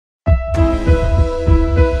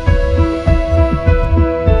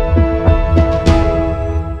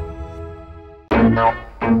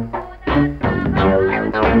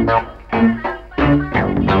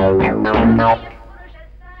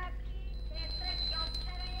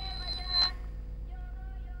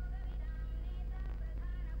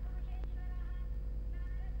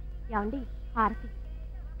ఏమండి హారతి.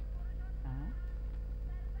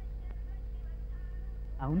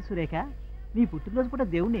 అవును సురేఖ, నీ పుట్టినరోజు కూడా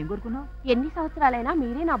దేవుణ్ణి ఏం కోరుకున్నావు? ఎన్ని సంవత్సరాలైనా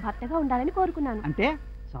మీరే నా భర్తగా ఉండాలని కోరుకున్నాను. అంటే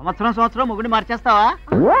సంవత్సరం మొగుడిని మార్చేస్తావా?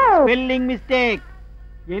 Spelling mistake.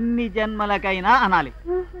 ఎన్ని జన్మలకైనా అనాలి.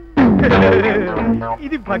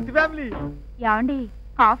 ఇది భక్తి ఫ్యామిలీ. ఏమండి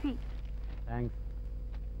కాఫీ.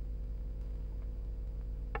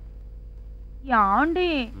 ఏమండి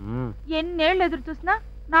ఎన్నేళ్ళు ఎదురు చూసినా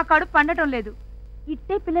నా కడుపు పండటం లేదు.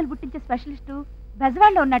 ఇట్టే పిల్లలు పుట్టించే స్పెషలిస్టు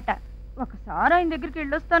బెజవాడలో ఉన్నట్ట. ఒకసారి ఆయన దగ్గరికి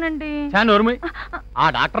వెళ్ళొస్తానండి. ఆ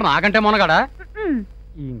డాక్టర్ నాకంటే మొనగాడా?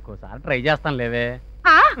 ఇంకోసారి ట్రై చేస్తాను లేవే.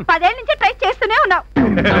 10 ఏళ్ళ నుంచి ట్రై చేస్తూనే ఉన్నావు.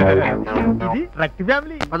 ఇది భక్తి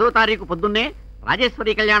ఫ్యామిలీ. 10వ తారీఖు పొద్దున్నే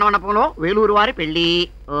రాజేశ్వరి కళ్యాణ మండపంలో వేలూరు వారి పెళ్లి.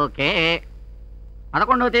 ఓకే.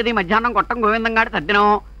 11వ తేదీ మధ్యాహ్నం కొట్టం గోవిందం గారి తద్దినం.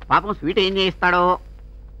 పాపం స్వీట్ ఏం చేయిస్తాడో.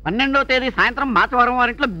 12వ తేదీ సాయంత్రం మాచవరం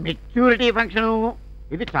వారింట్లో మెచ్యూరిటీ ఫంక్షను.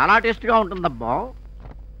 ఇది చాలా టేస్ట్గా ఉంటుందబ్బా.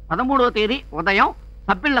 13వ తేదీ ఉదయం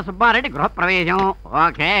సబ్బిళ్ళ సుబ్బారెడ్డి గృహప్రవేశం.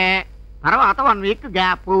 ఓకే. తర్వాత 1 వీక్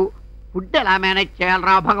గ్యాప్. ఫుడ్ ఎలా మేనేజ్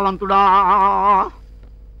చేయాలరా భగవంతుడా?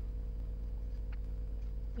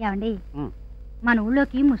 ఏమండి మన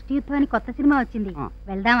ఊళ్ళోకి ముష్టి యుద్ధం అని కొత్త సినిమా వచ్చింది,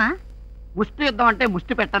 వెళ్దామా? ముష్టి యుద్ధం అంటే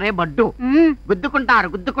ముష్టి పెట్టరే బడ్డు. గుద్దుకుంటారు.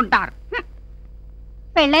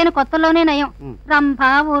 పెళ్ళైన కొత్తలోనే నయం. రంభ,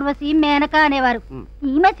 ఊర్వశి, మేనక అనేవారు.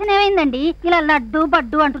 ఈ మధ్యన ఏమైందండి ఇలా లడ్డు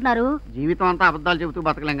బడ్డు అంటున్నారు? జీవితం అంతా అబద్ధాలు చెబుతూ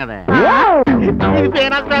బతకలేం కదా.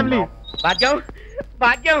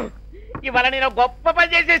 భాగ్యం, ఇవాళ నేను గొప్ప పని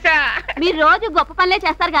చేసేసా. మీరు రోజు గొప్ప పనులే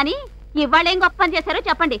చేస్తారు గాని ఇవాళ ఏం గొప్ప పని చేశారో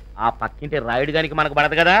చెప్పండి. ఆ పక్కింటి రాయుడు గానికి మనకు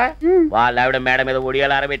పడదు కదా, వాళ్ళ ఆవిడ మేడ మీద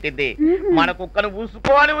ఒడియాలు ఆరబెట్టింది. మన కుక్కను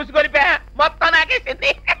ఊసుకొని మొత్తం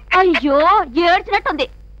నాకేసింది. అయ్యో ఏడ్చినట్టుంది.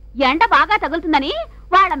 ఎండ బాగా తగులుతుందని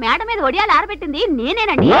వాళ్ళ మేడ మీద ఒడియాలు ఆరబెట్టింది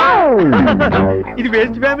నేనేనండి. ఇది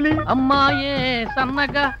వేస్ట్ ఫ్యామిలీ. అమ్మాయే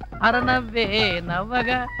సన్నగా అరనవ్వే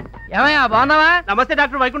నవ్వగా. ఏమయ్యా బాగున్నావా? నమస్తే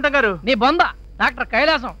డాక్టర్ వైకుంఠం గారు. నీ బొంద డాక్టర్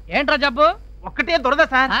కైలాసం. ఏంట్రా జబ్బు? ఒక్కటే దురద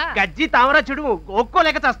సార్. గజ్జి తామర చెడు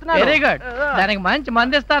ఒక్కోలేక చేస్తున్నా. Very good. దానికి మంచి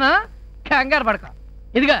మందు ఇస్తాను, కంగారు పడక.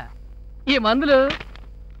 ఇదిగా ఈ మందులు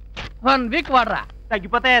 1 వీక్ వాడరా,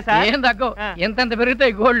 తగ్గిపోతాయా సార్? ఏం తగ్గవు. ఎంతెంత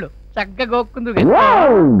పెరుగుతాయి గోళ్ళు. చక్కగా గోక్కుందు.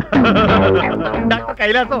 డాక్టర్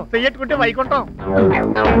కైలాసం చెయ్యట్టుకుంటే వైకుంఠం.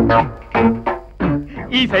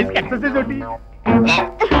 ఈ సైజ్ ఎక్సర్సైజ్ ఒకటి.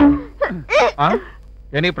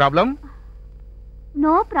 Any problem?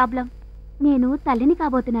 No problem. నేను తల్లిని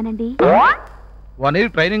కాబోతున్నానండి. 1 year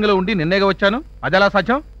ట్రైనింగ్ లో ఉండి నిన్నేగా వచ్చాను. అదెలా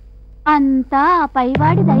సాధ్యం? అంతా ఆ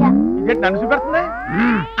పైవాడి దయ. నన్ను చూపెడుతుంది.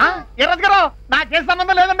 నాకేం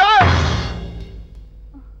సంబంధం లేదండి.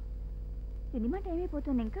 సినిమా టైం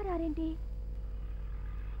అయిపోతుంది, ఇంకా రారేంటి?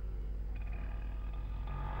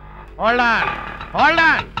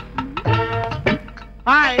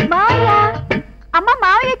 అమ్మ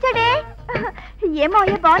మావయ్య వచ్చాడే. ఏమో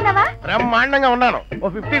బాగున్నావా? బ్రహ్మాండంగా ఉన్నాను. ఓ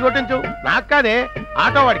 50 కొట్టించు. నాకు కాదే,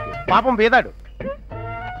 ఆటో వాడికి. పాపం పేదాడు.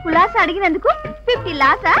 కులాస అడిగినందుకు 50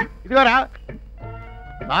 లాసా? ఇదిగోరా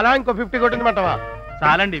చాలా, ఇంకో 50 కొట్టించమంటావా?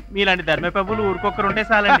 చాలండి, మీలాంటి ధర్మ ప్రభులు ఊరుకొక్కరుంటే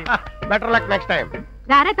చాలండి. Better luck next time.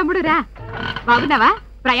 రారా తమ్ముడు రా. బాగున్నావా?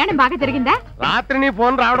 ప్రయాణం బాగా జరిగిందా? రాత్రి నీ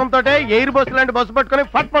ఫోన్ రావడంతో ఎయిర్ బస్సు లాంటి బస్సు పట్టుకుని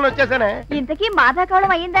ఫట్ ఫోన్ వచ్చేసానే. ఇంతకీ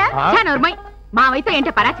మాదాకావడం అయ్యిందా? మావైతే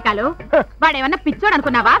ఏంటో పరాచికాలు. వాడేమన్నా పిచ్చోడు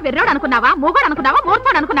అనుకున్నావా, వెర్రోడు అనుకున్నావా, మూగోడు అనుకున్నావా,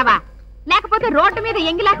 మూర్ఖోడు అనుకున్నావా? లేకపోతే రోడ్డు మీద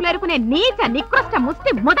ఎంగిలాకులు ఎరుకునే నీచ నికృష్ట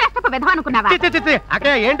ముష్టి ముదాష్టపు విధవ అనుకున్నావా?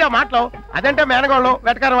 అక్కడ ఏంటో మాటలు. అదంటే మేనగోళ్ళు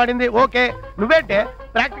వెటకారం వాడింది. ఓకే, నువ్వేంటే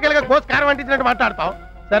ప్రాక్టికల్ గా కోసి కారం వంటించినట్టు మాట్లాడతావు.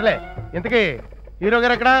 సర్లే, ఇంతకీ హీరో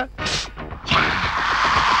గారు ఎక్కడ?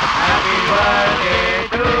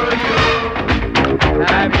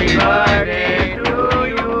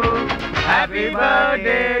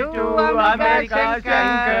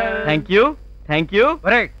 Thank you.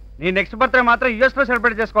 నీ నెక్స్ట్ బర్త్డే మాత్రం యుఎస్ లో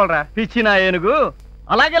సెలబ్రేట్ చేసుకోవాలరా. పిచ్చిన ఏనుగు.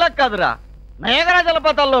 అలాగేలా కాదురా, నయగరా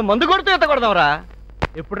జలపాతాల్లో మందు కొడుతూ ఎత్తకూడదాంరా.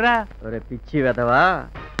 ఎప్పుడురా? ఒరే పిచ్చి వెదవా,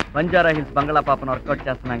 బంజారా హిల్స్ బంగ్లా పాపను వర్కౌట్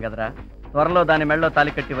చేస్తున్నాం కదరా. త్వరలో దాని మెళ్ళలో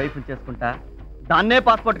తాలి కట్టి వైఫ్ చేసుకుంటా. దాన్నే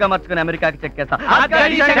పాస్పోర్ట్ గా మార్చుకుని అమెరికాకి చెక్కేస్తా.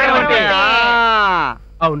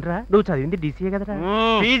 అవునరా, నువ్వు చదివింది డీసీఏ కదరా?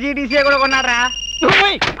 పీజీడీసీఏ కూడా కొన్నారా?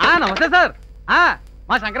 నమస్తే సార్.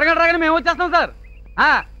 మా శంకర్ గారు రాగానే మేము వచ్చేస్తాం సార్.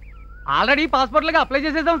 ఆల్రెడీ పాస్పోర్ట్ లాగా అప్లై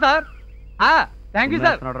చేసేసాం sir. Thank you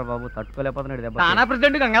sir. Babu తట్టుకోలేకపోతున్నాడు. TANA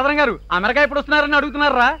president Gangadharam గారు అమెరికా ఎప్పుడు వస్తున్నారని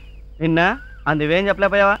అడుగుతున్నారా? నిన్న అందువేం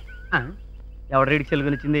చెప్పలేకపోయావా? ఎవడ రీడికి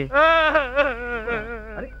సెలుగునిచ్చింది?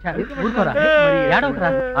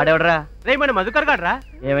 ఆడెవడరా? రే మన మధుకర్ గాడరా.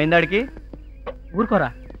 ఏమైంది ఆడికి? ఊరుకోరా,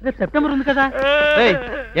 రేపు సెప్టెంబర్ ఉంది కదా.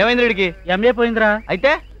 ఏమైంది వీడికి? ఎంఏ పోయిందిరా.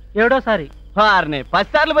 అయితే 7వ సారి. 10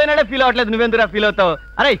 సార్లు పోయినాడే ఫీల్ అవ్వట్లేదు. నువ్వెందుకురా ఫీల్ అవుతావు?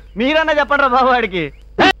 అరే మీరన్నా చెప్పండి రా బాబు వాడికి.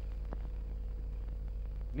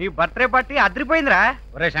 నీ బర్త్డే పార్టీ అదిరిపోయిందిరా.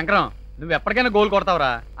 ఒరే శంకరం, నువ్వు ఎప్పటికైనా గోల్ కొడతావురా,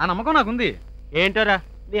 ఆ నమ్మకం నాకుంది. ఏంటోరా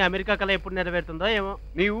నీ అమెరికా కళ ఎప్పుడు నెరవేరుతుందో ఏమో.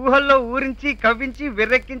 నీ ఊహల్లో ఊరించి కవ్వించి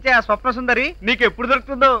వెర్రెక్కించే ఆ స్వప్న సుందరి నీకు ఎప్పుడు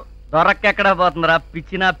దొరుకుతుందో. దొరక్కెక్కడా పోతుందిరా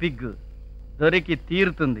పిచ్చినా పిగ్గు, దొరికి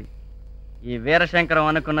తీరుతుంది. ఈ వీరశంకరం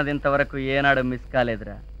అనుకున్నది ఇంతవరకు ఏనాడు మిస్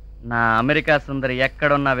కాలేదురా. నా అమెరికా సుందరి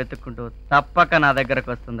ఎక్కడున్నా వెతుక్కుంటూ తప్పక నా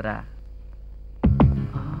దగ్గరకు వస్తుందిరా.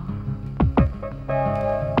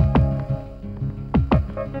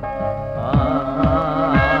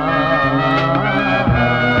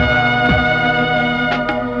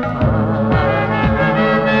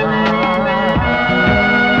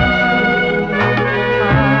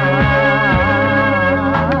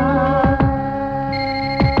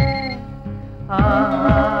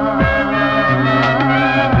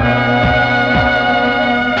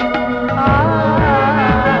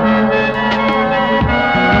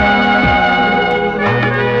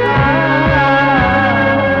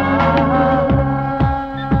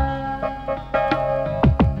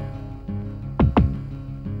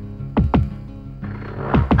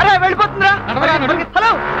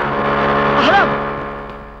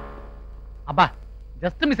 అబ్బా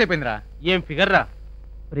జస్ట్ మిస్ అయిపోయిందిరా. ఏం ఫిగర్ రా.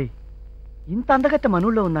 ఇంత అందగత్త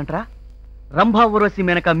మనూళ్ళో ఉందంట్రా. రంభా ఊర్వశి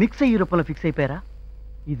మేనక మిక్స్ అయ్యి రూపంలో ఫిక్స్ అయిపోయారా?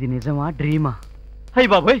 ఇది నిజమా డ్రీమా? హై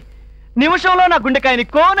బాబోయ్, నిమిషంలో నా గుండెకాయని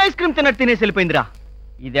కోన్ ఐస్ క్రీమ్ తిన్నట్టు తినేసి వెళ్ళిపోయిందిరా.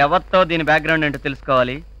 ఇది ఎవరితో, దీని బ్యాక్గ్రౌండ్ ఏంటో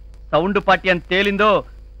తెలుసుకోవాలి. సౌండ్ పార్టీ అని తేలిందో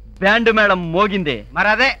బ్యాండ్ మేడం మోగిందే.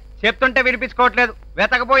 మరి అదే చెప్తుంటే వినిపించుకోవట్లేదు.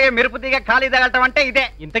 వెతకపోయే మెరుపు తీగ ఖాళీ తగలటం అంటే ఇదే.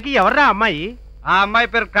 ఇంతకీ ఎవర్రా అమ్మాయి? ఆ అమ్మాయి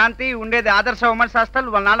పేరు క్రాంతి, ఉండేది ఆదర్శ ఉమెన్స్ హాస్టల్,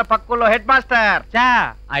 వాళ్ళ నాన్న పక్కల్లో హెడ్ మాస్టర్. చా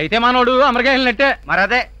అయితే మనోడు అమెరికా వెళ్ళినట్టే. మరి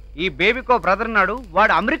అదే, ఈ బేబీకో బ్రదర్ ఉన్నాడు,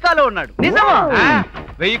 వాడు అమెరికాలో ఉన్నాడు. నిజమా?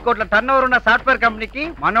 1000 కోట్ల టర్నోవర్ ఉన్న సాఫ్ట్వేర్ కంపెనీకి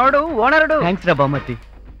మనోడు ఓనరుడు. థ్యాంక్స్ రా బామ్మతి.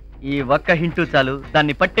 ఈ ఒక్క హింటూ చాలు,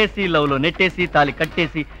 దాన్ని పట్టేసి లవ్ లో నెట్టేసి తాలి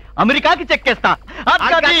కట్టేసి అమెరికాకి చెక్కేస్తా.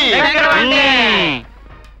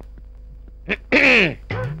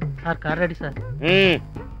 Sir car ready sir.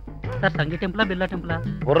 Sir సంగీ టెంపులా బిర్లా టెంపులా?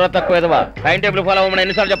 బుర్ర తక్కువ ఎదవా, టైం టేబుల్ ఫాలో అవ్వమని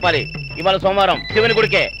ఎన్నిసార్లు చెప్పాలి? ఇవాళ సోమవారం, శివుని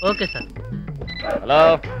గుడికే. Okay sir. Hello,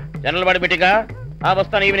 general body మీటింగా?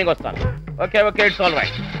 వస్తాను, ఈవినింగ్ వస్తాను. Okay okay, it's all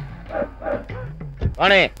right.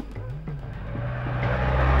 కానీ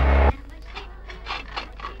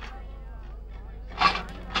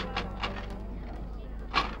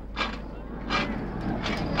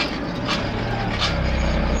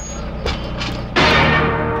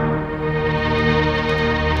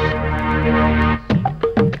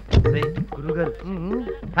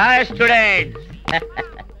హాయ్ స్టూడెంట్స్.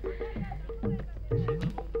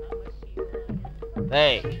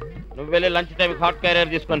 నువ్వు వెళ్ళి లంచ్ టైం హాట్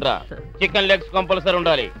క్యారియర్ తీసుకుని రా. చికెన్ లెగ్స్ కంపల్సరీ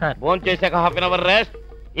ఉండాలి. భోజనం చేశాక ½ hour rest.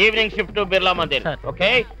 Evening shift to Birla Mandir. Okay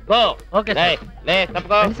go. Okay లే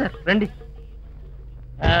తప్పుకో. రండి.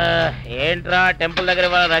 ఏంట్రా టెంపుల్ దగ్గర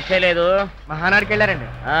ఇవాళ రష్ లేదు? మహానాడికి వెళ్ళారండి.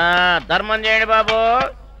 ధర్మం చేయండి బాబు,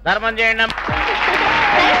 ధర్మం చేయండి.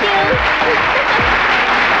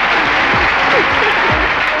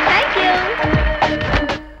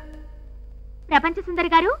 ప్రపంచ సుందరి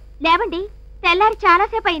గారు లేవండి, తెల్లారి చాలా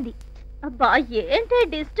సేపు అయింది. అబ్బా ఏంటి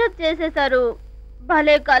డిస్టర్బ్ చేసేశారు?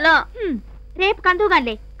 భలే కళ. రేపు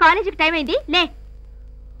కందుగానిలే, కాలేజీకి టైం అయింది, లే.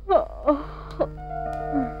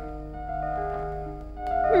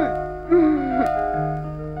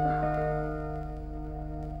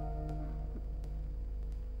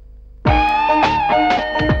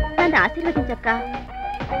 నన్ను ఆశీర్వదించక్క.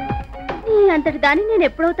 నీ అంతటి దాన్ని నేను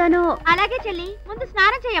ఎప్పుడవుతానో. అలాగే చెల్లి, ముందు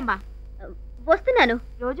స్నానం చేయమ్మా. వస్తున్నాను.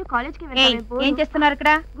 రోజు కాలేజ్కి ఏం చేస్తున్నారు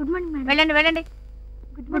ఇక్కడ? Good morning madam. వెళ్ళండి వెళ్ళండి.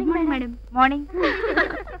 Good morning madam. Morning.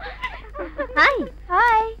 Hi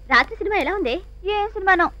hi. రాత్రి సినిమా ఎలా ఉంది? ఏ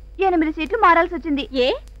సినిమానో 8 సీట్లు మారాల్సి వచ్చింది. ఏ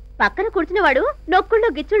పక్కన కూర్చున్నవాడు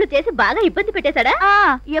నొక్కుళ్ళు గిచ్చుళ్ళు చేసి బాగా ఇబ్బంది పెట్టేశాడా?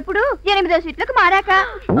 ఎప్పుడు 8వ సీట్లకు మారాక.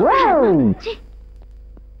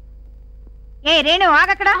 ఏ రేణు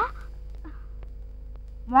ఆగక్కడ.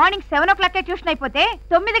 మార్నింగ్ 7 o'clock ట్యూషన్ అయిపోతే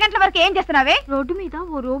 9 గంటల వరకు ఏం చేస్తున్నావే? రోడ్డు మీద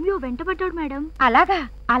ఓ రోమియో వెంటబడ్డాడు మేడం. అలాగా?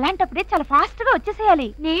 అలాంటప్పుడే చాలా ఫాస్ట్ గా వచ్చేసేయాలి.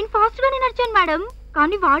 నేను ఫాస్ట్ గానే నడిచాను మేడం,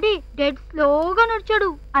 కానీ వాడే డెడ్ స్లోగా నడిచాడు.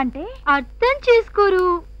 అంటే అర్థం చేసుకోరు.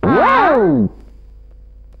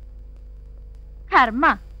 కర్మ,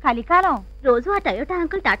 కలికాలం. రోజు ఆ టయోటా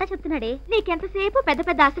అంకుల్ టాటా చెప్తున్నాడే, నీకెంతసేపు పెద్ద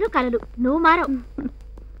పెద్ద ఆశలు కలలు, నువ్వు మారవు.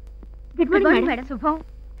 Good morning madam. శుభం.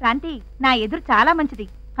 క్రాంతి, నా ఎదురు చాలా మంచిది.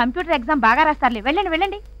 కంప్యూటర్ ఎగ్జామ్ బాగా రాస్తారులే. వెళ్ళండి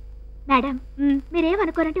వెళ్ళండి. మేడం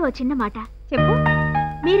మీరేమనుకోరంటే ఓ చిన్న మాట చెప్పు.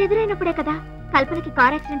 మీరెదురైనప్పుడే కదా కల్పనకి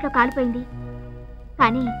కార్ యాక్సిడెంట్ లో కాలిపోయింది.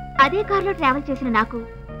 కానీ అదే కారులో ట్రావెల్ చేసిన నాకు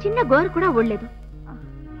చిన్న గోరు కూడా ఊడలేదు.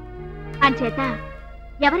 అంచేత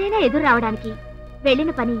ఎవరైనా ఎదురు రావడానికి,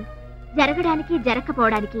 వెళ్ళిన పని జరగడానికి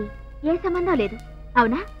జరగకపోవడానికి ఏ సంబంధం లేదు.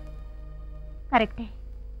 అవునా? కరెక్టే.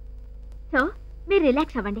 సో మీరు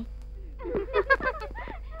రిలాక్స్ అవ్వండి.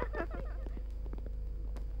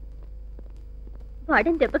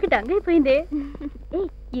 వాడని దెబ్బకి డంగ్ అయిపోయింది.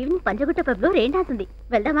 ఈవినింగ్ పంజగుట్ట పబ్ లో రెయిన్ డాన్స్ ఉంది,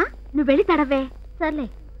 వెళ్దామా? నువ్వు వెళ్ళి తడవే. సర్లే.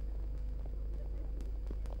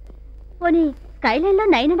 పోనీ స్కైలైన్ లో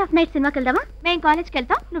 9.5 నైట్ సినిమాకి వెళ్దామా? మేము కాలేజ్కి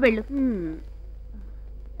వెళ్తాం, నువ్వు వెళ్ళు.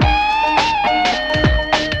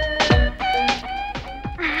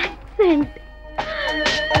 Accent.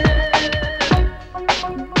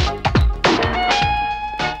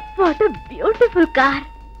 What a beautiful car.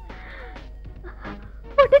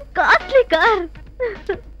 What a costly car.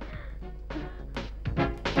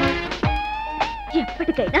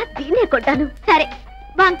 ఎప్పటికైనా దీన్నే కొట్టాను. సరే,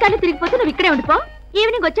 వంకాయలు తిరిగిపోతే నువ్వు ఇక్కడే ఉండిపో.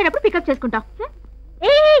 ఈవినింగ్ వచ్చేటప్పుడు పికప్ చేసుకుంటాం.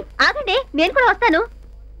 ఏ ఆగండి, నేను కూడా వస్తాను.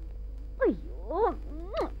 అయ్యో,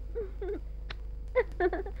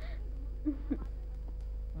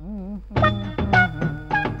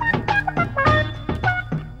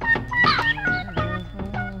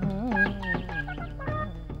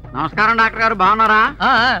 నమస్కారం డాక్టర్ గారు, బాగున్నారా?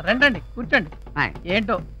 రండి కూర్చోండి.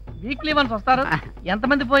 ఏంటో వీక్లీ వన్స్ వస్తారు,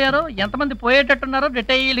 ఎంతమంది పోయారో ఎంతమంది పోయేటట్టున్నారో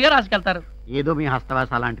డీటెయిల్ గా రాసుకెళ్తారు. ఏదో మీ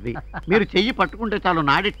హస్తవాస అలాంటిది. మీరు చెయ్యి పట్టుకుంటే చాలు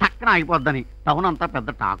నాడి టక్కన అయిపోద్దని టౌన్ అంతా పెద్ద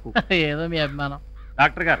టాకు. ఏదో మీ అభిమానం.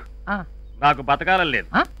 డాక్టర్ గారు, నాకు బతకాలని లేదు,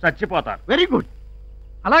 చచ్చిపోతారు. Very good.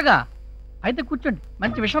 అలాగా అయితే కూర్చోండి,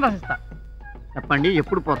 మంచి విషయం రాసిస్తా. చెప్పండి,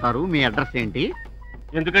 ఎప్పుడు పోతారు? మీ అడ్రస్ ఏంటి?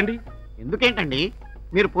 ఎందుకండి? ఎందుకేంటండి?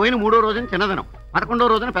 మీరు పోయిన 3వ రోజున చిన్నదినం, 11వ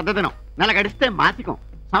రోజున పెద్ద దినం, నెల గడిస్తే మాసికం,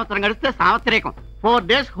 సంవత్సరం గడిస్తే సావత్రికం, 4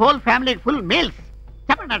 days whole family full meals.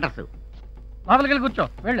 చెప్పండి అడ్రస్. లోపలికి వెళ్ళి కూర్చో,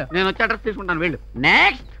 వెళ్ళు. నేను వచ్చి అడ్రస్ తీసుకుంటాను, వెళ్ళు.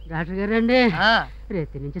 నెక్స్ట్. డాక్టర్ గారు అండి,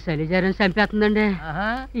 రేతి నుంచి శైలిజారం చంపేస్తుందండి.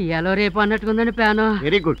 ఇయాలో రేపు అన్నట్టుకుందండి ప్లాను.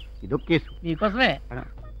 వెరీ గుడ్, ఇదొక కేసు మీకోసమే.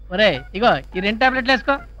 ఒరే ఇగో ఈ 2 టాబ్లెట్లు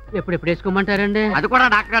వేసుకో. ఎప్పుడు వేసుకోమంటారండి? అది కూడా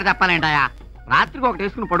డాక్టర్ గారు చెప్పాలేంటాయా? రాత్రికి ఒకటి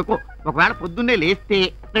వేసుకుని పడుకో, ఒకవేళ పొద్దున్నే లేస్తే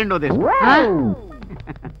 2వ వేసుకో.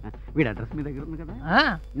 వీడి అడ్రస్ మీ దగ్గర ఉంది కదా.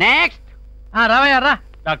 నెక్స్ట్. రావయ్యా రా.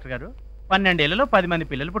 డాక్టర్ గారు, 12 ఏళ్లలో 10 మంది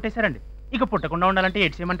పిల్లలు పుట్టేశారండి. ఇక పుట్టకుండా ఉండాలంటే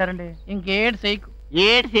ఏడ్స్ చేయమంటారండి? ఇంకేడ్ చేయకు.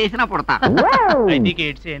 ఏడ్ చేసినా పుడతా. అయితే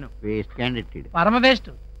ఏడ్స్ చేయను. వేస్ట్ క్యాండిడేట్, పరమ వేస్ట్.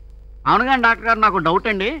 అవును కానీ డాక్టర్ గారు, నాకు డౌట్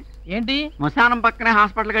అండి. ఏంటి? శ్మశానం పక్కనే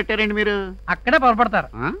హాస్పిటల్ కట్టారండి మీరు? అక్కడే పొరపడతారు.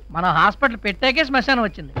 మన హాస్పిటల్ పెట్టాకే శ్మశానం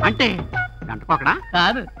వచ్చింది. అంటే గంటకొకడా?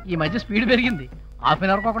 కాదు, ఈ మధ్య స్పీడ్ పెరిగింది. Half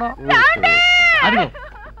an hour ఒకడో. అదిగో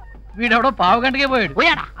వీడెవడో పావు గంటకే పోయాడు.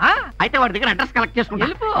 అయితే వాడి దగ్గర అడ్రస్ కలెక్ట్ చేసుకుంటా.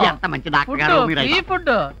 ఎంత మంచి డాక్టర్ గారు మీరు. Free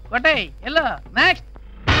food కొట్టేయ్. Yellow. Next.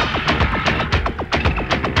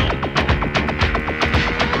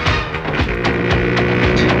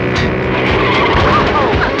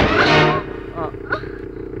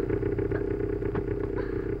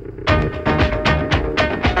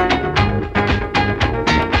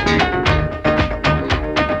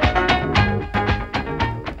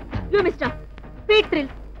 You mister, speed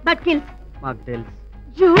thrills but kills. మాకు తెలుసు.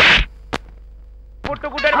 You.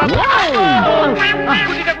 పుట్టుగుడ్డని బాబు,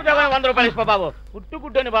 100 రూపాయలు ఇస్తా బాబు.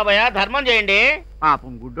 పుట్టుగుడ్డని బాబాయ్, ధర్మం చేయండి.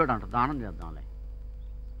 పాపం గుడ్డోడు అంట, దానం చేద్దాంలే.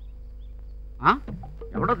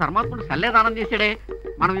 ఎవడో ధర్మాత్ముడు సల్లే దానం చేసాడే,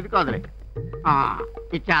 మనం ఇది కాదులే,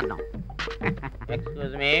 ఇచ్చేద్దాం.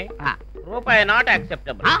 ఎక్స్క్యూజ్ మీ, రూపాయి నాట్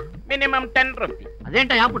యాక్సెప్టబుల్, మినిమం 10 రూపీస్.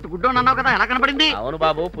 అదేంటయా, పుట్టు గుడ్డోని అన్నావు కదా, ఎలా కనపడింది? అవును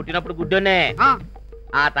బాబు, పుట్టినప్పుడు గుడ్డోనే,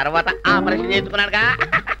 ఆ తర్వాత ఆపరేషన్ చేసుకున్నాడుగా.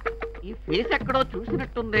 ఈ ఫేస్ ఎక్కడో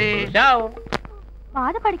చూసినట్టుంది.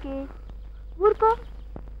 బాధపడికే, ఊరుకో.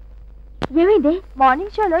 ఏమైంది?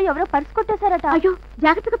 మార్నింగ్ షోలో ఎవరో పర్స్ కొట్టేశారట. అయ్యో,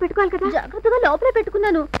 జాగ్రత్తగా పెట్టుకోవాలి కదా. జాగ్రత్తగా లోపలే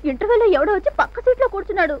పెట్టుకున్నాను. ఇంటర్వ్యూలో ఎవడో వచ్చి పక్క సీట్ లో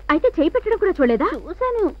కూర్చున్నాడు. అయితే చెయ్యి పెట్టడం కూడా చూడలేదా?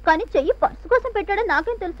 చూశాను, కానీ చెయ్యి పర్స్ కోసం పెట్టాడో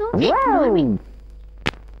నాకేం తెలుసు.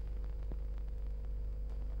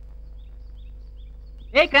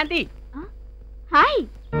 ఏ క్రాంతి. హాయ్.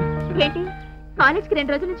 ఏంటి కాలేజ్కి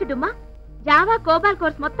 2 రోజుల నుంచి డుమ్మా? జావా కోబాల్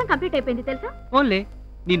కోర్స్ మొత్తం కంప్లీట్ అయిపోయింది తెలుసా? ఓన్లీ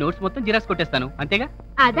నీ నోట్స్ మొత్తం జిరాక్స్ కొట్టేస్తాను, అంతేగా?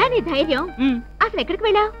 అదా నీ ధైర్యం? అసలు ఎక్కడికి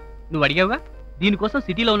వెళ్ళావు? నువ్వు అడిగావుగా, దీనికోసం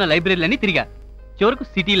సిటీలో ఉన్న లైబ్రరీలన్నీ తిరిగా, చివరకు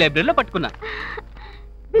సిటీ లైబ్రరీలో పట్టుకున్నా.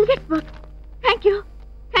 Bill gates book. Thank you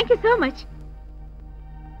so much.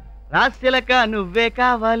 రాశిలక నువ్వే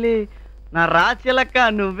కావాలి, నా రాశిలక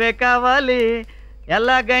నువ్వే కావాలి.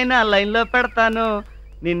 ఎలాగైనా లైన్లో పెడతాను,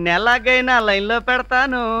 నిన్నెలాగైనా లైన్లో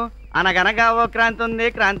పెడతాను. అనగనగా ఓ క్రాంతి ఉంది,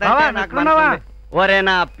 క్రాంతి అంటే నాకు మనసు ఉంది. ఒరే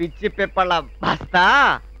నా పిచ్చి పిప్పళ్ళ బస్తా,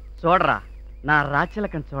 చూడరా నా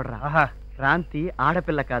రాచలకని చూడరా. క్రాంతి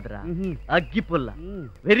ఆడపిల్ల కాదురా, అగ్గిపుల్ల.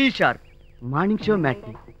 Very sharp. Morning show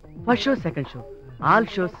matinee, first show second show, all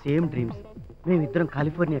show same dreams. మేమిద్దరం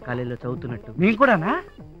కాలిఫోర్నియా కాలేజీలో చదువుతున్నట్టు. మేము కూడానా?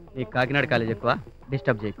 నీకు కాకినాడ కాలేజ్ ఎక్కువ,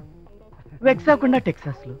 డిస్టర్బ్ చేయకు. వెక్స్ అవ్వకుండా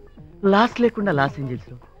టెక్సాస్ లో, లాస్ లేకుండా లాస్ ఏంజల్స్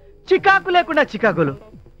లో, చికాకు లేకుండా చికాగోలో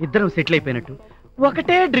ఇద్దరం సెటిల్ అయిపోయినట్టు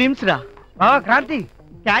ఒకటే డ్రీమ్స్ రా. క్రాంతి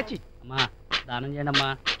క్యాచ్. అమ్మా దానం చేయండి అమ్మా.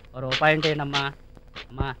 రూపాయి అంటే అమ్మా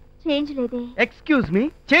అమ్మా చేంజ్ లేదే. ఎక్స్క్యూజ్ మీ,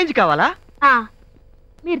 చేంజ్ కావాలా?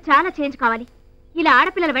 మీరు చాలా చేంజ్ కావాలి. ఇలా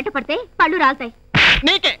ఆడపిల్లలు వెంట పడితే పళ్ళు రాలుతాయి.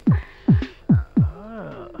 నీకే.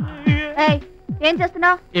 ఏం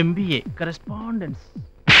చేస్తున్నావు? MBA correspondence.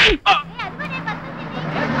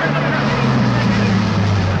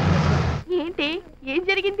 ఏంటి, ఏం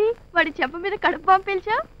జరిగింది? వాడి చెంప మీద కడుపు బాంబు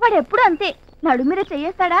పేల్చా? వాడు ఎప్పుడు అంతే, నడు మీద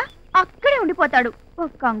చెయ్యేస్తాడా, అక్కడే ఉండిపోతాడు.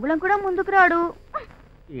 ఒక్క అంగుళం కూడా ముందుకు రాడు.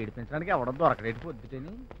 ఏడిపించడానికి ఎవడ దొరకలేటి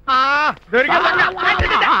పొద్దుటని.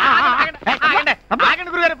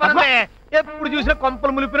 ఎప్పుడు చూసినా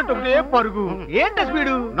కొంపలు ములిపినట్టు ఒకటే పరుగు. ఏంటి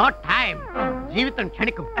స్పీడు? No time. జీవితం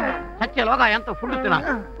క్షణికం. సత్యలోగా ఎంతో ఫుడ్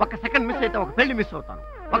తినాలి. ఒక సెకండ్ మిస్ అయితే ఒక పెళ్లి మిస్ అవుతాను.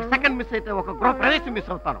 ఒక సెకండ్ మిస్ అయితే ఒక గృహ ప్రవేశం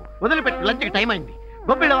మిస్ అవుతాను. వదిలిపెట్టి లంచ్కి టైం అయింది.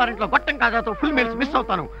 గొబ్బిళ్ళ వారింట్లో గొట్టం కాజాతో ఫుల్ మీల్స్ మిస్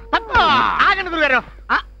అవుతాను. ఆగండి గురుగారు,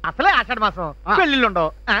 అసలే ఆషాఢ మాసం, పెళ్లిళ్ళు ఉండవు.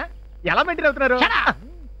 ఎలా మెయింటైన్ అవుతున్నారు?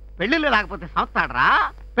 పెళ్లిళ్ళు లేకపోతే సంస్థాడరా?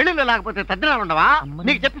 పెళ్లిళ్ళు లేకపోతే తద్దినాలు ఉండవా?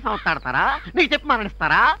 నీకు చెప్పి సంస్థాడతారా? నీకు చెప్పి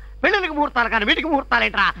మరణిస్తారా? పెళ్లికి ముహూర్తాలు కానీ వీటికి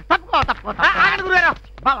ముహూర్తాలేంట్రా? ఆగండి గురుగారు,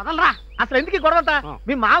 వదలరా. అసలు ఎందుకు ఈ గొడవంతా?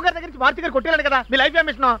 మీ మామగారి దగ్గర నుంచి మారుతి గారు కొట్టేయాలి కదా మీ లైఫ్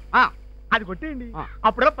మిషన్. అది కొట్టేయండి,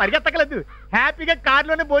 అప్పుడు పరిగెత్తకలేదు. హ్యాపీగా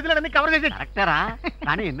కార్లోనే భోజనాలన్నీ కవర్ చేసి. కరెక్టరా?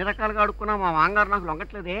 కానీ ఎన్ని రకాలుగా అడుక్కున్నా మా మామగారు నాకు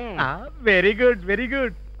లొంగట్లేదే. Very good, very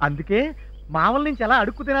good. అందుకే మామూలు నుంచి ఎలా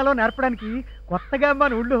అడుక్కు తినాలో నేర్పడానికి కొత్తగా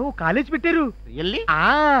మన ఊళ్ళో కాలేజ్ పెట్టారు.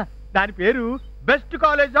 దాని పేరు best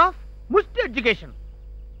college of must education.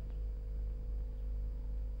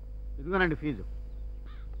 ఇదిగోనండి ఫీజు.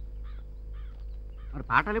 మరి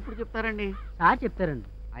పాఠాలు ఎప్పుడు చెప్తారండి? సార్ చెప్తారండి.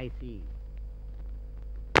 I see.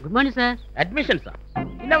 Good morning sir. Admission sir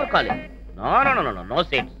in our college. No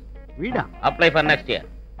seats. వీడా? Apply for next year.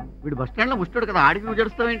 వీడు బస్ స్టాండ్ లో ముస్తాడు కదా, ఆడికి నువ్వు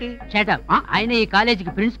జడుస్తావేంటి? షటప్. ఆయన ఈ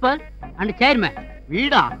కాలేజీకి ప్రిన్సిపల్ అండ్ చైర్మన్.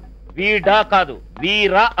 వీడా? వీడా కాదు,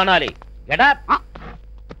 వీరా అనాలి. గెటప్.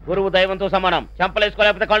 గురువు దైవంతో సమానం.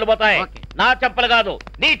 చెంపలేసుకోలేకపోతే కళ్ళు పోతాయి. నా చెంపలు కాదు,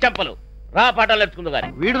 నీ చెంపలు. రా పాఠాలు నేర్చుకుందు గాని.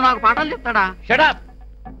 వీడు నాకు పాఠాలు చెప్తాడా? షటప్.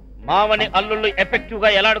 మావని అల్లుళ్ళు ఎఫెక్టివ్ గా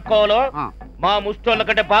ఎలా అడుక్కోవాలో మా ముష్టోళ్ళ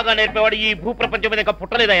కంటే బాగా నేర్పేవాడు ఈ భూ ప్రపంచం మీద ఇంకా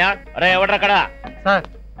పుట్టలేదయ్యా. అరే ఎవడ్రక్కడ? సార్,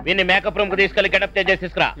 వీన్ని మేకప్ రూమ్ కు తీసుకెళ్లి గెటప్ చేసి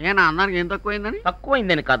తీసుకురా. ఏనా అన్నానికి ఏం తక్కువైందని?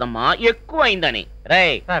 తక్కువైందని కాదమ్మా, ఎక్కువ అయిందని. రై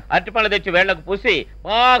అరటి పళ్ళు తెచ్చి వేళ్లకు పూసి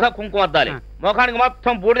బాగా కుంకుమ అద్దాలి. ముఖానికి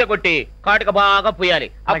మొత్తం బూడిద కొట్టి కాటిక బాగా పూయాలి.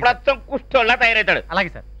 అప్పుడు అచ్చం కుష్టోళ్ళ తయారవుతాడు. అలాగే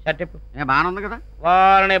సార్. షర్టిప్పు. బాగానే ఉంది కదా?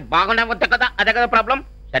 వారిని బాగుండే వద్ద కదా, అదే కదా ప్రాబ్లం.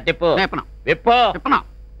 షర్టిప్పు. విప్పో.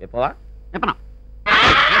 విప్పవా? చెప్పనా?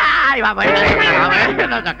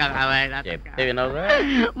 చెప్తే వినవుగా.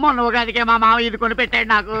 మొన్న ఉగాదికే మా మామ ఇది కొని పెట్టాడు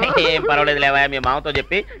నాకు. ఏం పర్వాలేదు లేవా, మీ మామతో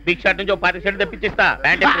చెప్పి బిగ్ షర్ట్ నుంచి 10 షర్ట్ తెప్పించిస్తా.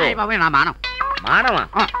 నా మానం. మానవా?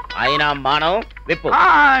 అయినా మానవం. విప్పు.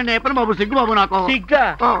 నేపథ్యం బాబు, సిగ్గు బాబు నాకు. సిగ్గా?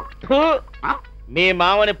 మీ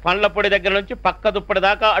మామని పండ్ల పొడి దగ్గర నుంచి పక్క దుప్పటి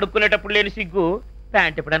దాకా అడుక్కునేటప్పుడు లేని సిగ్గు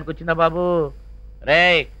ప్యాంట్ ఇప్పడానికి వచ్చిందా బాబు? రే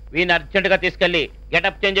వీని అర్జెంట్ గా తీసుకెళ్లి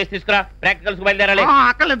గెటప్ చేంజ్ చేసి తీసుకురా. ప్రాక్టికల్స్ బయలుదేరాలి.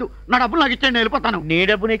 అక్కర్లేదు, నా డబ్బులు నాకు ఇచ్చేయండి, వెళ్ళిపోతాను. నీ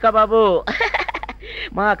డబ్బు నీకా బాబు?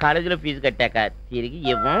 మా కాలేజీలో ఫీజు కట్టాక తిరిగి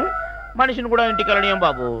ఇవ్వం. మనిషిని కూడా ఇంటికి వెళ్ళనియం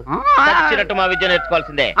బాబు. వచ్చినట్టు మా విద్య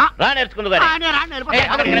నేర్చుకోవాల్సిందే. రా నేర్చుకుందు.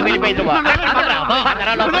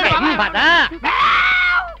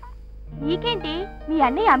 నీకేంటి, మీ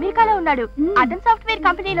అన్నయ్య అమెరికాలో ఉన్నాడు. అతను సాఫ్ట్వేర్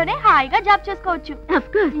కంపెనీలోనే హాయిగా జాబ్ చేసుకోవచ్చు.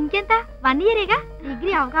 ఇంకెంత, 1 ఇయరేగా.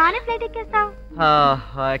 డిగ్రీ అవగానే ఫ్లైట్ ఎక్కేస్తావు.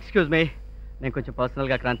 ఎక్స్క్యూజ్ మీ, నేను కొంచెం పర్సనల్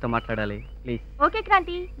గా క్రాంతితో మాట్లాడాలి, please. Okay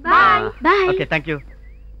Kranti, bye. Okay, thank you.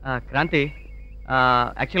 Kranti,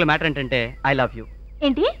 actual matter ఏంటంటే ఐ లవ్ యూ.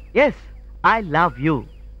 ఏంటి? Yes, I love you.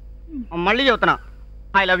 మళ్ళీ చెబుతున్నా,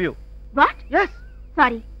 I love you. What? Yes.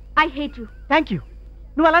 Sorry, I hate you. Thank you.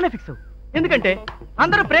 నువ్వు అలానే ఫిక్స్ అవ్వు. ఎందుకంటే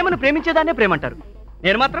అందరూ ప్రేమను ప్రేమించేదాన్నే ప్రేమంటారు,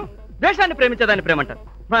 నేను మాత్రం ద్వేషాన్ని ప్రేమించేదాన్ని ప్రేమంటారు.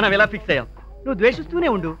 మనం ఇలా ఫిక్స్ అయ్యాం. నువ్వు ద్వేషిస్తూనే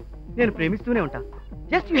ఉండు, నేను ప్రేమిస్తూనే ఉంటా.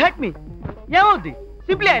 Just you hate me. ఏమవుద్ది?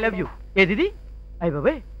 Simply I love you. ఏది? అయ్య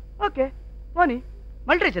బాబాయ్. ఓకే పోనీ,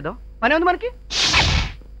 మళ్ళీ ట్రై చేద్దాం. పని ఉంది మనకి.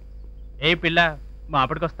 ఏ పిల్ల, మా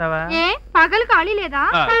అప్పటికి వస్తావా? ఏ పగలు ఖాళీ లేదా?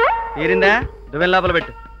 తీరిందా? దువ్వెన లోపల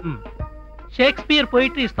పెట్టు. షేక్స్పియర్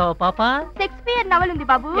పోయిటరీ ఇస్తావా పాప? షేక్స్పియర్ నవల్ ఉంది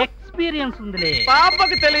బాబు. ఎక్స్పీరియన్స్ ఉందిలే.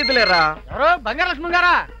 పాపకి తెలియదులేరా. ఎవరో బంగారలక్ష్మి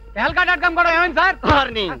గారా? తెలకా.com కూడా ఏమైంది సార్?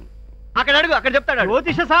 అక్కడ అడుగు, అక్కడ చెప్తాడు.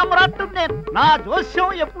 జ్యోతిష సామ్రాట్టు నేను. నా జోస్యం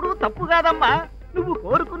ఎప్పుడు తప్పు కాదమ్మా. నువ్వు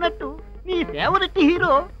కోరుకున్నట్టు నీ ఫేవరెట్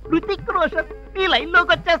హీరో హృతిక్ రోషన్ నీ లైన్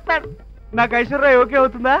లోకి వచ్చేస్తాడు. నాకు ఐశ్వర్య ఓకే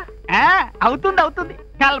అవుతుందా? అవుతుంది అవుతుంది.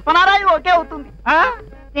 కల్పనారాయి ఓకే అవుతుంది.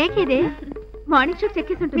 రేఖిదే మార్నింగ్ షో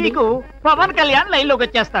చెక్కేసి ఉంటుంది. నీకు పవన్ కళ్యాణ్ లైన్ లోకి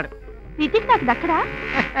వచ్చేస్తాడు. రితిక్ నాకు దక్కడా?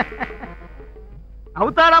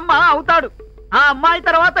 అవుతాడమ్మా, అవుతాడు. ఆ అమ్మాయి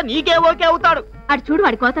తర్వాత నీకే ఓకే అవుతాడు. అటు చూడు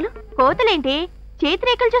వాడి కోతలు. కోతలేంటి, చేతి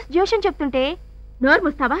రేఖలు చూసి జోషం చెప్తుంటే. నోరు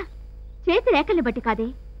ముస్తావా? చేతి రేఖల్ని బట్టి కాదే,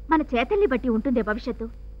 మన చేతల్ని బట్టి ఉంటుందే భవిష్యత్తు.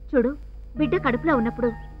 చూడు, బిడ్డ కడుపులో ఉన్నప్పుడు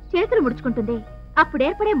చేతులు ముడుచుకుంటుంది. అప్పుడు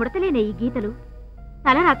ఏర్పడే ముడతలేనే ఈ గీతలు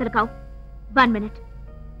తలరాతలు కావు. 1 minute.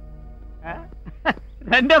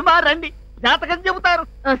 రండమ్మా రండి, జాతకం చెబుతారు.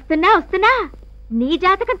 వస్తున్నా నీ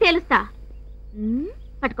జాతకం తేలుస్తా.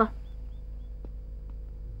 పట్టుకో.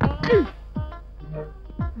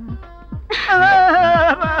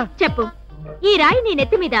 చెప్పు, ఈ రాయి నీ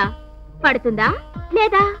నెత్తి మీద పడుతుందా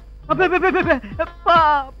లేదా?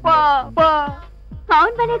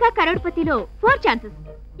 కౌన్ బనేగా కరోడ్పతిలో 4 chances.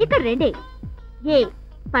 ఇక్కడ 2. ఏ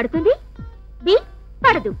పడుతుంది, బి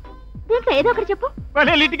పడదు. దీంట్లో ఏదో ఒకటి చెప్పు.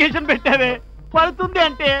 లిటిగేషన్ పెట్టావే, పడుతుంది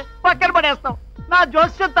అంటే పక్కన పడేస్తాం. నా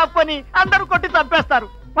జోస్యం తప్పని అందరూ కొట్టి చంపేస్తారు.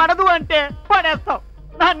 పడదు అంటే పడేస్తాం.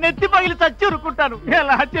 నా నెత్తి పగిలి చచ్చి ఉరుకుంటాను.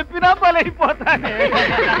 ఎలా చెప్పినా పలైపోతానే.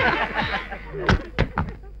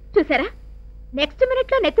 చూసారా, నెక్స్ట్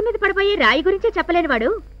మినిట్ లో నెత్తి మీద పడబోయే రాయి గురించే చెప్పలేని వాడు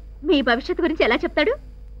మీ భవిష్యత్తు గురించి ఎలా చెప్తాడు?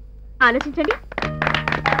 ఆలోచించండి.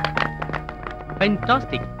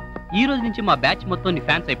 ఫెంటాస్టిక్. ఈ రోజు నుంచి మా బ్యాచ్ మొత్తం నీ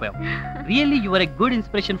ఫ్యాన్స్ అయిపోయాం. Really you are a good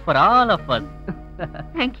inspiration for all of us.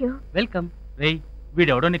 Thank you. Welcome. రేయ్,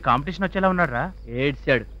 వీడెవడో నీ కాంపిటీషన్ వచ్చేలా ఉన్నారా?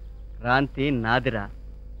 ఏడ్చాడు. క్రాంతి నాదిరా.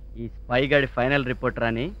 ఈ స్పై గాడి ఫైనల్ రిపోర్టర్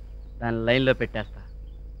అని దాని లైన్ లో పెట్టేస్తా.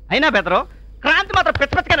 అయినా బెదరో క్రాంతి మాత్రం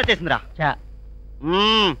పెచ్చపెచ్చగానే చేసిందిరా.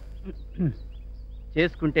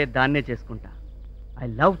 చేసుకుంటే దాన్నే చేసుకుంటా. I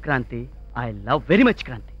love Kranti. I love very much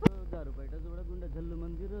Kranti.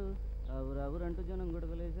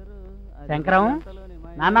 Shankaram,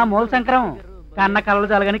 నాన్న మూల శంకరం, కన్న కళ్ళు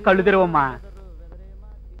చాలగాని కళ్ళు తెరవమ్మా.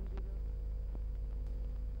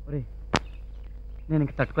 నేను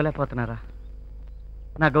ఇంక తట్టుకోలేకపోతున్నారా?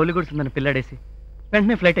 నా గౌలి గుడిసిందని పిల్లడేసి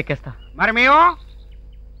వెంటనే ఫ్లైట్ ఎక్కేస్తా. మరి మేము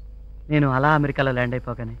నేను అలా అమెరికాలో ల్యాండ్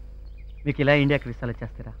అయిపోగానే మీకు ఇలా ఇండియాకి విసాలు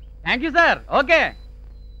వచ్చేస్తారా? Thank you sir. ఓకే,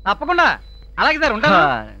 తప్పకుండా. అలాగే సార్, ఉంటాను.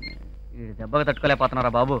 దెబ్బగా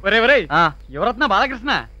తట్టుకోలేకపోతున్నారా బాబు? యువరత్న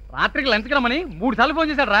బాలకృష్ణ రాత్రికి లంచ్కి రమ్మని 3 సార్లు ఫోన్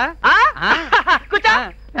చేశాడు రా.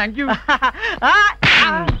 Thank you.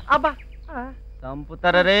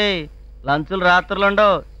 చంపుతారా రే? లంచులు రాత్రులు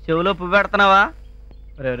ఉండవు. చెవులో పువ్వు పెడుతున్నావా?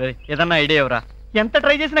 ఏదన్నా ఐడియా ఎవరా? ఎంత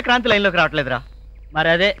ట్రై చేసినా క్రాంతి లైన్లోకి రావట్లేదురా. మరి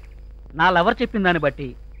అదే, నా లవర్ చెప్పిన దాన్ని బట్టి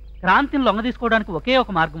క్రాంతిని లొంగ తీసుకోవడానికి ఒకే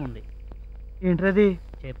ఒక మార్గం ఉంది. ఏంటది?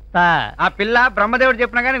 చెప్తా. ఆ పిల్ల బ్రహ్మదేవుడు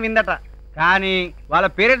చెప్పినా కానీ విందట, కానీ వాళ్ళ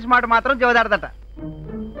పేరెంట్స్ మాట మాత్రం చెవదాడదట.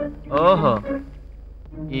 ఓహో,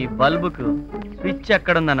 ఈ బల్బుకు స్విచ్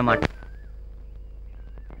ఎక్కడుందన్నమాట.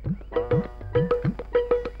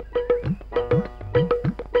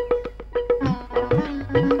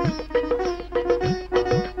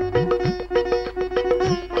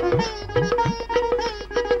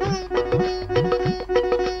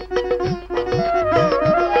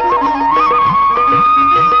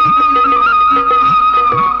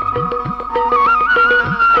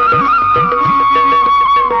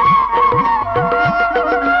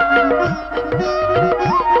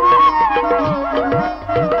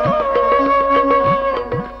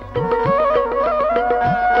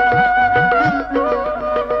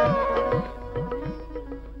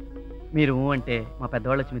 మీరు అంటే మా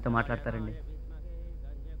పెద్దవాళ్ళు వచ్చి మీతో మాట్లాడతారండి.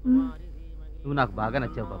 నువ్వు నాకు బాగా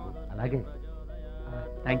నచ్చావు బాబు. అలాగే.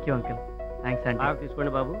 Thank you uncle. థ్యాంక్స్ అండి.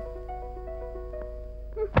 తీసుకోండి బాబు.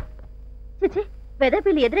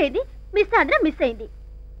 వెదపిల్లి ఎదురైంది, మిస్ అందరం మిస్ అయింది.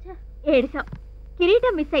 ఏడిసాం.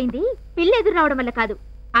 కిరీటం మిస్ అయింది పిల్లి ఎదురు రావడం వల్ల కాదు,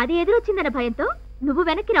 అది ఎదురొచ్చిందన్న భయంతో నువ్వు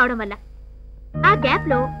వెనక్కి రావడం వల్ల. ఆ గ్యాప్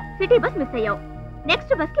లో సిటీ బస్ మిస్ అయ్యావు.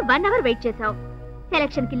 నెక్స్ట్ బస్ కి 1 hour వెయిట్ చేసావు.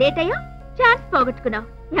 సెలక్షన్ కి లేట్ అయ్యావు. ఛాన్స్ పోగొట్టుకున్నావు.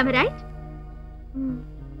 ఏమ రైట్?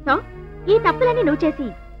 సో ఈ తప్పులన్నీ నువ్వు చేసి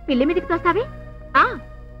పిల్లి మీదకి తోస్తావే.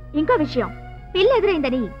 ఇంకో విషయం, పిల్లి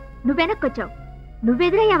ఎదురైందని నువ్వు వెనక్కొచ్చావు.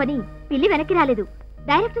 నువ్వెదురయ్యావని పిల్లి వెనక్కి రాలేదు.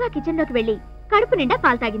 డైరెక్ట్ గా కిచెన్ లోకి వెళ్లి కడుపు నిండా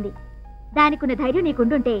పాలు తాగింది. దానికున్న ధైర్యం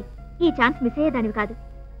నీకుండుంటే ఈ ఛాన్స్ మిస్ అయ్యేదానివి కాదు.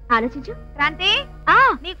 ఆలోచించు. క్రాంతి,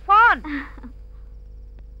 నీకు ఫోన్.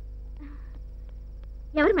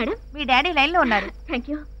 ఎవరు మేడం? మీ డాడీ లైన్ లో ఉన్నారు. Thank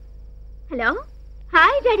you. Hello.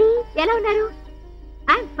 Hi daddy, ఎలా ఉన్నారు?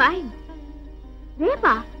 I'm fine.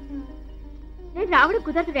 రేపా? నేను రావడం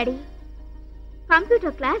కుదరదు daddy.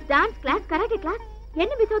 Computer class, dance class, karate class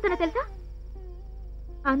ఎన్ని మిస్ అవుతానో తెలుసా?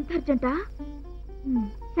 అంత అర్జెంటా?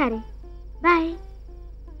 సరే, బాయ్.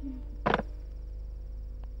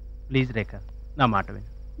 ప్లీజ్ రేఖ, నా మాట విను.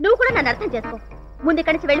 నువ్వు కూడా నన్ను అర్థం చేసుకో. ముందు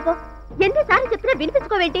ఇక్కడి నుంచి వెళ్ళిపో. ఎన్నిసార్లు చెప్పినా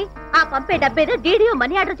వినిపించుకోవేంటి? ఆ పంపే డబ్బేదో డీడీఓ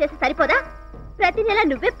మనీ ఆర్డర్ చేసి సరిపోదా? ప్రతి నెల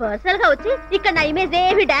నువ్వే పర్సనల్ గా వచ్చి ఇక్కడ నా ఇమేజ్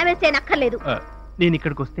ఏమి డ్యామేజ్ చేయనక్కర్లేదు. నేను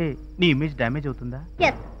ఇక్కడికి వస్తే నీ ఇమేజ్ డ్యామేజ్ అవుతుందా?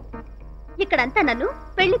 ఎస్. ఇక్కడంతా నన్ను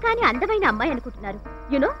పెళ్లి కాని అందమైన అమ్మాయి అనుకుంటున్నారు.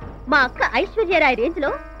 యునో, మా అక్క ఐశ్వర్యరాయ్ రేంజ్ లో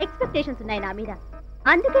ఎక్స్పెక్టేషన్స్ ఉన్నాయి నా మీద.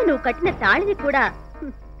 అందుకే నువ్వు కట్టిన తాళిని కూడా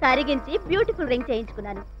కరిగించి బ్యూటిఫుల్ రింగ్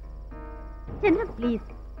చేయించుకున్నాను. చంద్రం, ప్లీజ్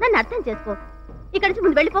నన్ను అర్థం చేసుకో. ఇక్కడి నుంచి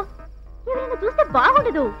ముందు వెళ్ళిపో. ఎవరైనా చూస్తే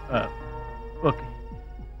బాగుండదు. Okay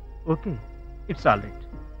okay, it's all right.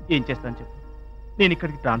 ఏం చేస్తాను చెప్పు. నేను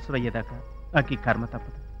ఇక్కడికి ట్రాన్స్ఫర్ అయ్యేదాకా నాకు ఈ కర్మ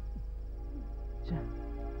తప్పదు.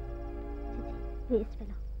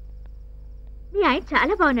 మీ ఆయన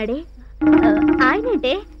చాలా బాగున్నాడే.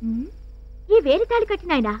 ఆయనంటే ఈ వేలి తాళి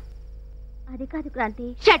కట్టిన ఆయన? అది కాదు క్రాంతి.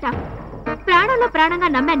 షటప్. ప్రాణంలో ప్రాణంగా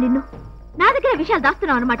నమ్మాను నిన్ను. నా దగ్గర విషయాలు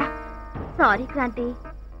దాస్తున్నావు అనమాట. సారీ క్రాంతి,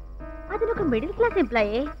 అతను ఒక మిడిల్ క్లాస్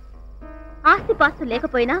ఎంప్లాయే. ఆస్తి పాస్తు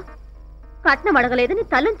లేకపోయినా కట్నం అడగలేదని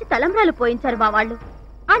తలంచి తలంబ్రాలు పోయించారు మా వాళ్ళు.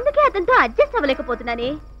 అందుకే అతనితో అడ్జస్ట్ అవ్వలేకపోతున్నానే.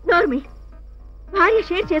 నోర్మి, భార్య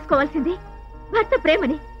షేర్ చేసుకోవాల్సింది భర్త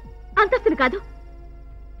ప్రేమని, అంతస్తుని కాదు.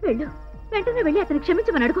 వెళ్ళు, వెంటనే వెళ్ళి అతను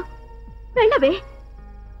క్షమించమని అడుగు. వెళ్ళవే.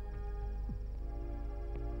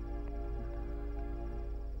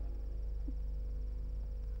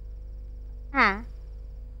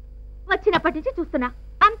 వచ్చినప్పటి నుంచి చూస్తున్నా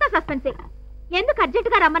అంతా సస్పెన్సే. ఎందుకు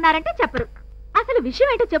అర్జెంటుగా రమ్మన్నారంటే చెప్పరు. అసలు విషయం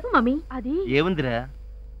ఏంటో చెప్పు మమ్మీ. అది ఏముందిరా,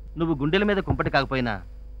 నువ్వు గుండెల మీద కుంపటి కాకపోయినా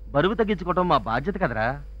బరువు తగ్గించుకోవటం మా బాధ్యత కదరా.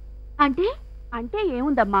 అంటే అంటే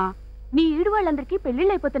ఏముందమ్మా, నీ ఈడు వాళ్ళందరికీ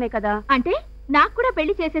పెళ్లిళ్ళు అయిపోతున్నాయి కదా. అంటే నాకు కూడా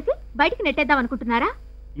పెళ్లి చేసేసి బయటికి నెట్టేద్దాం అనుకుంటున్నారా?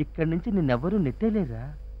 ఇక్కడి నుంచి నిన్నెవ్వరూ నెట్టేలేరా.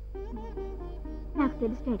 నాకు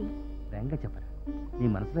తెలుసు డాడీ. రంగా చెప్పరా, నీ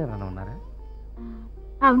మనసులో ఎవరైనా ఉన్నారా?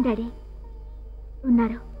 అవును డాడీ,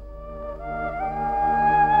 ఉన్నారు.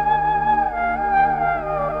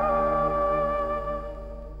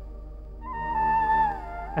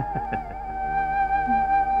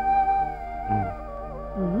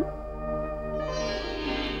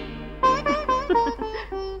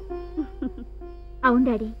 అవును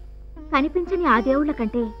డాడీ, కనిపించని ఆ దేవుళ్ళ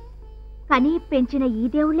కంటే కని పెంచిన ఈ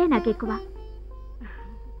దేవుళ్లే నాకెక్కువ.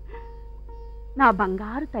 నా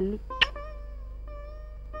బంగారు తల్లి.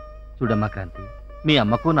 చూడమ్మా క్రాంతి, మీ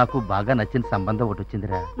అమ్మకు నాకు బాగా నచ్చిన సంబంధం ఒకటి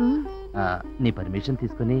వచ్చిందిరా. నీ పర్మిషన్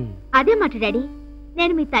తీసుకుని. అదే మాట డాడీ,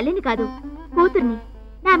 నేను మీ తల్లిని కాదు, కూతుర్ని.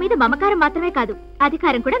 నా మీద మమకారం మాత్రమే కాదు,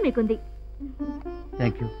 అధికారం కూడా మీకుంది.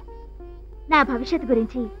 థాంక్యూ. నా భవిష్యత్తు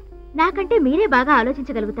గురించి నాకంటే మీరే బాగా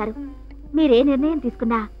ఆలోచించగలుగుతారు. మీరే నిర్ణయం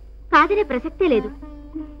తీసుకున్నా కాదనే ప్రసక్తే లేదు.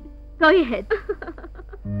 Go ahead.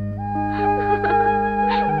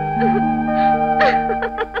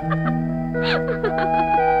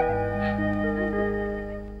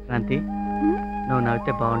 క్రాంతి, నువ్వు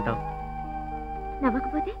నవ్వితే బాగుంటావు.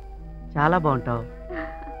 నవ్వకపోతే చాలా బాగుంటావు.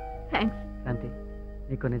 థ్యాంక్స్. క్రాంతి,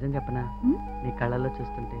 నీకు నిజం చెప్పనా, నీ కళ్ళల్లో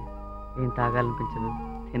చూస్తుంటే ఏం తాగాలనిపించదు,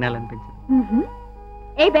 తినాలనిపించదు.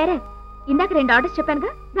 ఏ బేరే, ఇందాక 2 ఆర్డర్స్ చెప్పానుగా,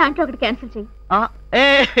 దాంట్లో ఒకటి క్యాన్సిల్ చెయ్యి.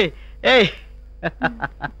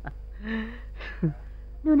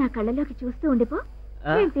 నువ్వు నా కళ్ళలోకి చూస్తూ ఉండిపో,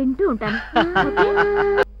 నేను తింటూ ఉంటాను.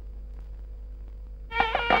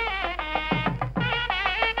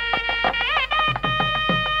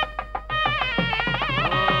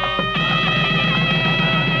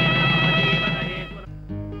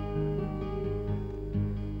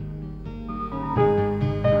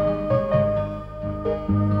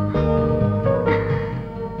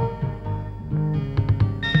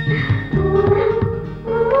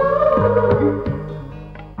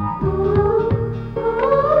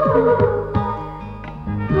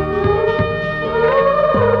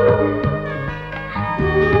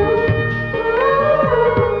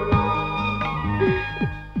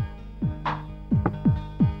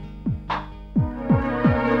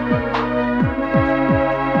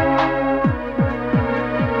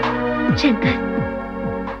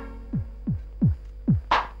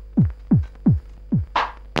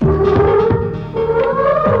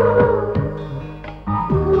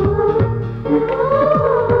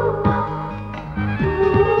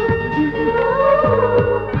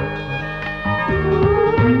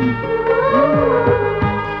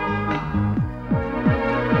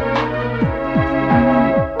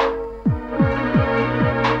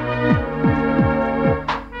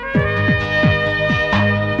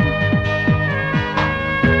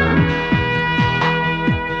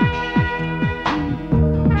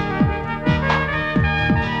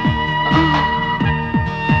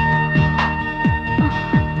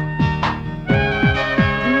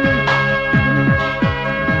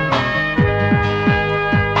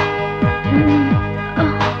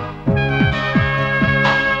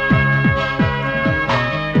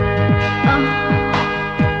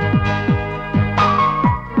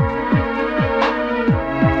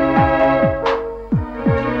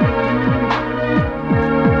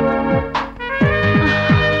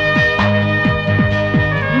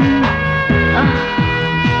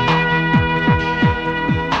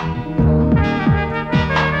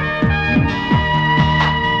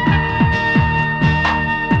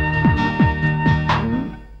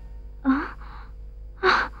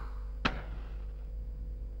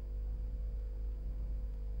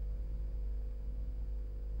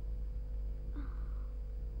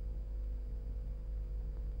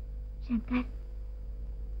 శంకర్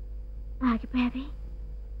ఆగిపోయావే.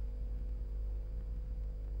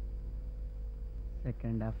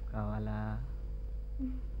 సెకండ్ హాఫ్ కావాలా?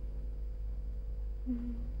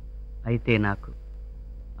 అయితే నాకు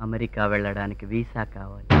అమెరికా వెళ్ళడానికి వీసా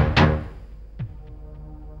కావాలి.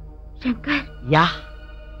 శంకర్. యా,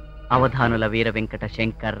 అవధానుల వీర వెంకట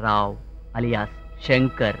శంకర్ రావు అలియాస్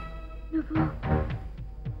శంకర్.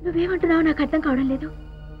 నువ్వేమంటున్నావు నాకు అర్థం కావడం లేదు.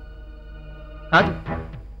 కాదు,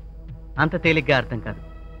 అంత తేలిగ్గా అర్థం కాదు.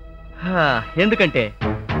 ఎందుకంటే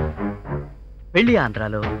పెళ్లి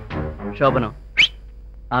ఆంధ్రాలో, శోభనం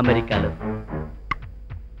అమెరికాలో.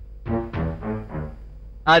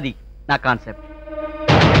 అది నా కాన్సెప్ట్.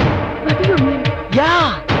 యా,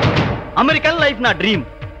 అమెరికన్ లైఫ్ నా డ్రీమ్.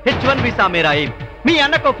 H1 వీసా మేరా ఎయిమ్. మీ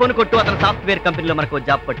అన్నకో ఫోన్ కొట్టు, అతను సాఫ్ట్వేర్ కంపెనీలో మనకు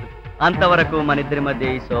జాబ్ పట్టు. అంతవరకు మన ఇద్దరి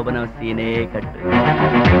మధ్య ఈ శోభనం సీనే కట్టు.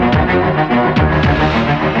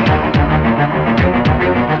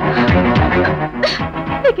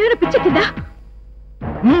 పిచ్చెక్కిందా?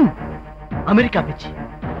 అమెరికా పిచ్చి.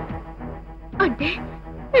 అంటే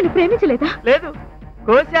నేను ప్రేమించలేదా? లేదు,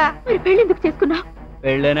 కోసా. మరి పెళ్లి ఎందుకు చేసుకున్నా?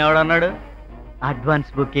 పెళ్ళనేవాడన్నాడు?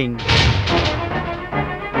 Advance booking.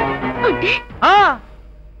 అంటే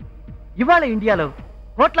ఇవాళ ఇండియాలో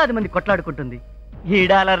కోట్లాది మంది కొట్లాడుకుంటుంది ఈ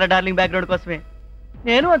డాలర్ డార్లింగ్ బ్యాక్గ్రౌండ్ కోసమే.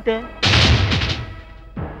 నేను అంతే.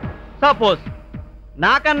 సపోజ్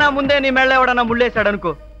నాకన్నా ముందే నీ మెళ్ళ ఎవడన్నా ముళ్ళేశాడు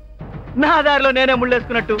అనుకో, నా దారిలో నేనే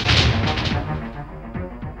ముళ్ళేసుకున్నట్టు.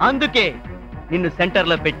 అందుకే నిన్ను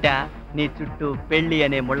సెంటర్లో పెట్టా, నీ చుట్టూ పెళ్లి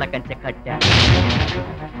అనే ముళ్ళ కంచె కట్టా.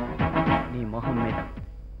 నీ మొహం మీద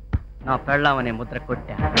నా పెళ్ళాం అనే ముద్ర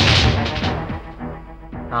కొట్టా.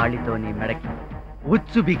 తాళితో నీ మెడకి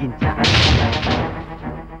ఉచ్చు బిగించా.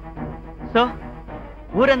 సో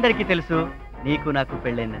ఊరందరికీ తెలుసు నీకు నాకు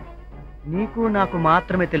పెళ్ళైందని. నీకు నాకు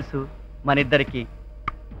మాత్రమే తెలుసు మనిద్దరికి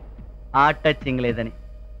ఆ టచింగ్ లేదని.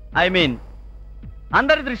 ఐ మీన్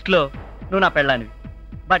అందరి దృష్టిలో నువ్వు నా పెళ్ళానివి,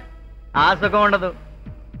 బట్ ఆ సుఖం ఉండదు.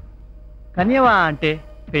 కన్యవా అంటే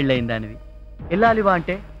పెళ్ళయిందానివి, ఇల్లాలివా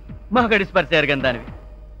అంటే మగడి స్పర్శ ఎరగందానివి.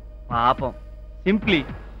 పాపం సింప్లీ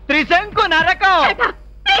త్రిశంకు నరకం.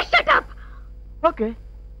 ఓకే,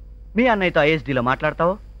 మీ అన్నయ్యతో ఐఎస్డీలో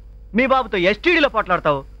మాట్లాడతావు, మీ బాబుతో ఎస్టీడీలో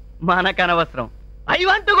పోట్లాడతావు, మనకు అనవసరం. I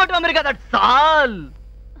want to go to America, that's all.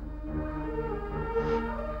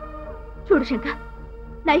 చూడు శంకర్,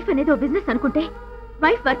 లైఫ్ అనేది ఓ బిజినెస్ అనుకుంటే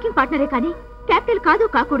వైఫ్ వర్కింగ్ పార్ట్నరే కానీ క్యాపిటల్ కాదు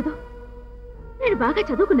కాకూడదు. నేను బాగా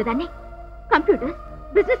చదువుకున్నదాన్ని. Computers,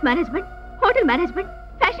 business management, hotel management,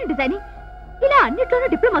 fashion designing, ఇలా అన్నిట్లోనూ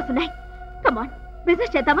డిప్లొమాస్ ఉన్నాయి. కమాన్,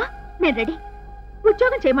 బిజినెస్ చేద్దామా? నేను రెడీ.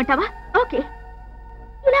 ఉద్యోగం చేయమంటావా? ఓకే.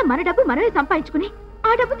 ఇలా మన డబ్బు మనమే సంపాదించుకుని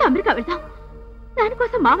ఆ డబ్బుతో అమెరికా వెళ్దాం.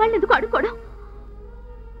 దానికోసం మా వాళ్ళని ఎందుకు అడుక్కోవడం?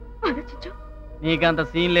 ఆలోచించు. నీకంత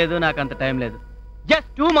సీన్ లేదు, నాకంత టైం లేదు.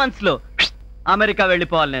 జస్ట్ 2 months లో అమెరికా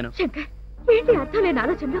వెళ్ళిపోవాలి నేను. శంకర్, ఏంటి అర్థం లేని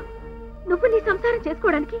ఆలోచనలో? నువ్వు నీ సంసారం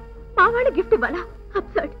చేసుకోవడానికి మా వాళ్ళు గిఫ్ట్ ఇవ్వాలా?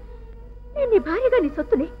 అబ్సర్డ్. నేను నీ భార్యగా నీ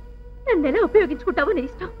సొత్తుని నన్ను ఎలా ఉపయోగించుకుంటావో నీ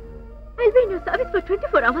ఇష్టం. I'll be in your service for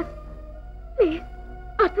 24 hours. Please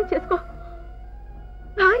అర్థం చేసుకో.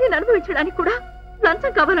 భార్యను అనుభవించడానికి కూడా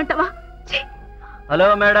లంచం కావాలంటావా? హలో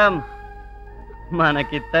మేడం,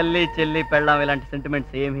 మనకి తల్లి చెల్లి పెళ్ళాం ఇలాంటి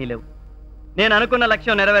సెంటిమెంట్స్ ఏమీ లేవు. నేను అనుకున్న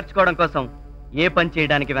లక్ష్యం నెరవేర్చుకోవడం కోసం ఏ పని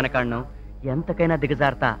చేయడానికి వెనకాడను, ఎంతకైనా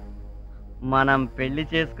దిగజారుతా. మనం పెళ్లి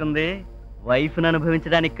చేసుకుంది వైఫ్ను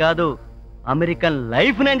అనుభవించడానికి కాదు, అమెరికన్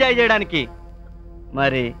లైఫ్ను ఎంజాయ్ చేయడానికి.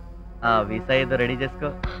 మరి ఆ వీసా ఏదో రెడీ చేసుకో.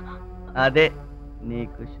 అదే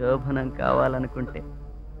నీకు శోభనం కావాలనుకుంటే.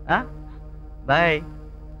 బాయ్.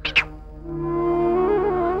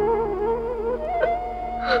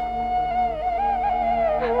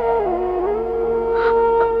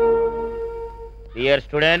 డియర్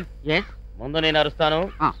స్టూడెంట్, ముందు నేను అరుస్తాను,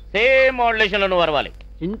 సేమ్ మోడ్యులేషన్ లో నువ్వు అరవాలి.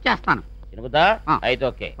 చించేస్తాను. చినుకుతా? అయితే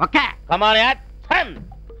ఓకే. ఓకే, కమాన్ యాక్షన్.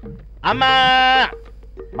 అమ్మా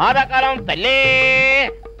మాదాకాలం తల్లి.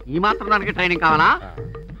 ఈ మాత్రం దానికి ట్రైనింగ్ కావాలా?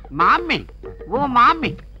 మామ్మీ, ఓ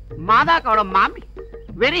మామ్మీ, మాదా కావడం మామ్మీ,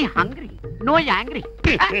 వెరీ హంగ్రీ, నో యాంగ్రీ.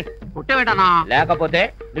 పుట్టవేటనా? లేకపోతే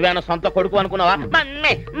నువ్వేనా సొంత కొడుకు అనుకున్నావా?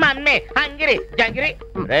 Mummy mummy హంగిరి జంగిరి.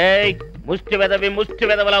 రేయ్, ముష్టి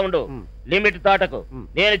వెదవలా ఉండు, లిమిట్ దాటకు.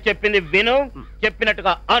 నేను చెప్పింది విను,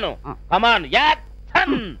 చెప్పినట్టుగా అను. కమాన్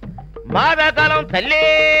యాక్షన్. మాదాకాలం తల్లి.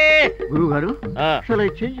 గురువు గారు, shall I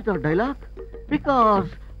change the dialogue? Because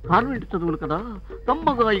convent చదువులు కదా,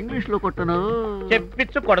 తమ్మగా ఇంగ్లీష్ లో కొట్టను.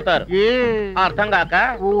 చెప్పించు కొడతారు, అర్థం కాక.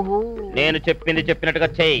 ఓహో, నేను చెప్పింది చెప్పినట్టుగా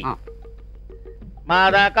చెయ్యి.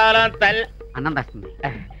 మాదాకాలం తల్లి. అన్నం తెస్తుంది.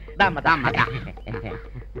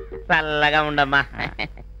 చల్లగా ఉండమ్మా.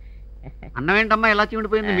 అన్నం ఏంటమ్మా ఎలా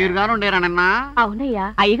చీమిడిపోయింది? మీరు గాను ఉండేరా నిన్న? అవునయ్యా,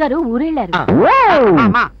 అయ్యగారు ఊరెళ్ళారు.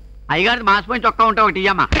 అయ్యగారి మాసిపోయిన చొక్కా ఉంటే ఒకటి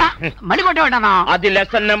ఇయ్యమ్మా. మళ్ళీ కొట్టేవాడన్నా. అది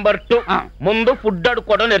లెసన్ నెంబర్ 2. ముందు ఫుడ్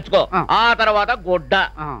అడుక్కోవడం నేర్చుకో, ఆ తర్వాత గుడ్డ.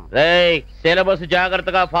 రేయ్ సిలబస్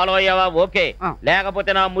జాగ్రత్తగా ఫాలో అయ్యావా? ఓకే,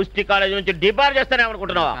 లేకపోతే నా ముష్టి కాలేజ్ నుంచి డిబార్ చేస్తానే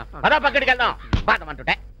అనుకుంటున్నావా? పదా పక్కడికి వెళ్దాం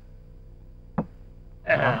బాధమంటుంటే.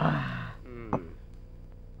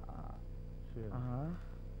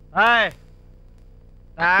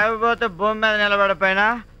 తాగిపోతే భూమి మీద నిలబడిపోయినా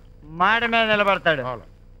మాట మీద నిలబడతాడు.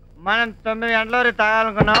 మనం 9 గంటల వరకు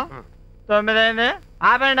తాగాలనుకున్నాం, 9 అయింది,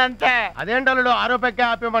 ఆపండి అంతే. అదేంటో ఆరోపెక్కే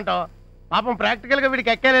ఆపేయమంటావు? పాపం ప్రాక్టికల్ గా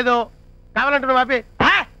వీడికి ఎక్కలేదు, కావాలంటే నువ్వు ఆపి.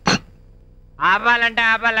 ఆపాలంటే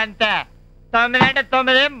ఆపాలంతే. 9 అంటే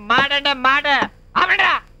 9, మాట అంటే మాట.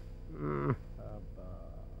 ఆపండిరా.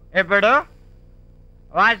 ఇప్పుడు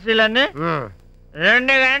వాచీలన్నీ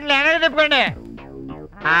 2 గంటలు వెనక్కి తిప్పుకోండి.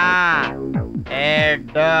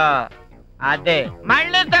 అదే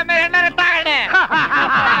మళ్ళీ 9 గంటలకు తాగండి.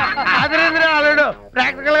 అదే అల్లుడు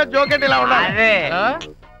ప్రాక్టికల్ గా జోకెట్ ఇలా ఉండాలి. అదే.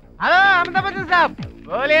 హలో అమితాబ్ బచ్చన్ సాబ్.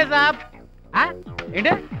 బోలే సాబ్.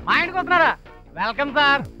 ఏంటి మా ఇంటికి వస్తున్నారా? Welcome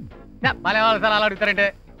sir. భలే వాళ్ళు సార్ అలా అడుగుతారంటే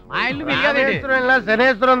మా ఇల్లు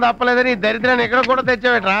శనేశ్వరం తప్పలేదని దరిద్రాన్ని ఎక్కడ కూడా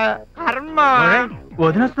తెచ్చావేట్రా? కర్మ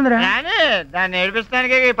వదినొస్తుందిరా. దాన్ని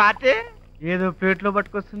ఏడిపిస్తానికి ఈ పార్టీ ఏదో ప్లేట్లో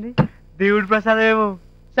పట్టుకొస్తుంది. దేవుడి ప్రసాదం ఏమో.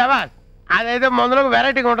 శబాస్, అదైతే మందులకు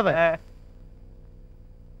వెరైటీగా ఉంటది.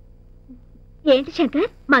 ఏంటి శంకర్,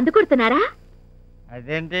 మందు కొడుతున్నారా?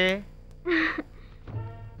 అదేంటి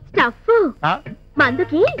స్టఫ్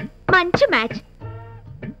మందుకి మంచి మ్యాచ్.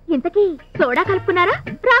 ఇంతకీ సోడా కలుపుకున్నారా,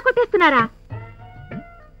 రా కొట్టేస్తున్నారా?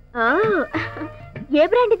 ఏ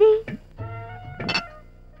బ్రాండ్ ఇది?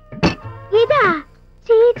 ఇదా?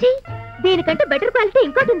 చీచీ, దీనికంటే బెటర్ క్వాలిటీ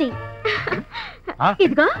ఇంకోటి ఉంది.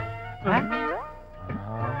 ఇదిగో,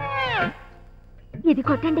 ఇది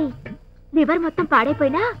కొట్టండి. లివర్ మొత్తం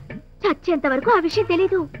పాడైపోయినా చచ్చేంత వరకు ఆ విషయం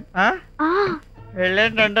తెలీదు.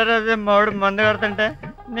 వెళ్ళేంటి రెండో రోజు మౌడు మందు కడుతుంటే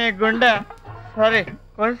నీ గుండె సారీ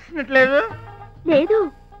కొలిసినట్లేదు? లేదు,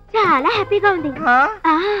 చాలా హ్యాపీగా ఉంది.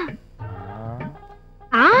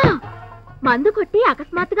 మందు కొట్టి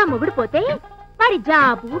అకస్మాత్తుగా మొగుడు పోతే వాడి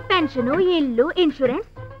జాబు, పెన్షన్, ఇల్లు, ఇన్సూరెన్స్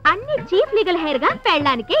అన్ని చీఫ్ లీగల్ హెయిర్ గా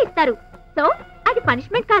పెళ్ళడానికే ఇస్తారు. సో అది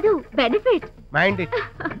పనిష్మెంట్ కాదు, బెనిఫిట్.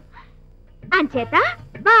 అంచేత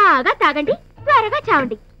బాగా తాగండి, త్వరగా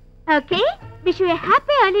చావండి. Okay, wish you A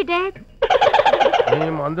happy early death. ఈ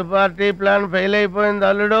మందు పార్టీ ప్లాన్ ఫెయిల్ అయిపోయింది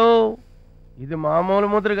అల్లుడు. ఇది మామూలు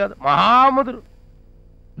ముదురు కాదు, మహాముదురు.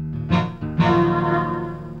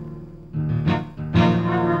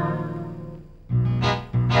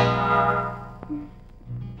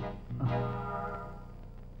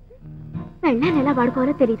 పెళ్ళాన్ని ఎలా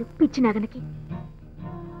వాడుకోవాలో తెలీదు పిచ్చి నగనకి.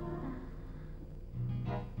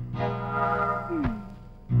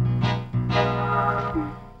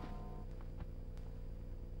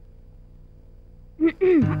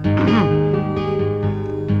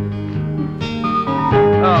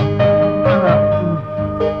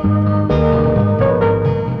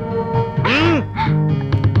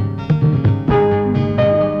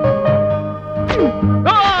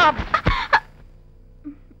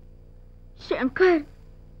 శంకర్,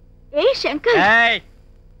 ఏ శంకర్,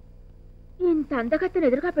 ఇంత అందగత్తను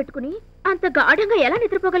ఎదురుగా పెట్టుకుని అంత గాఢంగా ఎలా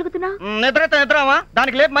నిద్రపోగలుగుతున్నావు? నిద్రమా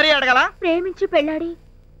దానికి లేపు మరీ అడగల. ప్రేమించి పెళ్ళాడి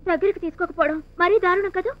దగ్గరికి తీసుకోకపోవడం మరీ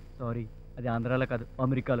దారుణం కదా. సారీ, అది ఆంధ్రాలో కాదు,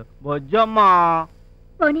 అమెరికాలో. బొజ్జమ్మా.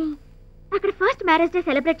 పోనీ అక్కడ ఫస్ట్ మ్యారేజ్ డే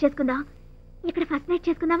సెలబ్రేట్ చేసుకుందాం, ఇక్కడ ఫస్ట్ నైట్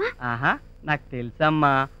చేసుకుందామా? ఆహా, నాకు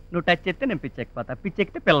తెలుసమ్మా. నువ్వు టచ్ చేస్తే నేను పిచ్చెక్కిపోతా,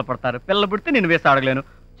 పిచ్చెక్కితే పిల్ల పడతారు, పిల్ల పుడితే నేను వేసి అడగలేను.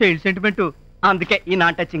 చైల్డ్ సెంటిమెంట్, అందుకే ఈ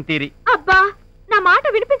నాన్ టచింగ్ థియరీ. అబ్బా, నా మాట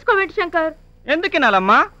వినిపించుకోవేంటి శంకర్? ఎందుకు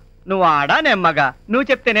వినాలమ్మా? నువ్వు ఆడా నెమ్మగా, నువ్వు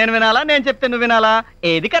చెప్తే నేను వినాలా, నేను చెప్తే నువ్వు వినాలా?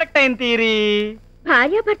 ఏది కరెక్ట్ అయిన థియరీ?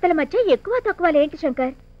 భార్యాభర్తల మధ్య ఎక్కువ తక్కువలేంటి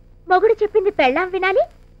శంకర్? మొగుడు చెప్పింది పెళ్ళాం వినాలి,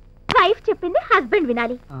 వైఫ్ చెప్పింది హస్బెండ్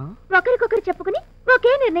వినాలి. ఒకరికొకరు చెప్పుకుని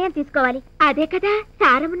ఒకే నిర్ణయం తీసుకోవాలి. అదే కదా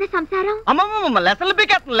సారమున్న సంసారం. అమ్మమ్మ, లెసన్లు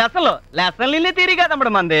పీకేస్తుంది, లెసన్లు ఇన్ని థియరీ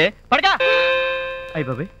కాదమ్మడు మంది. పడగా అయ్యి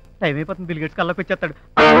బాబాయ్, టైం అయిపోతుంది, బిల్గేట్స్ కల్లోకి వచ్చేస్తాడు.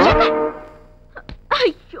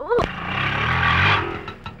 అయ్యో,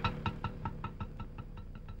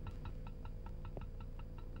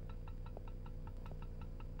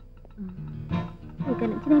 ఇక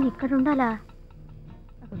నుంచి నేను ఇక్కడ ఉండాలా?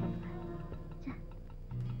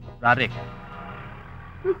 రారే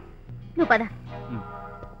నువ్వు పద.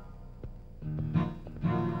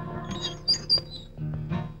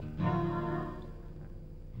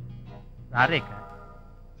 రారేక.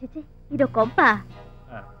 చిచి, ఇదో కొంప.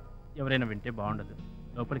 ఎవరైనా వింటే బాగుండదు,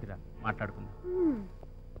 లోపలికి రా, మాట్లాడుకుందాం.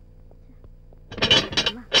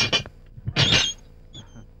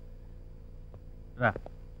 రా.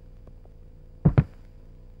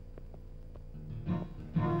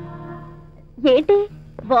 ఏంటి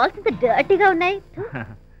బాల్స్ ఇంత డర్టీగా ఉన్నాయి.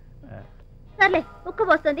 సర్లే ఉక్క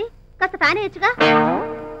పోస్తుంది, కాస్త ఫ్యాన్ వేయచ్చుగా.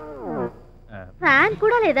 ఫ్యాన్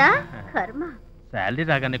కూడా లేదా? కర్మ. శాలరీ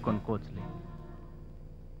రాగానే కొనుక్కోవచ్చులే.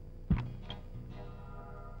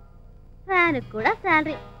 ఫ్యాన్ కూడా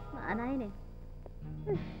శాలరీ మా నాయనే.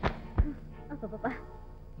 అబ్బబ్బబ్బా,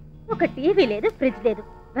 ఒక టీవీ లేదు, ఫ్రిడ్జ్ లేదు,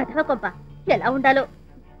 వెధవ కొంప. ఎలా ఉండాలో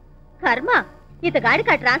కర్మ.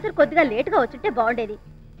 ఇతగాడికి ఆ ట్రాన్స్ఫర్ కొద్దిగా లేటుగా వచ్చుంటే బాగుండేది.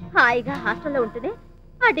 హాయిగా హాస్టల్లో ఉంటూనే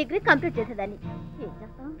ఆ డిగ్రీ కంప్లీట్ చేసేదాన్ని. ఏం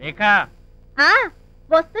చేస్తాం?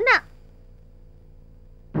 వస్తున్నా.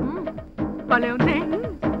 భలే ఉంది,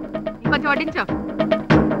 కొంచెం వడ్డించు.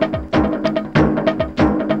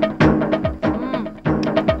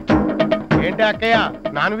 ఏంటి అక్కయ్య,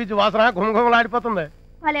 నాన్ వెజ్ వాసన గుమగుమలాడిపోతుంది.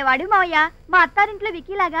 భలేవాడు మావయ్య, మా అత్తారింట్లో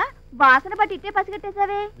విక్కీలాగా వాసన పట్టి ఇట్టే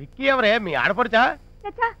పసిగట్టేశావే. విక్కీ ఎవరే? మీ ఆడపడుచా?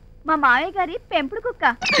 మా మావయ్య గారి పెంపుడు కుక్క.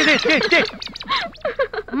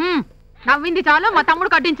 నవ్వింది చాలు, మా తమ్ముడు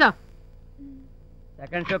కట్టించు.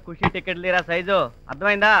 సెకండ్ షో ఖుషి టికెట్ లేరా సైజు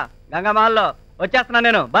అర్థమైందా? గంగమాల్లో వచ్చేస్తున్నా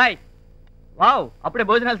నేను, బాయ్. వావ్, అప్పుడే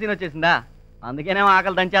భోజనాల సీన్ వచ్చేసిందా? అందుకేనేమో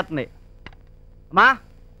ఆకలి దంచేస్తుంది. అమ్మా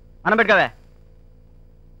అన్నం పెట్టుకోవే.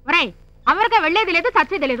 ఒరేయ్, అమెరికా వెళ్లేది లేదు,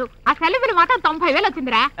 చచ్చేది లేదు. ఆ సెలవులు మాత్రం 90,000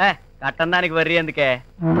 వచ్చిందిరా. కట్టం దానికి వర్రీ ఎందుకే?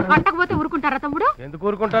 కట్టకపోతే ఊరుకుంటారా తమ్ముడు? ఎందుకు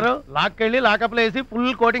ఊరుకుంటారు? లాక్కెళ్ళి లాకప్ లో వేసి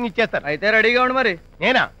ఫుల్ కోటింగ్ ఇచ్చేస్తారు. అయితే రెడీగా ఉండు మరి.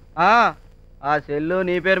 నేనా? ఆ సెల్లు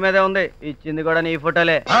నీ పేరు మీదే ఉంది, ఇచ్చింది కూడా నీ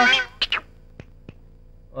ఫోటోలే.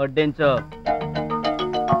 వడ్డించు.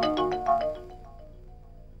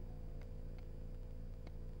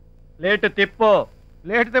 లేటు తిప్పు.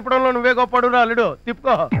 లేటు తిప్పడంలో నువ్వే గొప్పడు అల్లుడు,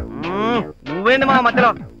 తిప్పుకో. నువ్వేంది మా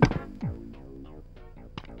మధ్యలో?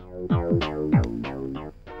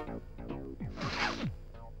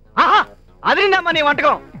 అదిరిందమ్మా నీ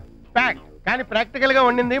వంటకం. ప్యాక్, కానీ ప్రాక్టికల్ గా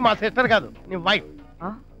వండింది మా సిస్టర్ కాదు, నీ వైఫ్.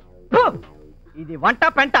 ఇది వంట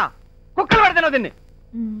పెంట, కుక్కలు పడితేనో దీన్ని.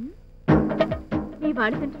 మీ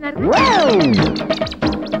వాడు తింటున్నారు,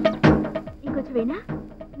 ఇంకొంచెం వేనా?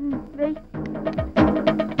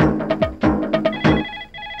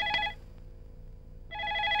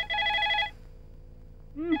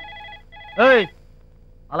 వేయ్.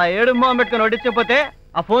 అలా ఏడు మొహం పెట్టుకుని వడ్డించకపోతే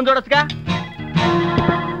ఆ ఫోన్ చూడొచ్చుగా.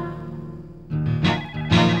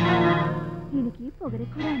 దీనికి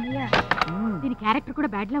పొగరెక్కువ అన్నయ్య. దీని క్యారెక్టర్ కూడా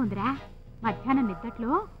బ్యాడ్ లా ఉందిరా. మధ్యాహ్నం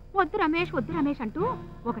నిద్దట్లో వద్దు రమేష్ అంటూ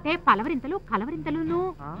ఒకటే పలవరింతలు కలవరింతలును.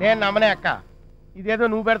 నేను నమ్మనే అక్క, ఇదేదో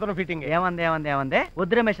నువ్వు పెడుతున్న ఫిట్టింగ్. ఏమందే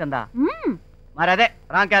వద్దు రమేష్ అందా? మరి అదే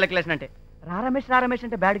రాంగ్ క్యాలిక్యులేషన్ అంటే. రా రమేష్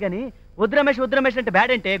అంటే బ్యాడ్ గాని వద్దు రమేష్ అంటే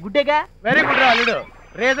బ్యాడ్ అంటే గుడ్డేగా. వెరీ గుడ్ అల్లుడు,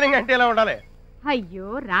 రీజనింగ్ అంటే ఇలా ఉండాలి. అయ్యో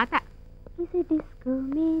రాత.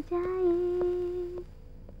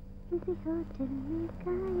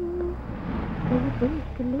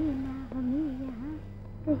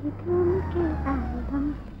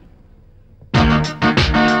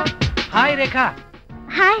 హాయ్ రేఖా.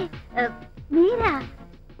 హాయ్, మీరా?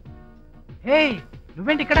 హే,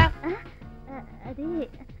 నువ్వేంటి ఇక్కడ? అదే,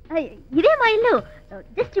 ఇదే మా ఇల్లు.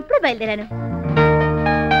 జస్ట్ ఇప్పుడే బయలుదేరాను.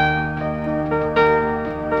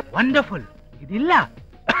 వండర్ఫుల్. ఇది ఇల్లా?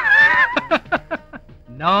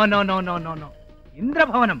 No no no no no no,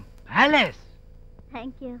 ఇంద్రభవనం, palace.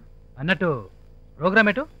 Thank you. అన్నట్టు ప్రోగ్రామ్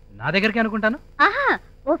ఏటో నా దగ్గరికి అనుకుంటాను. ఆహా,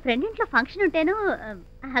 ఓ ఫ్రెండ్ ఇంట్లో ఫంక్షన్ ఉంటేను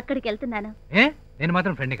అక్కడికి వెళ్తున్నాను. ఏ, నేను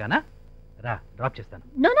మాత్రం ఫ్రెండ్ కానా? రా, డ్రాప్ చేస్తాను.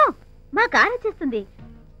 నో, మా కార్ వచ్చేస్తుంది.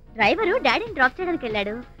 డ్రైవరు డాడీని డ్రాప్ చేయడానికి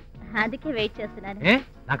వెళ్ళాడు, అందుకే వెయిట్ చేస్తున్నాను. ఏ,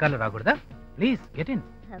 నా కార్లో రాకూడదా? Please get in.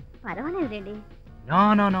 పర్వాలేదులేండి. No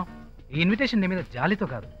no no, ఈ ఇన్విటేషన్ నీ మీద జాలితో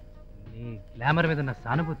కాదు, నీ గ్లామర్ మీద ఉన్న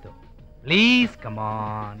సానుభూతితో. Please come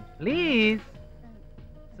on, please.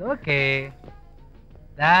 Okay,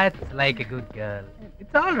 that's like a good girl.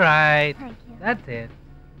 It's all right. Thank you. That's it.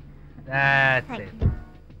 That's Thank it. you.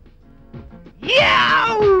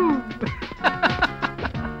 Yeah!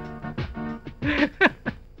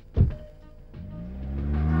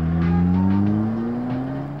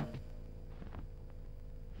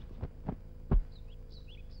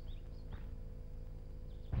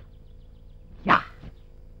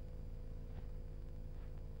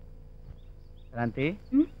 Kranti,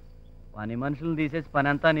 పని మనుషులను తీసేసి పని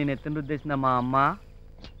అంతా నేను ఎత్తున రుద్దేసిన మా అమ్మ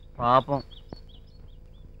పాపం.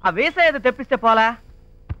 ఆ వేసా ఏదో తెప్పిస్తే పోలా.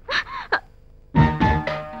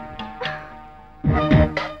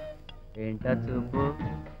 ఏంటా చూపు?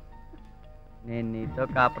 నేను నీతో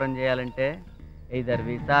కాపురం చేయాలంటే ఇద్దరు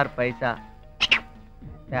వీసా ఆర్ పైసా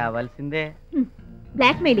తేవాల్సిందే.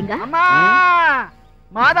 బ్లాక్ మెయిలింగా? అమ్మా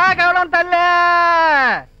మాదా కేవలం తల్లే.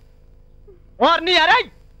 ఓర్ని అరే,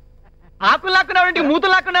 ఆకులు లాక్కున్నాడు,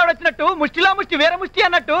 మూతులు లాక్కున్నాడు వచ్చినట్టు ముష్టిలో ముష్టి వేరే ముష్టి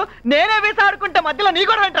అన్నట్టు నేనే వేసి ఆడుకుంటే మధ్యలో నీ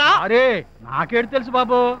కూడా వెంటరా? అరే నాకేడు తెలుసు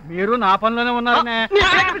బాబు, మీరు నా పనిలోనే ఉన్నారనే.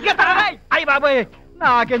 అయ్యి బాబోయ్,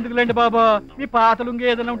 నాకెందుకులేండి బాబా, మీ పాతలుంగి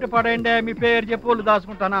ఏదైనా ఉంటే పడేయండి, మీ పేరు చెప్పి వాళ్ళు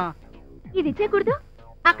దాచుకుంటానా. ఇది ఇచ్చేకూడదు,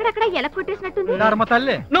 అక్కడక్కడ ఎలా కొట్టేసినట్టుంది. ధర్మ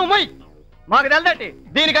తల్లి నువ్వు మొయ్, మాకు తెలదటి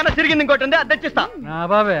దీనికన్నా తిరిగింది ఇంకోటి ఉంది, అది తెచ్చిస్తా. నా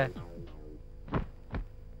బాబే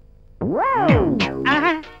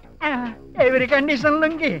ఎవరి కండిషన్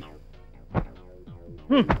లుంగి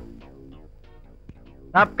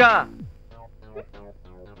తప్పక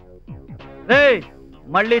రేయ్,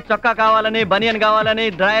 మళ్ళీ చొక్కా కావాలని, బనియన్ కావాలని,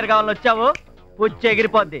 డ్రాయర్ కావాలని వచ్చావు, పుచ్చి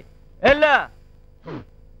ఎగిరిపోద్ది. ఎల్లా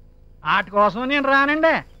వాటి కోసం నేను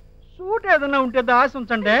రానండి. సూట్ ఏదైనా ఉంటే దాసి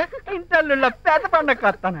ఉంచండి, ఇంటల్లుళ్ళ పెద్ద పండగ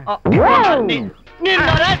వస్తాను.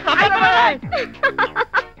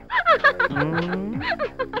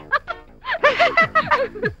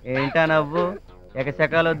 ఏంటా నవ్వు?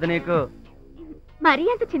 ఎకశకాలు వద్దు నీకు. మరీ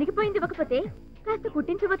అంత చినిగిపోయింది ఇవ్వకపోతే కాస్త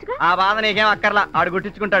కుట్టించవచ్చుగా. ఆ బాధ నీకేం అక్కర్లా, ఆడు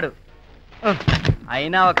గుట్టించుకుంటాడు.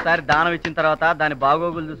 అయినా ఒకసారి దానం ఇచ్చిన తర్వాత దాని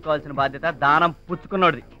బాగోగులు చూసుకోవాల్సిన బాధ్యత దానం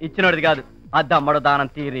పుచ్చుకున్నోడిది, ఇచ్చినోడిది కాదు. అద్దమ్మడు దానం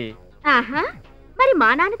తీరి. ఆహా, మరి మా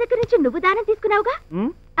నాన్న దగ్గర నుంచి నువ్వు దానం తీసుకున్నావుగా,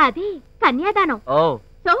 అదే కన్యాదానం. ఓ,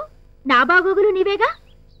 సో నా బాగోగులు నీవేగా,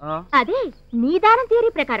 అదే నీ దానం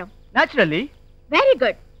థియరీ ప్రకారం. నేచురల్లీ. Very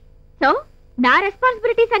good. సో నా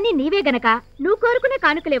రెస్పాన్సిబిలిటీస్ అన్ని నీవే గనక నువ్వు కోరుకునే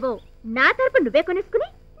కానుకలేవో నా తరపు నువ్వే కొనేసుకుని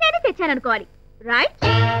నేను తెచ్చాననుకోవాలి, రైట్?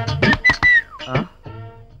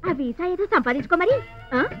 ఆ వీసా ఏదో సంపాదించుకో మరి.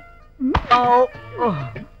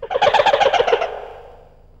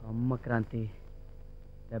 అమ్మ Kranti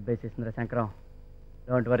దెబ్బేసేసిందిరా Shankaram.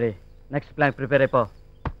 Don't worry, next plan prepare అయిపో.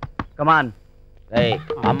 కమాన్.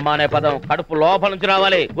 అమ్మ అనే పదం కడుపు లోపల నుంచి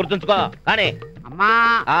రావాలి, గుర్తుంచుకో. కానీ అమ్మా,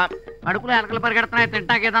 కడుపులో ఎలకలు పరిగెడుతున్నాయి,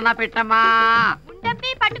 తింటాకి ఏదన్నా పెట్టమ్మా.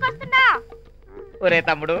 పట్టుకొస్తున్నా. ఒరే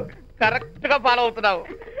తమ్ముడు, కరెక్ట్ గా ఫాలో అవుతున్నావు.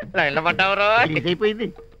 లైన్లో పడ్డావురా. అయిపోయింది,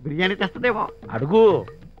 బిర్యానీ తెస్తుందేమో. అడుగు.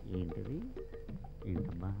 ఏంటిది?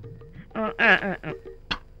 ఏంటమ్మా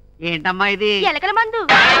ఏంటమ్మా ఇది? ఎలకల మందు.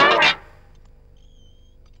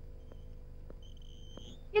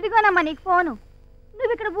 ఇదిగోనమ్మా నీకు ఫోను.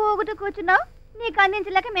 నువ్వు ఇక్కడ ఊగుతూ కూర్చున్నావు, నీకు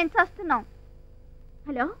అందించలేక మేము చస్తున్నాం.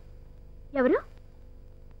 హలో, ఎవరు?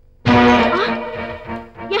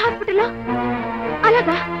 ఏ హాస్పిటల్లో?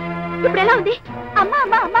 అలాగా, ఇప్పుడు ఎలా ఉంది? అమ్మా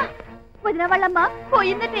అమ్మా అమ్మా, వదిన వాళ్ళమ్మా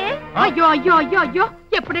పోయిందటే. అయ్యో అయ్యో అయ్యో అయ్యో,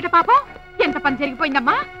 ఎప్పుడేట పాపం? ఎంత పని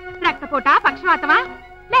జరిగిపోయిందమ్మా? రక్తపోట, పక్షవాతమా,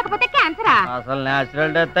 లేకపోతే క్యాన్సరా? అసలు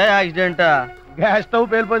natural death, accident. Gas stove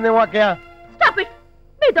పేలిపోయిందేమో అక్కయ్య. Stop it.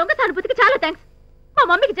 మీ దొంగ సానుభూతికి చాలా థ్యాంక్స్. మా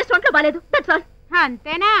మమ్మీకి జస్ట్ ఒంట్లో బాలేదు, దట్స్ ఆల్.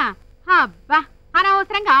 అంతేనా? అబ్బా,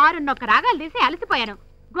 అనవసరంగా 6 రాగాలు తీసి అలసిపోయాను,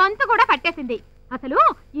 గొంతు కూడా పట్టేసింది. అసలు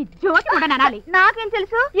ఈ జ్యోతి కూడా ననాలి. నాకేం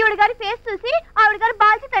తెలుసు? ఈవిడ గారి ఫేస్ చూసి ఆవిడ గారు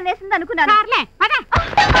బాల్చి తన్నేసింది అనుకున్నాను.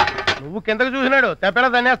 నువ్వు కిందకు చూసినాడు, తెప్పేలా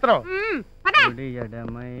తన్నేస్తున్నావు.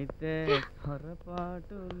 ఎడమైతే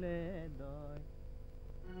పొరపాటు లేదో.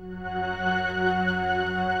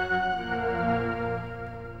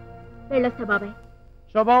 వెళ్ళొస్తా బాబాయ్.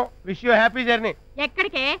 శుభం, విష్ యూ హ్యాపీ జర్నీ.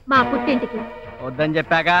 ఎక్కడికే? మా పుట్టింటికి. వద్దని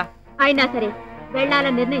చెప్పాగా. అయినా సరే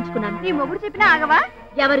వెళ్ళాలని నిర్ణయించుకున్నాను. నీ మొగుడు చెప్పినా ఆగవా?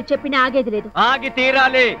 ఎవరు చెప్పినా ఆగేది లేదు. ఆగి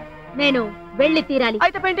తీరాలి. నేను వెళ్ళి తీరాలి.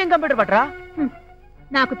 అయితే పెయింటింగ్ కంప్యూటర్ పట్టరా.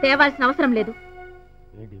 నాకు తేవాల్సిన అవసరం లేదు.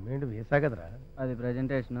 నీ డిమాండ్ వేసా కదరా. అది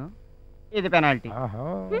ప్రెజెంటేషన్, ఇది పెనాల్టీ.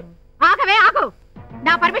 ఆగవే ఆగు,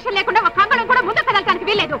 నా పర్మిషన్ లేకుండా ఒక కంగళం కూడా ముందుకు కదలటానికి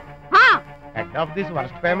వీల్లేదు. Head of this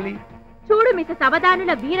worst family. చూడు మిసెస్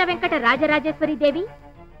అవధానుల వీర వెంకట రాజరాజేశ్వరి దేవి,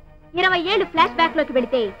 20 ఏళ్ళు ఫ్లాష్ బ్యాక్ లోకి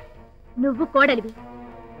వెళితే నువ్వు కోడలివి,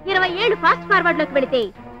 20 ఏళ్ళు ఫాస్ట్ ఫార్వర్డ్ లోకి వెళితే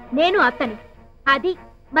నేను అత్తని. అది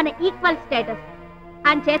మన ఈక్వల్ స్టేటస్.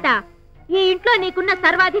 అంచేత ఈ ఇంట్లో నీకున్న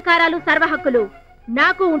సర్వాధికారాలు, సర్వ హక్కులు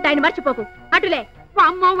నాకు ఉంటాయని మర్చిపోకు. అటులే.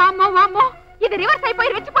 వామ్మో వామ్మో వామ్మో, ఇది రివర్స్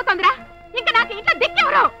అయిపోయి రెచ్చిపోతుందిరా. ఇంకా నాకు ఇంట్లో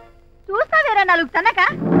దిక్కెవరు? చూస్తావేరా 4 తనక.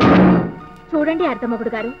 చూడండి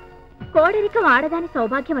అర్ధమగుడు గారు, కోడరికం ఆడదాని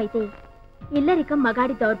సౌభాగ్యం అయితే ఇల్లరికం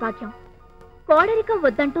మగాడి దౌర్భాగ్యం. కోడరికం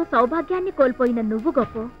వద్దంటూ సౌభాగ్యాన్ని కోల్పోయిన నువ్వు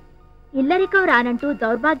గొప్ప, ఇల్లరికం రానంటూ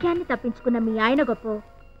దౌర్భాగ్యాన్ని తప్పించుకున్న మీ ఆయన గొప్ప.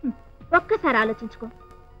 ఒక్కసారి ఆలోచించుకో.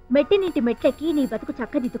 మెట్టినింటి మెట్లెక్కి నీ బతుకు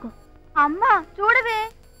చక్కదిద్దుకో. అమ్మా చూడవే.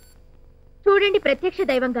 చూడండి ప్రత్యక్ష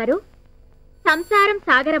దైవం గారు, సంసారం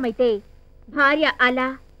సాగరమైతే భార్య అలా,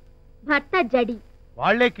 భర్త జడి.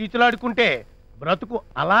 వాళ్లే కీచులాడుకుంటే బ్రతుకు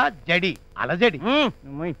అలా జడి, అలజడి.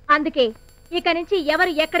 అందుకే ఇక నుంచి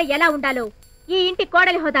ఎవరు ఎక్కడ ఎలా ఉండాలో ఈ ఇంటి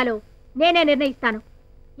కోడలి హోదాలో నేనే నిర్ణయిస్తాను.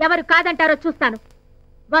 ఎవరు కాదంటారో చూస్తాను.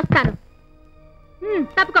 వస్తాను.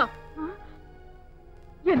 తప్పుకో.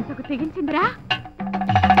 ఎంతకు తెగించిందిరా?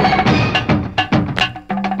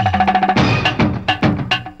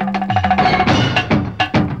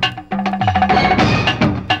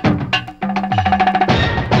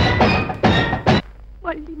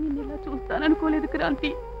 మళ్ళీ నిన్ను ఇలా చూస్తాననుకోలేదు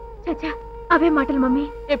క్రాంతి. చచ్చా, అవే మాటలు మమ్మీ.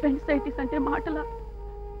 ఎపెండిసైటిస్ అంటే మాటలా?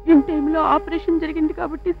 ఇన్ టైంలో ఆపరేషన్ జరిగింది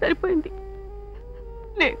కాబట్టి సరిపోయింది,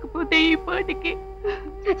 లేకపోతే ఈ పాటికి.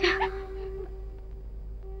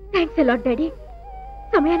 థ్యాంక్స్ అలాట్ డాడీ,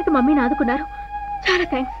 సమయానికి మమ్మీని ఆదుకున్నారు, చాలా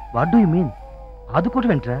thanks. What do you mean?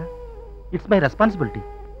 ఆదుకోవటం ఏంట్రా? It's my responsibility.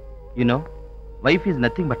 You know, wife is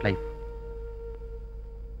nothing but life.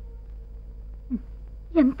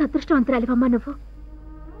 ఎంత అదృష్టవంతురాలివమ్మా నువ్వు,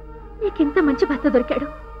 నీకింత మంచి భర్త దొరికాడు.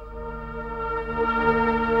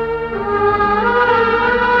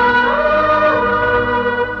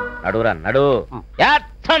 నడురా నడు.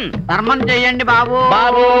 ధర్మం చెయ్యండి బాబు.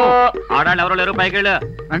 బాబు ఆడాళ్ళు ఎవరో లేరు, పైకి వెళ్ళు.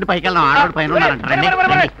 రండి పైకి వెళ్దాం. ఆడవాడు పైన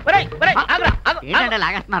ఏంటంటే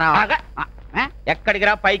లాగేస్తున్నారా? ఎక్కడికి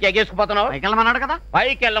రా? పైకి ఎగేసుకుపోతున్నావు. పైకి వెళ్ళమన్నాడు కదా.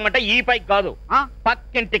 పైకి వెళ్ళమంటే ఈ పైకి కాదు,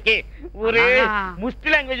 పక్కింటికి. ఊరే ముష్టి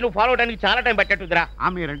లాంగ్వేజ్ నువ్వు ఫాలో అవడానికి చాలా టైం పట్టేట్టుదిరా.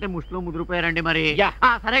 మీరంటే ముష్టిలో ముదిరిపోయారండి మరి.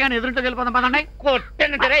 సరే కానీ ఎదురుంటో వెళ్ళిపోదాం పదండి.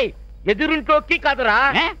 కొట్టేనంటే రే, ఎదురింటోకి కాదురా,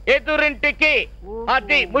 ఎదురింటికి.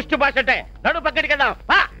 అది ముష్టి భాష అంటే. నడు పక్కడికి వెళ్దాం.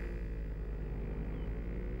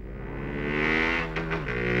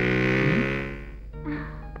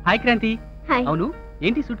 హాయ్ క్రాంతి. హాయ్. అవును,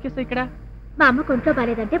 ఏంటి సూట్ కేసు ఇక్కడ? మా అమ్మ కొంట్లో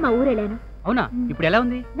బాలేదంటే మా ఊరు వెళ్ళాను. అవునా, ఇప్పుడు ఎలా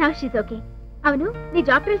ఉంది? Now she's okay. అవును, నీ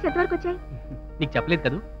జాబ్ ట్రైల్స్ ఎంతవరకు వచ్చాయి? నీకు చెప్పలేదు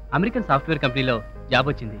కదా, అమెరికన్ సాఫ్ట్వేర్ కంపెనీలో జాబ్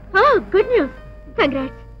వచ్చింది. Good news,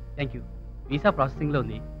 congrats. Thank you. Visa processing లో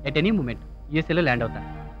ఉంది. ఎట్ ఎనీ మూమెంట్ యూఎస్ఏలో ల్యాండ్ అవుతా.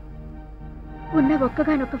 ఉన్న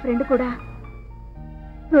ఒక్కగానొక్క ఫ్రెండ్ కూడా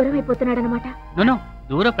దూరం అయిపోతున్నాడు అనమాట. నో,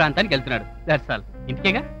 దూర ప్రాంతానికి వెళ్తున్నాడు. That's all.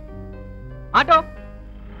 ఇంటికేగా. ఆటో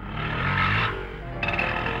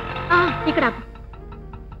ఇక్కడ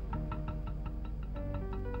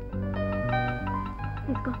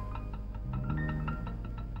తీసుకో.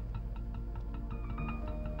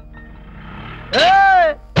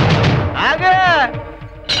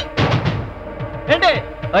 ఏంటి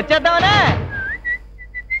వచ్చేద్దామనే?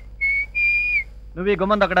 నువ్వు ఈ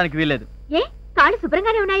గుమ్మం తొక్కడానికి వీల్లేదు. ఏ కాళ్ళు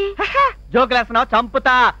శుభ్రంగానే ఉన్నాయి. జోకులు వేస్తున్నావు,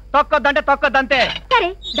 చంపుతా. తొక్కొద్దంటే తొక్కొద్దంతే. సరే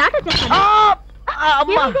దాటొచ్చేస్తాను.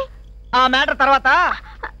 ఆ మ్యాటర్ తర్వాత.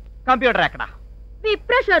 కంప్యూటర్ ఎక్కడ?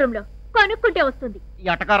 విప్రో షోరూమ్ లో కొనుక్కుంటే వస్తుంది.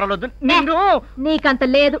 ఎటకారాలు నిన్ను. నీకంత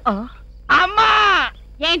లేదు. అమ్మా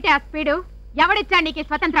ఏంటి ఆ స్పీడు? ఎవడిచ్చా నీకు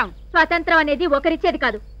స్వతంత్రం? స్వతంత్రం అనేది ఒకరిచ్చేది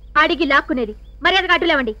కాదు, అడిగి లాక్కునేది. మర్యాదగా అడ్డు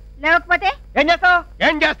లేవండి, లేకపోతే ఏం చేస్తావు?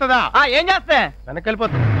 ఏం చేస్తుందా? ఏం చేస్తే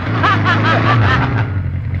వెనకెళ్ళిపోతుంది.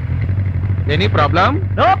 Any problem?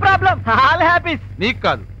 No problem, all happies. నీకు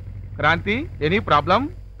కాదు క్రాంతి, ఎనీ ప్రాబ్లం?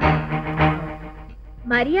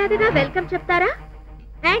 మర్యాదగా వెల్కమ్ చెప్తారా?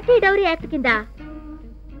 యాంటీ డౌరీ యాక్ట్ కింద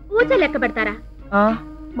ఊచ లెక్క పెడతారా?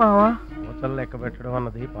 మావా, ఊచలు లెక్క పెట్టడం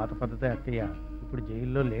అన్నది పాత పద్ధతి అక్కయ్య. ఇప్పుడు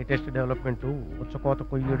జైల్లో లేటెస్ట్ డెవలప్మెంట్ ఊచకోత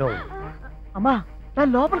కొయ్యడం. అమ్మా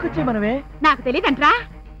దాని లోపలికి వచ్చే మనమే. నాకు తెలియదంట్రా.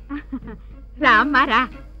 రామ్మా రా.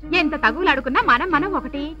 ఎంత తగులాడుకున్నా మనం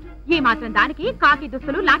ఒకటి. ఈ మాత్రం దానికి కాకి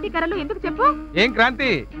దుస్తులు లాఠీ కర్రలు ఎందుకు చెప్పు? ఏం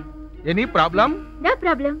Kranti, any problem? No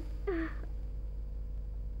problem.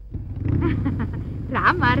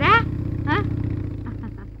 రామ్మా రా.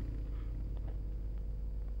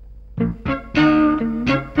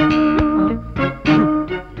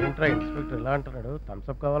 ఏంట్రా ఇన్స్పెక్టర్ ఎలా అంటున్నాడు?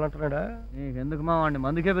 థమ్స్అప్ కావాలంటున్నాడా? నీకెందుకు మా వాడిని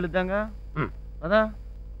మందుకే పిలుద్దాంగా. కదా.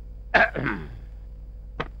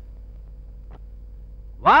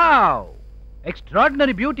 Wow,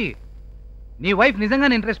 extraordinary beauty. నీ వైఫ్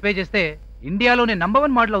నిజంగానే ఇంట్రెస్ట్ పే చేస్తే ఇండియాలోనే నంబర్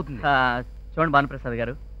 1 మోడల్ అవుతుంది. చూడండి భానుప్రసాద్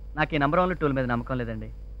గారు, నాకు ఈ నంబర్ 1 టూల్ మీద నమ్మకం లేదండి.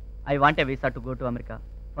 I want a visa to go to America.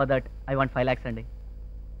 For that I want 5 lakhs అండి.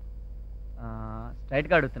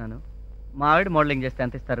 స్ట్రైట్గా అడుగుతున్నాను, మా ఆవిడ మోడలింగ్ చేస్తే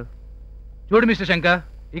ఎంత ఇస్తారు? చూడు మిస్టర్ శంకర్,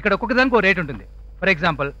 ఇక్కడ ఒక్కొక్కదానికి ఒక రేట్ ఉంటుంది. For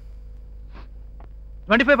example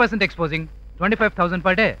 25% exposing 25,000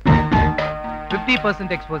 per day,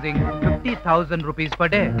 50% exposing 50,000 rupees per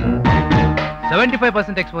day,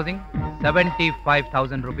 75% exposing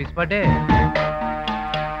 75,000 rupees per day.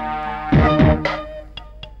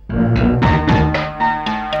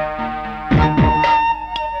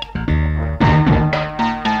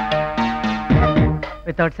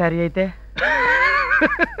 Without sari అయితే?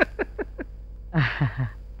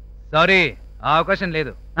 సారీ, ఆ అవకాశం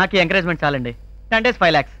లేదు. నాకు ఎంకరేజ్మెంట్ చాలండి. 10 days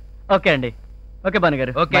 5 lakhs. ఓకే అండి. ఓకే భాను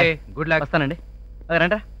గారు. Okay, good luck. వస్తానండి.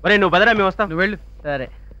 రండి. ఒరే నువ్వు బదరా, మేము వస్తాం. నువ్వు వెళ్ళు. సరే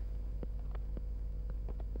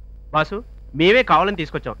బాసు, మేమే కావాలని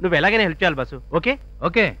తీసుకొచ్చాం. నువ్వు ఎలాగైనా హెల్ప్ చేయాలి boss. Okay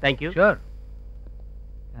okay, thank you. Sure.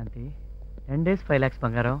 Shanti, 10 days 5 lakhs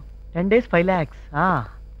బంగారం. 10 days 5 lakhs.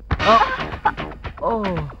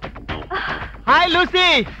 Hi Lucy.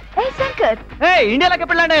 Hey Shankar. హే, ఇండియాలోకి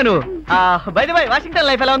ఎప్పుడు ల్యాండ్ అయ్యాను? By the why, Washington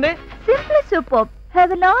life ఎలా ఉంది? Simply superb.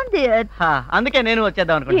 Heaven on the earth. అందుకే నేను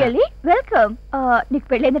వచ్చేద్దాం అనుకుంటా. Really? Welcome. నీకు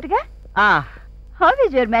పెళ్ళైనట్టుగా? How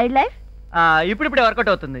is your married life? ఇప్పుడిప్పుడే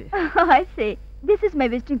వర్కౌట్ అవుతుంది. I say, this is my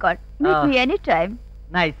visiting card. Meet me anytime.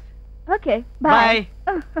 Nice. Okay bye.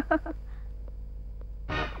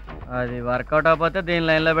 అది వర్కౌట్ అవ్వకపోతే దీని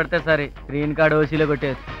లైన్లో పెడితే సరే, గ్రీన్ కార్డ్ ఓసీలో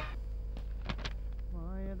కొట్టేది.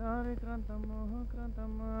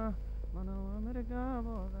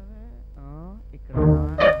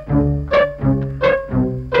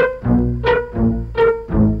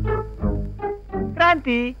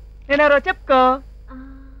 క్రాంతి నేనారో చెప్పుకో.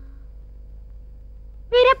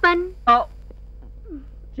 వీరప్పన్.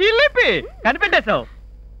 చిలిపి కనిపెట్టేశావు.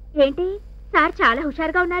 ఏంటి సార్ చాలా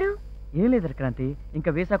హుషారుగా ఉన్నారు? ఏం లేదు క్రాంతి, ఇంకా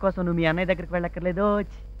వీసా కోసం నువ్వు మీ అన్నయ్య దగ్గరికి వెళ్ళక్కర్లేదు.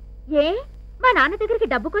 ఏ మా నాన్న దగ్గరికి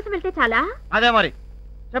డబ్బు కోసం వెళ్తే చాలా? అదే మరి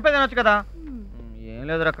చెప్పేది అనొచ్చు కదా. ఏం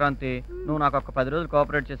లేదురా క్రాంతి, నువ్వు నాకు ఒక 10 రోజులు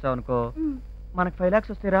కోఆపరేట్ చేసావు అనుకో, మనకు 5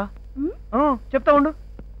 lakhs వస్తాయిరా. చెప్తా ఉండు.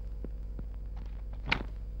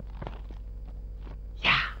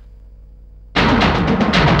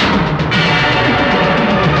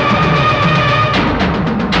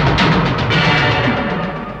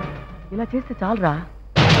 ఇలా చేస్తే చాలరా,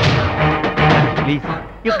 ప్లీజ్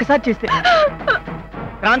ఒక్కసారి చేస్తే.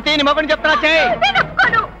 క్రాంతి నీ మొగని చెప్తున్నా, చేయి.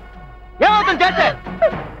 ఏమవుతుంది చేస్తే?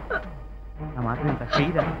 నా మాట వింటా,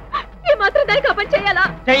 చెయ్యరా. ఈ మాత్రం దానికి అపని చేయాలా?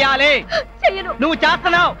 చెయ్యాలి. చెయ్యను. నువ్వు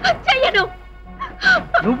చేస్తున్నావు. చెయ్యను.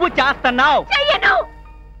 నువ్వు చేస్తున్నావు. చెయ్యను.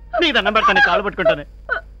 నీ దండం పెడతాను, కాళ్ళు పట్టుకుంటాను.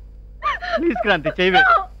 Please Kranti చెయ్యవే,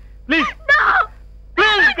 please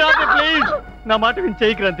please Kranti, please నా మాట విని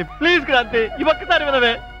చెయ్యి క్రాంతి, ప్లీజ్ క్రాంతి ఈ ఒక్కసారి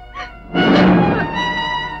వినవే.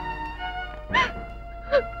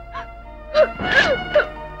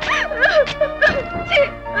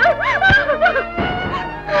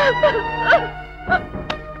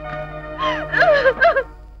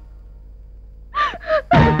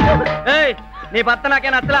 నీ భర్త నాకే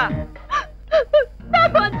నచ్చలా.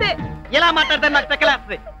 ఇలా మాట్లాడితే నాకు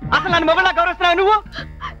తెక్కలేస్తుంది. అసలు నన్ను మొబైల్ గౌరవిస్తున్నావు నువ్వు?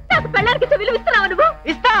 నాకు పెళ్ళానికి విలువ ఇస్తున్నావు నువ్వు?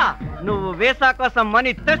 ఇస్తా. నువ్వు వీసా కోసం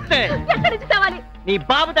మనీ తెస్తే ఎక్కడి నుంచి తేవాలి? నీ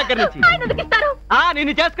బాబు దగ్గర నుంచి. ఎందుకు ఇస్తారు?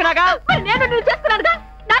 నిన్ను చేసుకున్నాగా. నేను నిన్ను చేసుకున్నానుగా,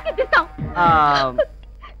 నాకెంత ఇస్తావు?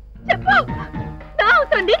 చెప్పు. నా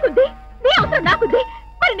అవసరం నీకుంది, నీ అవసరం నాకుంది,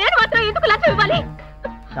 మరి నేను మాత్రం ఎందుకు లంచం ఇవ్వాలి?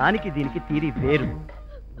 దానికి దీనికి తీరి వేరు.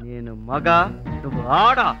 నేను మగ, నువ్వు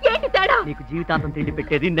ఆడ. ఏంటి తేడా? నీకు జీవితాంతం తిండి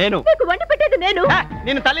పెట్టేది నేను, నీకు వండి పెట్టేది నేను,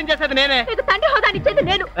 నిన్ను తల్లిని చేసేది నేనే, నీకు తండ్రి హోదాని ఇచ్చేది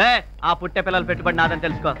నేను. ఆ పుట్టే పిల్లలు పెట్టుబడి నాదని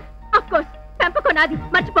తెలుసుకో. ఆఫ్ కోర్స్ పెంపకం నాది,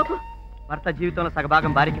 మర్చిపోకు. భర్త జీవితంలో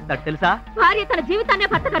సగభాగం భార్యకిస్తాడు తెలుసా? భార్య తన జీవితాన్నే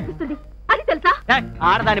భర్త కల్పిస్తుంది, అది తెలుసా?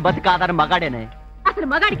 ఆడదాని బతికి ఆధారం మగాడేనే. అసలు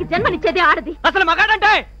మగాడికి జన్మనిచ్చేదే ఆడది. అసలు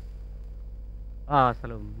మగాడంటే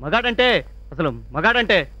అసలు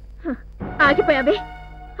మగాడంటే ఆగిపోయావే.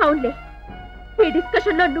 అవునులే, ఈ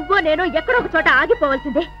డిస్కషన్ లో నువ్వో నేను ఎక్కడో ఒక చోట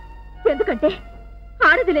ఆగిపోవాల్సిందే. ఎందుకంటే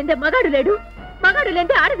ఆడది లేదే మగాడు లేడు, మగాడు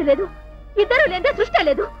లేదే ఆడది లేదు, ఇద్దరు లేదే సృష్టి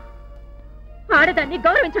లేదు. ఆడదాన్ని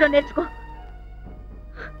గౌరవించడం నేర్చుకో.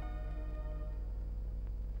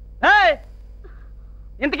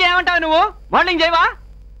 ఇంతకీ ఏమంటావు నువ్వు? మార్నింగ్ చేయవా?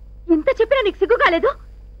 ఇంత చెప్పినా నీకు సిగ్గు కాలేదు?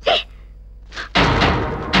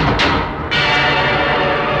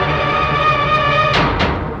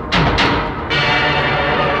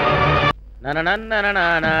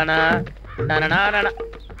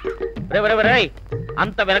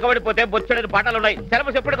 అంత వెనకబడిపోతే బొచ్చడి పాటలు ఉన్నాయి.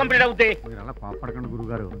 సిలబస్ ఎప్పుడు కంప్లీట్ అవుతాయి? అలా కోపడకండి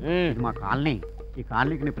గురుగారు, ఇది మా కాలనీ. ఈ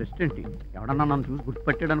కాలనీకి నేను ప్రెసిడెంట్. ఎవడన్నా నన్ను చూసి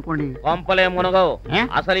గుర్తుపెట్టాడు అనుకోండి, కొంపలే మునగవు.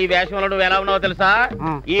 అసలు ఈ వేషంలో నువ్వు ఎలా ఉన్నావో తెలుసా?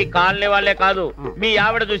 ఈ కాలనీ వాళ్ళే కాదు, మీ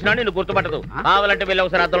ఆవిడ చూసినా నిన్ను గుర్తుపట్టదు. కావాలంటే వెళ్ళి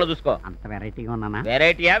ఒకసారి అద్దంలో చూసుకో. అంత వెరైటీగా ఉన్నానా?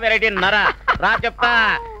 వెరైటీయా? వెరైటీ నరా రా చెప్తా.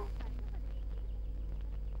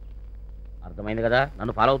 అర్థమైంది కదా,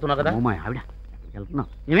 నన్ను ఫాలో అవుతున్నావు కదా? ఆవిడ ఎక్కడికి వెళ్తున్నావు?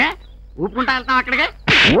 ఏమే ఊపుకుంటా వెళ్తాం అక్కడికి?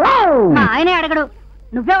 ఆయనే అడగడు,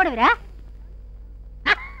 నువ్వెవడవిరా?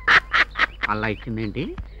 అలా ఇచ్చిందేంటి?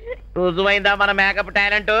 రుజువైందా మన మేకప్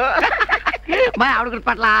టాలెంట్? మా ఆవిడ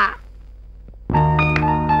గుర్తుపట్లా.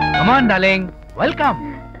 Come on, darling. Welcome.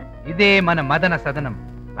 ఇదే మన మదన సదనం,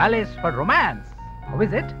 palace for romance. How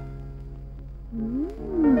is it?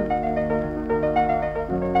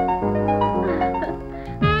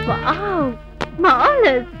 Wow,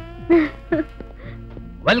 marvelous.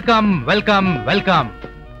 Welcome welcome welcome.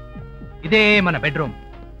 ఇదే మన బెడ్రూమ్.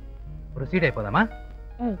 ప్రొసీడ్ అయిపోదామా?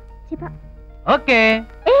 ఓకే.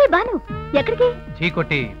 ఏ బాను, ఎక్కడికి?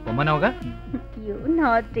 చీకొట్టి పొమ్మనవుగా. యు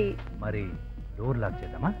నాటి. మరి డోర్ లాక్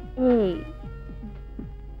చేద్దామా?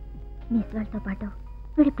 మిస్ వాళ్ళతో పాటు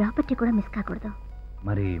వీడి ప్రాపర్టీ కూడా మిస్ కాకూడదు.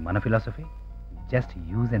 మరి మన philosophy just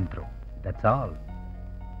use and throw, that's all.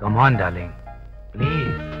 Come on darling,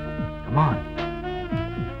 please come on.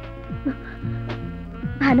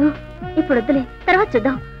 Bhanu, ఇప్పుడు వద్దులే, తర్వాత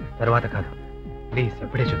చూద్దాం. తర్వాత కాదు, ప్లీజ్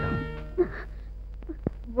ఇప్పుడే చూద్దాం.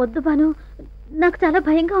 వద్దు భాను, నాకు చాలా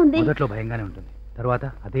భయంగా ఉంది. మొదట్లో భయంగానే ఉంటుంది, తర్వాత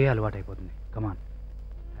అదే అలవాటు అయిపోతుంది. కమాన్,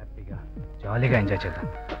 హ్యాపీగా జాలీగా ఎంజాయ్ చేద్దాం.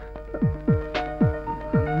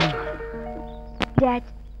 Dad,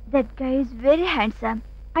 that guy is very handsome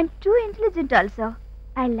and too intelligent also.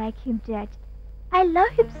 I like him, Dad. I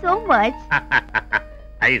love him so much.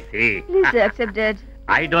 I see. Please accept, Dad.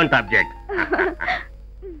 I don't object.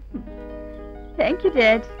 Thank you,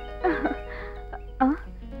 Dad.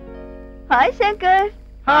 Hi, Shankar.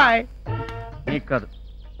 Hi. నీకు కాదు.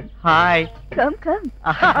 Hi. Come, come.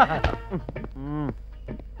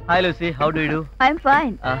 Hi, Lucy. How do you do? I'm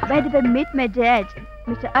fine. By the way, meet my dad,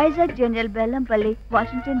 Mr. Isaac General Bellampalli,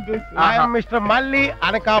 Washington, D.C. I am Mr. Malli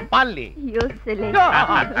Anakapalli. You silly.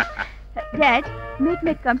 Dad, meet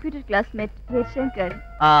my computer classmate, Shankar.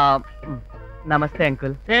 నమస్తే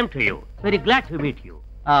uncle. Same to you. Very glad to meet you.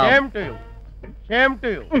 Same to you. Same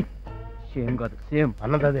to you. Same కాదు same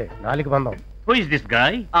అన్నదే నాలుగు బంధం. Who is this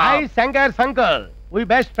guy? I Shankar's uncle. We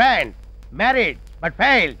best friends. Married but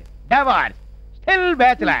failed. Divorced. Still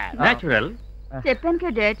bachelor. Natural. చెప్పాను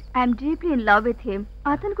కదా dad, I'm deeply in love with him.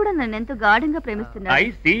 అతను కూడా నన్ను ఎంతో గాఢంగా ప్రేమిస్తున్నాడు. I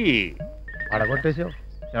see. అడగొట్టేసావు.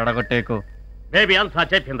 చెడగొట్టేకు. బేబీ అంతా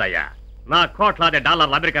చెప్పిందయ్యా. నా కోట్లాది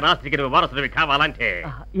డాలర్ల అమెరికన్ ఆస్తికి నువ్వు వారసుడివి కావాలంటే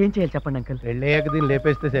ఏం చేయాలి చెప్పండి అంకుల్. పెళ్ళయ్యాక దీన్ని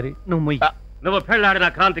లేపేస్తే సరి. నువ్వు పెళ్ళాడిన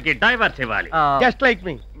క్రాంతికి డైవర్స్ ఇవ్వాలి. జస్ట్ లైక్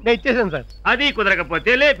మీ. నేను ఇచ్చేసాను సార్. అది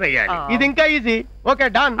కుదరకపోతే లేపేయాలి. ఇది ఇంకా ఈజీ. Okay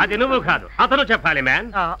done. అది నువ్వు కాదు అతను చెప్పాలి మ్యాన్.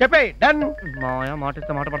 చెప్పే డన్. మాయా మాట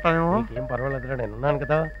ఇస్తే మాట పడతావేమో. ఏం పర్వాలేదు, నేను ఉన్నాను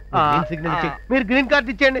కదా. గ్రీన్ సిగ్నల్ ఇచ్చి మీరు గ్రీన్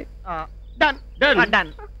కార్డ్ ఇచ్చేయండి. Done done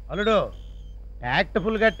done. అల్లుడు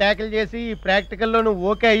యాక్ట్ఫుల్ గా ట్యాకిల్ చేసి ప్రాక్టికల్ లో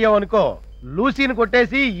నువ్వు ఓకే అయ్యావు అనుకో, లూసీని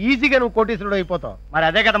కొట్టేసి ఈజీగా నువ్వు కోటీశ్వరుడు అయిపోతావు. మరి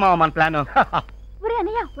అదే కదా మామ మన ప్లాన్. ఒరే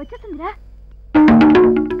అన్నయ్య వచ్చేస్తుందిరా.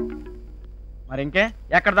 మరి ఇంకే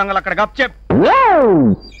ఎక్కడ దొంగలు అక్కడ గప్ చెప్.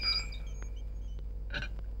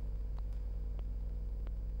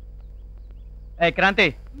 ఏ క్రాంతి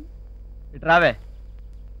ఇటు రావే.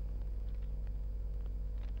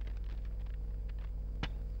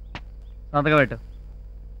 సంతకం పెట్టు.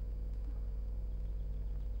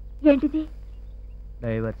 ఏంటిది?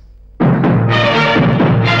 డైవర్స్.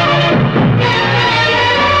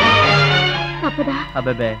 తప్పదా?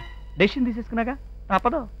 అబ్బాబే డెసిషన్ తీసేసుకున్నాగా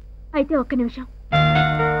తప్పదు. అయితే ఒక్క నిమిషం.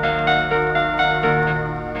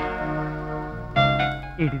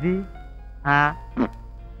 ఏంటిది?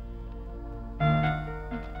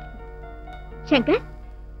 శంకర్,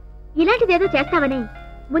 ఇలాంటిదేదో చేస్తావని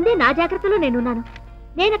ముందే నా జాగ్రత్తలో నేనున్నాను.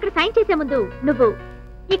 నేను అక్కడ సైన్ చేసే ముందు నువ్వు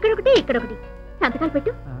ఇక్కడొకటి ఇక్కడొకటి సంతకాలు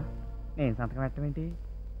పెట్టు. నేను సంతకం పెట్టమేంటి?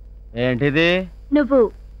 ఏంటిది? నువ్వు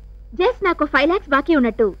జస్ట్ నాకు 5 lakhs బాకీ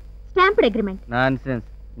ఉన్నట్టు స్టాంప్డ్ అగ్రిమెంట్. నాన్సెన్స్.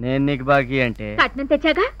 నేను నీకు బాకీ అంటే కట్నం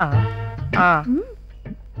తెచ్చాగా.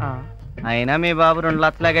 అయినా మీ బాబు 2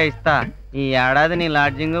 లక్షలాగా ఇస్తా. ఈ ఏడాది నీ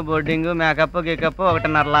లాడ్జింగ్ బోర్డింగ్ మేకప్ గికప్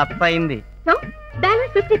 1.5 లక్ష అయింది. So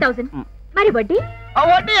balance 50,000. మరి వడ్డీ?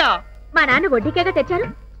 వడ్డీయా? మా నాన్న వడ్డీకేగా తెచ్చారు.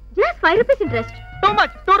 Just 5 rupees interest. Too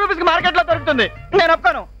much. 2 rupees కి మార్కెట్ లో దొరుకుతుంది. నేను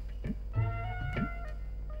ఒప్పుకోను.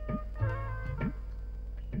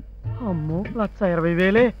 అమ్మో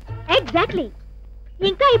 1,20,000. ఎగ్జాక్ట్లీ.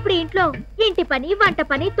 ఇంకా ఇప్పుడు ఇంట్లో ఇంటి పని, వంట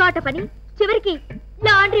పని, తోట పని, చివరికి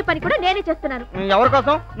లాండ్రీ పని కూడా నేనే చేస్తున్నాను. ఎవరి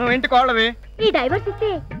కోసం? నువ్వు ఇంటి కోళ్ళవి. ఈ డైవర్స్ ఇస్తే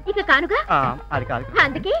ఇక కానుగా. అది కాదు.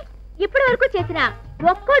 అందుకే ఇప్పటి వరకు చేసిన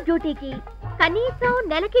ఒక్కో డ్యూటీకి కనీసం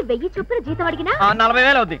నెలకి 1000 చొప్పున జీతం అడిగినా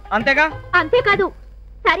 40,000 అవుద్ది. అంతేగా? అంతేకాదు,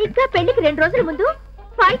 సరిగ్గా పెళ్లికి 2 రోజుల ముందు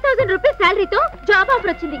 5,000 రూపీస్ శాలరీతో జాబ్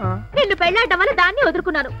ఆఫర్ వచ్చింది. నిన్ను పెళ్లాడడం వల్ల దాన్ని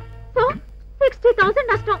వదులుకున్నాను. సో 60,000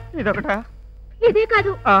 నష్టం. ఇదొకటా? ఇదే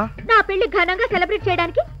కాదు, నా పెళ్లి ఘనంగా సెలబ్రేట్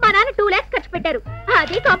చేయడానికి మా నాన్న 2 lakhs ఖర్చు పెట్టారు.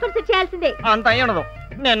 అది కాంపన్సేట్ చేయాల్సిందే. అంత అయ్యి ఉండదు.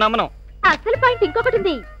 నేను నమ్మను. అసలు పాయింట్ ఇంకొకటి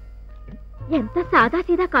ఉంది. ఎంత సాదా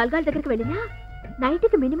సీదా కాల్గాల దగ్గరికి వెళ్ళినా నైట్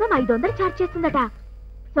కి మినిమం 500 ఛార్జ్ చేస్తుందట.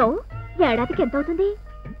 సో ఏడాదికి ఎంత అవుతుంది?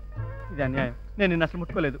 ఇది అన్యాయం. నేను నిన్ను అసలు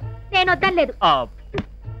ముట్టుకోలేదు. నేను వద్దలేదు.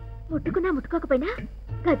 ముట్టుకున్నా ముట్టుకోకపోయినా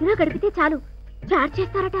గదిలో గడిపితే చాలు ఛార్జ్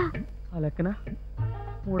చేస్తారట. ఆ లెక్కన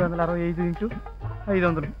 365 ఇంటూ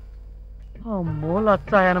 500. అమ్మో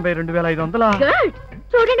 1,82,500. గుడ్.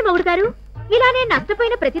 చూడండి మొగుడు గారు, ఇలా నేను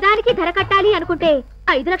నష్టపోయిన ప్రతిదానికి ధర కట్టాలి అనుకుంటే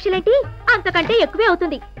 5 లక్షలేంటి, అంతకంటే ఎక్కువే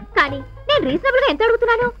అవుతుంది. కానీ నేను రీజనబుల్ గా ఎంత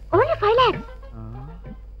అడుగుతున్నాను? Only 5 lakhs.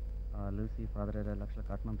 లూసీ ఫాదర్ 20 లక్షల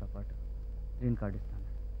కట్నంతో పాటు గ్రీన్ కార్డ్ ఇస్తాను.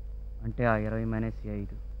 అంటే ఆ 20 మైనస్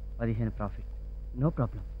 5 15 ప్రాఫిట్. No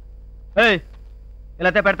problem. ఇలా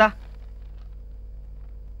పెడతా.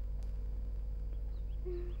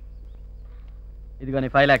 ఇదిగో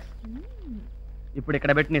నీ 5 lakhs. ఇప్పుడు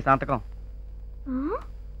ఇక్కడ పెట్టి నీ సంతకం.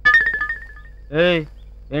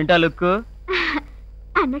 ఏంటా లుక్?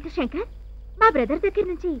 అన్నట్టు శంకర్, మా బ్రదర్ దగ్గర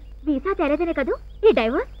నుంచి వీసా తేలేదనే కదూ ఈ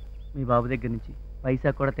డైవర్స్? మీ బాబు దగ్గర నుంచి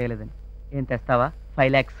పైసా కూడా తేలేదని. ఏం తెస్తావా?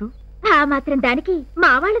 5 lakhs. ఆ మాత్రం దానికి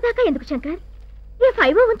మా వాళ్ళ దాకా ఎందుకు శంకర్? ఈ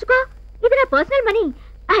 5 ఉంచుకో. ఇది నా పర్సనల్ మనీ.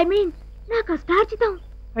 ఐ మీన్ నా కష్టార్జితం.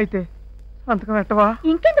 అయితే సంతకం పెట్టవా?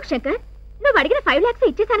 ఇంకెందుకు శంకర్, నువ్వు అడిగిన 5 lakhs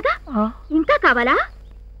ఇచ్చేసానుగా. ఇంకా కావాలా?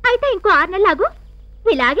 అయితే ఇంకో 6 నెలలు ఆగు.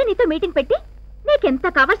 ఇలాగే నీతో మీటింగ్ పెట్టి నీకెంత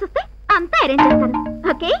కావాల్సి వస్తే అంతా అరేంజ్ చేస్తాను.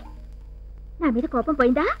 ఓకే? నా మీద కోపం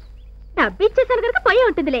పోయిందా? డబ్బు ఇచ్చేసాను కనుక పోయే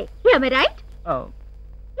ఉంటుందిలే. రైట్?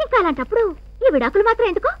 ఇంకా అలాంటప్పుడు ఈ విడాకులు మాత్రం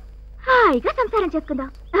ఎందుకు? హాయిగా సంసారం చేసుకుందాం.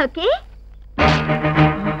 ఓకే?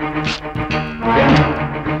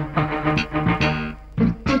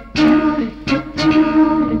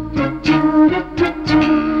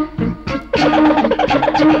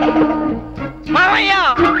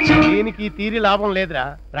 దీనికి తీరి లాభం లేదురా.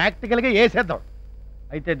 ప్రాక్టికల్ గా వేసేద్దాం.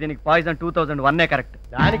 అయితే దీనికి పాయిజన్ 2001 కరెక్ట్.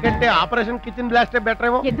 దానికంటే ఆపరేషన్ కిచెన్ బ్లాస్టే బెటర్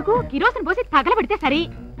ఏమో. ఎందుకు కిరోసిన్ పోసి తగలబెడితే సరి.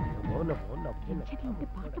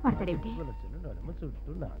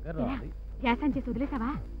 చేసి వదిలేసావా?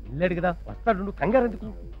 వెళ్ళాడు కదా, వస్తాడు. కంగారు ఎందుకు?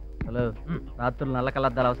 హలో, రాత్రులు నల్ల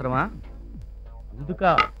కలద్దాలు అవసరమా? ఎందుక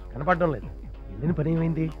కనపడడం లేదు. వెళ్ళిన పని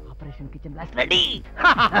ఏమైంది? Operation kitchen blast ready.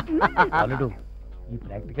 అల్లుడు, ఈ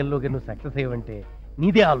ప్రాక్టికల్ లో నువ్వు సక్సెస్ అయ్యవంటే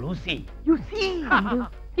నీదే ఆ లూసీ.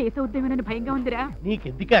 కేసు ఉద్యమేనని భయంగా ఉందిరా.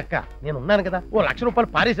 నీకెందుకే అక్క, నేను ఉన్నాను కదా. ఓ 1,00,000 రూపాయలు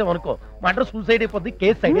పారేసావు అనుకో, మటర్ సూసైడ్ అయిపోద్ది,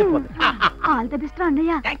 కేసు సైడ్ అయిపోద్ది. ఆల్ ది బెస్ట్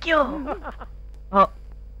అన్నయ్య. థాంక్యూ.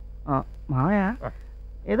 మామయ్య,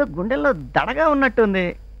 ఏదో గుండెల్లో దడగా ఉన్నట్టుంది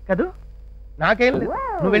కదూ? నాకేం లేదు,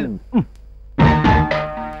 నువ్వు వెళ్ళు.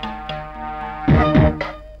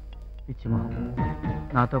 పిచ్చి మొహం,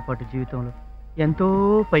 నాతో పాటు జీవితంలో ఎంతో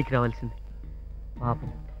పైకి రావాల్సింది పాపం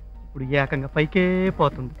ఇప్పుడు ఏకంగా పైకే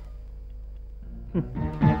పోతుంది.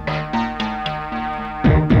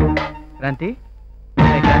 క్రాంతి,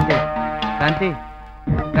 క్రాంతి, క్రాంతి,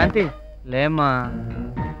 క్రాంతి, లేమ్మా.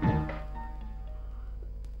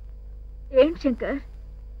 ఏంటి శంకర్,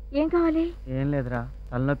 ఏం కావాలి? ఏం లేదురా,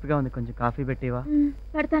 తలనొప్పిగా ఉంది, కొంచెం కాఫీ పెట్టివా?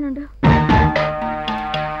 పెడతానుండు.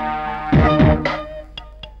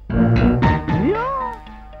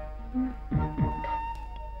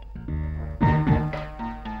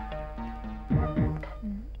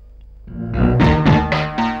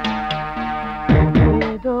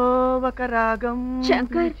 ఏదో ఒక రాగం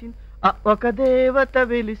శంకర్, ఒక దేవత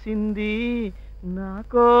వెలిసింది నా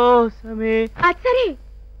కోసమే. సరే,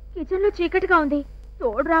 కిచెన్ లో చీకటిగా ఉంది,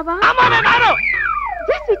 తోడు రావా?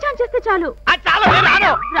 జస్ట్ స్విచ్ ఆన్ చేస్తే చాలు.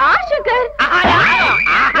 రా శంకర్.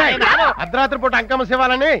 అర్ధరాత్రి పూట అంకమ్మ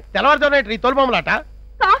శివాలని తెల్లవారుజామున ఈ తోలుబొమ్మలాట.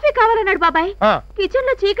 కాఫీ కావాలన్నాడు బాబాయ్. కిచెన్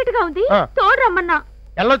లో చీకటిగా ఉంది, తోడు రమ్మన్నా.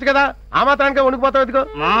 వెళ్ళొచ్చు కదా, ఆ మాత్రానికే వణికిపోతావు. ఎందుకు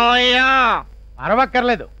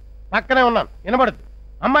అరవక్కర్లేదు, పక్కనే ఉన్నాను, వినబడద్దు.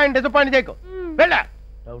 అమ్మాయిని డిసప్పాయింట్ చేయకు. వెళ్ళా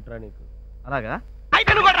డౌట్ రా నీకు. అలాగా?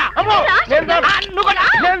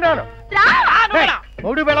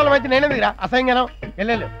 మూడు బెళ్ళల మధ్య నేనేందుకురా అసహ్యంగానం.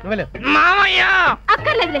 వెళ్ళు, నువ్వు వెళ్ళు.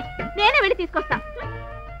 అక్కర్లేదులే, నేనే వెళ్ళి తీసుకొస్తా.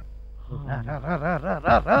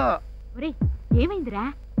 ఏమైందిరా?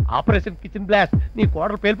 Operation kitchen blast. నీ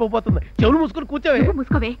కోడలు పేలిపోతుంది. చెవులు మూసుకుని కూర్చోవే.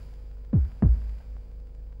 మూసుకోవే.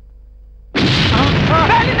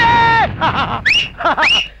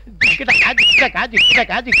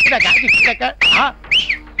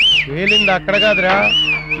 పేలింది అక్కడ కాదురా,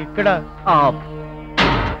 ఇక్కడ.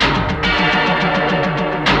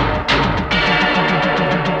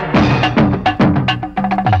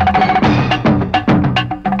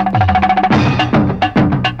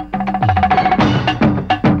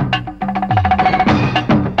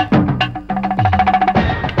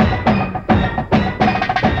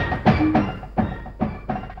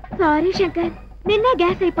 సారీ శంకర్, నిన్నే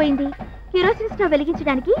గ్యాస్ అయిపోయింది. కిరోసిన్ స్టవ్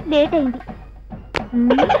వెలిగించడానికి లేట్ అయింది.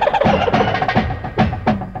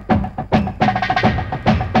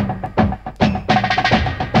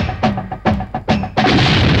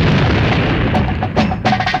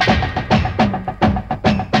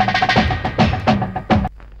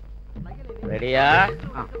 రెడీయా?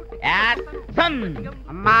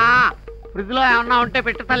 అమ్మా, ఫ్రిడ్జ్ లో ఏమన్నా ఉంటే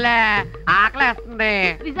పెట్టుతలే, ఆకలేస్తుంది.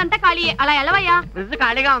 ఫ్రిడ్జ్ అంతా ఖాళీ, అలా ఎలవయ్యా. ఫ్రిడ్జ్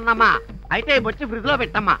ఖాళీగా ఉందమ్మా. అయితే వచ్చి ఫ్రిడ్జ్ లో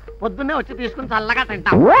పెట్టమ్మా, పొద్దున్నే వచ్చి తీసుకుని చల్లగా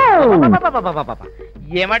తింటాం.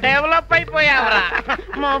 ఏమ డెవలప్ అయిపోయావరా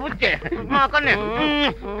మా బుచ్చే మా కన్నే.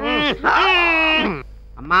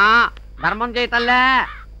 అమ్మా, ధర్మం చేయతల్లే.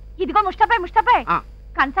 ఇదిగో ముష్టపై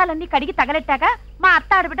కంచాలన్నీ కడిగి తగలెట్టాక మా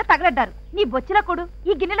అత్త ఆడబిడ్డ తగలడ్డారు. నీ బొచ్చుల కూడు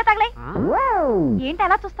ఈ గిన్నెలో తగలై. ఏంటి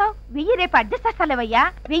అలా చూస్తావు? వెయ్యి, రేపు అడ్జస్ట్ చేస్తాలేవయ్యా.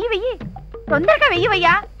 వెయ్యి తొందరగా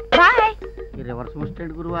వెయ్యవయ్యా. బాయ్. రివర్స్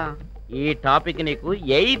ముస్టెడ్ గురువా. ఈ టాపిక్ నీకు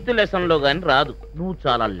 8th లెసన్ లో గాని రాదు. నువ్వు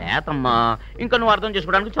చాలా లేతమ్మా. ఇంకా నువ్వు అర్థం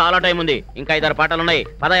చేసుకోవడానికి చాలా టైం ఉంది. ఇంకా 5-6 పాఠాలు ఉన్నాయి.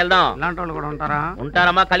 పద వెళ్దాం. ఇలాంటి వాళ్ళు కూడా ఉంటారా?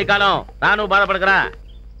 ఉంటారమ్మా, కలికాలం. రా, నువ్వు బాధపడకరా.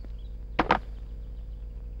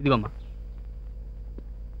 ఇదిగోమ్మా.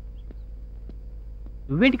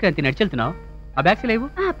 నువ్వేంటి క్రాంతి నడిచెళ్తున్నావు? ఆ బ్యాగ్స్ లేవు?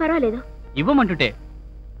 పర్వాలేదు. ఇవ్వమంటుంటే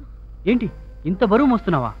ఏంటి ఇంత బరువు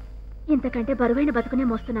మోస్తున్నావా? ఇంతకంటే బరువైన బతుకునే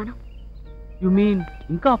మోస్తున్నాను. యు మీన్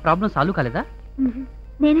ఇంకా ఆ ప్రాబ్లం సాల్వ్ కాలేదా?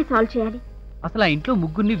 నేనే సాల్వ్ చేయాలి. అసలు ఆ ఇంట్లో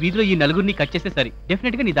ముగ్గురిని వీధిలో ఈ నలుగురిని కట్ చేస్తే సరి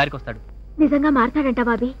డెఫినెట్ గా నీ దారికి వస్తాడు. నిజంగా మారతాడంట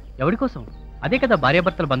బాబీ? ఎవరి కోసం? అదే కదా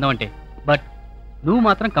భార్యాభర్తల బంధం అంటే. బట్ నువ్వు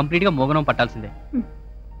మాత్రం కంప్లీట్ గా మోగనం పట్టాల్సిందే.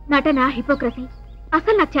 నటన, హిపోక్రసీ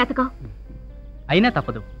అసలు నాకు చేతకో. అయినా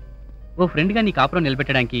తప్పదు. ఓ ఫ్రెండ్ గా నీ కాపురం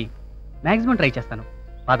నిలబెట్టడానికి మాక్సిమం ట్రై చేస్తాను.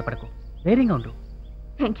 బాధపడకు, ధైర్యంగా ఉండు.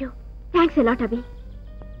 Thank you. థ్యాంక్స్ ఎలాట్ అభి.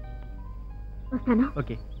 వస్తాను.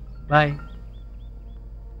 Okay bye.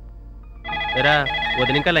 ఎరా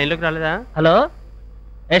వదిన ఇంకా లైన్లోకి రాలేదా? హలో,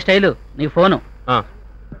 ఏ స్టైలు నీకు ఫోను.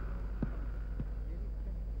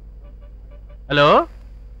 హలో,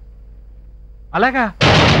 అలాగా?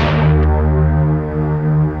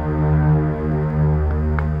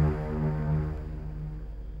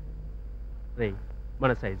 రేయ్,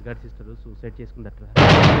 మన సైజ్ గారి సిస్టర్ సూసైడ్ చేసుకుందట్రా.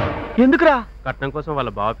 ఎందుకురా? కట్నం కోసం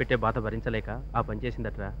వాళ్ళ బావ పెట్టే బాధ భరించలేక ఆ పని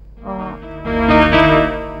చేసిందట్రా.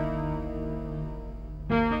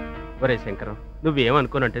 ఒరే శంకరం,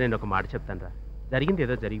 నువ్వేమనుకోనంటే నేను ఒక మాట చెప్తాను రా. జరిగింది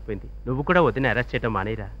ఏదో జరిగిపోయింది. నువ్వు కూడా వదిన అరెస్ట్ చేయడం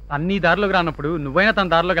మానేరా. అన్ని దారిలోకి రానప్పుడు నువ్వైనా తన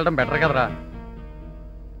దారిలోకి వెళ్ళడం బెటర్ కదరా.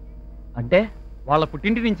 అంటే వాళ్ళ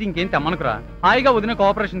పుట్టింటి నుంచి ఇంకేం తెమ్మనుకురా. హాయిగా వదిన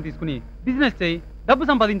కోఆపరేషన్ తీసుకుని బిజినెస్ చేయి, డబ్బు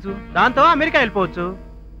సంపాదించు, దాంతో అమెరికా వెళ్ళిపోవచ్చు.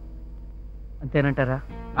 అంతేనంటారా?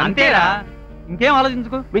 అంతేరా, ఇంకేం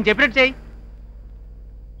ఆలోచించుకో. మేము చెప్పినట్టు చెయ్యి.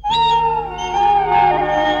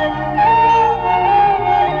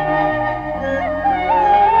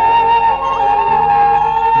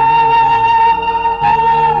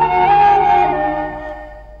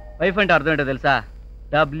 వైఫ్ అంటే అర్థం ఏంటో తెలుసా?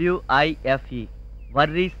 WIFE,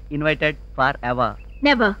 worries invited for ever.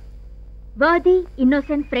 Never. Worthy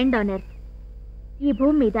innocent friend on earth. ఈ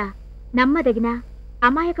భూమి మీద నమ్మదగిన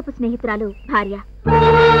అమాయకపు స్నేహితురాలు భార్య.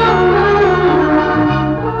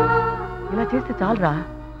 ఇలా చేస్తే చాలరా.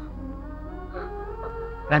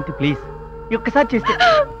 క్రాంతి ప్లీజ్, ఒక్కసారి చేస్తే.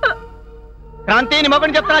 క్రాంతి, నీ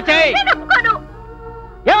మొగుడిని చెప్తున్నా, చేయి.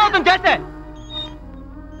 ఏమవుతుంది చేస్తే?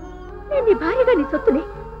 నేను నీ భార్యగా నీ సొత్తుని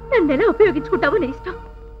నన్ను ఎలా ఉపయోగించుకుంటావో నీ ఇష్టం.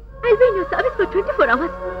 I'll be in your service for 24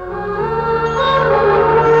 hours.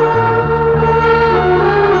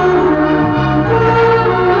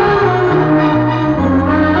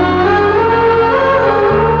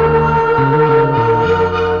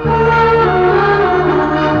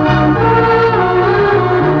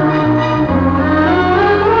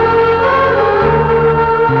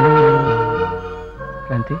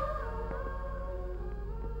 Kranti,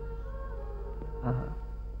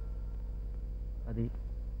 అది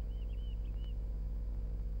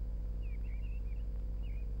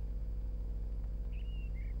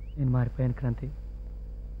నేను మారిపోయాను క్రాంతి.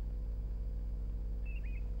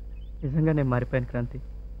 నిజంగా నేను మారిపోయాను క్రాంతి.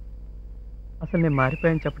 అసలు నేను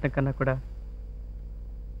మారిపోయాను చెప్పడం కన్నా కూడా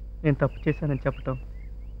నేను తప్పు చేశానని చెప్పటం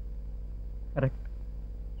కరెక్ట్.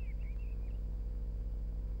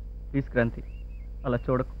 ప్లీజ్ క్రాంతి, అలా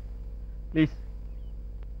చూడకు ప్లీజ్.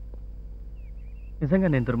 నిజంగా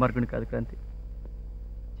నేను దుర్మార్గుని కాదు క్రాంతి.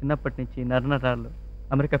 చిన్నప్పటి నుంచి నరనరాళ్ళు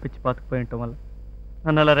అమెరికా పిచ్చి పాతుకుపోయి ఉండటం వల్ల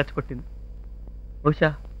నన్ను అలా రెచ్చగొట్టింది. బహుశా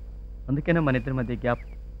అందుకేనే మన ఇద్దరి మధ్య గ్యాప్.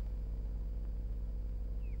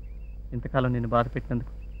 ఇంతకాలం నేను బాధ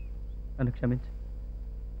పెట్టినందుకు నన్ను క్షమించు.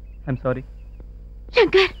 I'm sorry.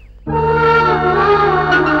 శంకర్,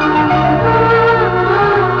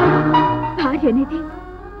 భార్య అనేది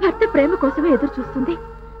భర్త ప్రేమ కోసమే ఎదురు చూస్తుంది.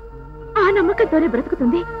 ఆ నమ్మకంతోనే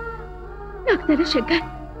బ్రతుకుతుంది. నాకు తెలుసు శంకర్,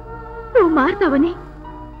 నువ్వు మారుతావని,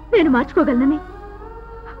 నేను మార్చుకోగలనని.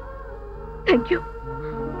 Thank you.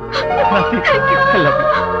 I love you.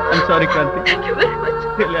 I'm sorry, Kranti. Thank you very much.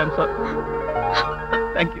 Really, I'm sorry.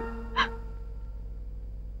 Thank you.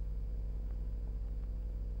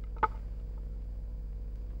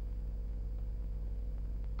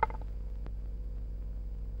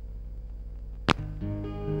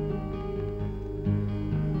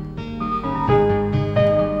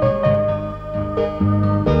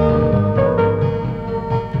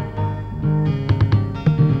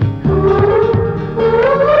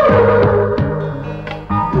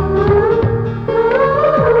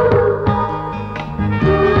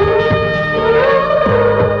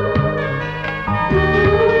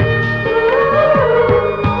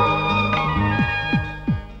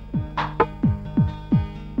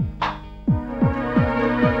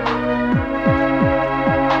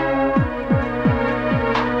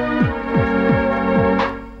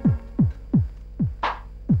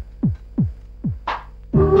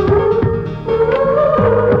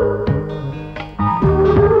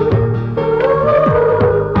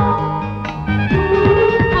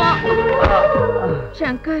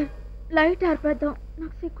 Shankar, light ఆర్పేద్దాం,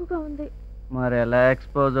 నాకు సిక్కుగా ఉంది. మరి ఎలా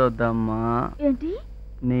ఎక్స్పోజ్ అవుద్దమ్మా? ఏంటి?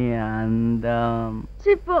 నీ అందం.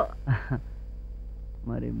 చెప్పు.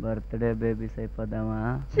 మరి బర్త్డే బేబీస్ అయిపోదామా?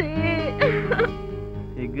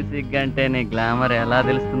 సిగ్గు సిగ్గు అంటే నీ గ్లామర్ ఎలా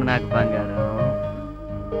తెలుస్తుంది నాకు బంగారం?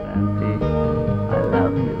 శాంతి, I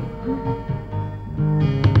love you.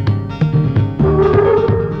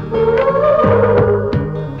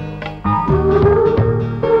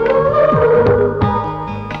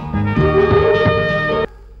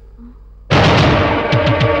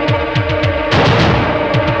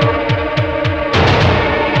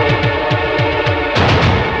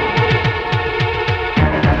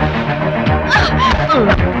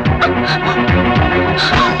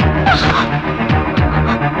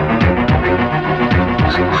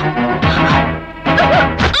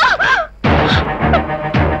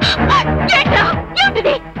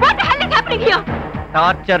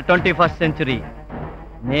 Torture 21st century.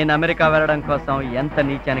 నేను అమెరికా వెళ్ళడం కోసం ఎంత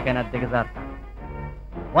నీచానికైనా దిగజారుతా.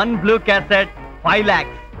 1 blue cassette, 5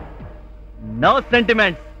 lakhs. No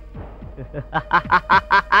sentiments.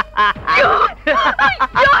 You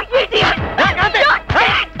idiot!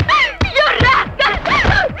 You rascal!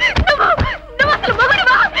 నువ్వు అసలు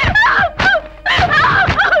మొగుడివా?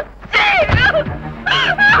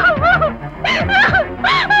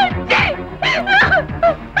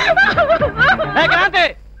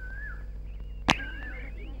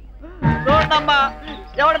 చూడమ్మా,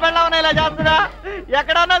 ఎవడు పెళ్ళవన్నా ఇలా చేస్తున్నా?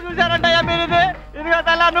 ఎక్కడన్నా చూశారంటయ్యా మీరు ఇది? ఇదిగో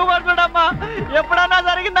తెల్ల నువ్వు కూడా చూడమ్మా, ఎప్పుడన్నా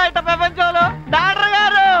జరిగిందా ఇట్ట ప్రపంచంలో? డాక్టర్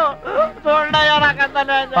గారు చూడయ్యా, నాకంతా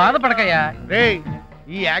బాధపడకయ్యా. రే,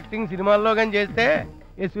 ఈ యాక్టింగ్ సినిమాల్లో కానీ చేస్తే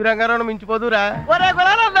ఈ సూర్యంగారావు మించిపోదురా. ఒరే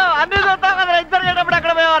గులానందం, అన్ని చూస్తాం కదా, ఇద్దరు చేటప్పుడు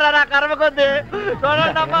ఎక్కడ పోయేవారా? నా కర్మ కొద్ది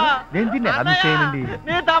చూడండమ్మా,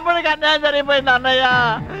 నీ తమ్ముడికి అన్యాయం జరిగిపోయింది అన్నయ్య.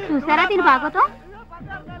 చూసారా దీని భాగవతం?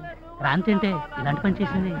 క్రాంతి అంటే ఇలాంటి పని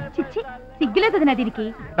చేసింది. చిచ్చి సిగ్గులేదు నా దీనికి.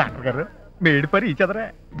 డాక్టర్ గారు మేడి పరి ఇచ్చదరా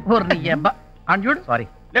చూడు. సారీ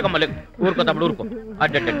లేకమ్మా, లేక ఊరుకో తమ్ముడు, ఊరుకో.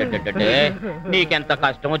 అడ్డే నీకెంత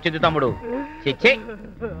కష్టం వచ్చింది తమ్ముడు. చిచ్చి,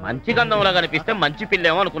 మంచి గంధంలా కనిపిస్తే మంచి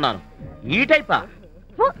పిల్లేమో అనుకున్నాను. ఈ టైపా?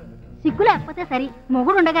 సిగ్గు లేకపోతే సరి,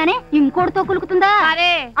 మొగుడు ఉండగానే ఇంకోటితో కులుకుతుందా?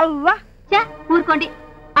 అరే అవ్వా, ఊరుకోండి.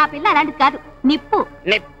 ఆ పిల్ల అలాంటిది కాదు, నిప్పు.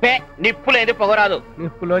 నిప్పే, నిప్పు లేదు పొగరాదు.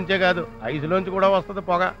 నిప్పులోంచే కాదు, ఐసులోంచి కూడా వస్తుంది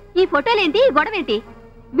పొగ. ఈ ఫోటోలేంటి, గొడవేంటి?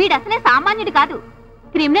 వీడు అసలే సామాన్యుడు కాదు,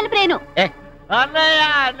 క్రిమినల్ బ్రెయిన్. అన్నయ్య,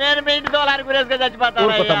 నేను మీ ఇంటి దోలానికి గురేసుగా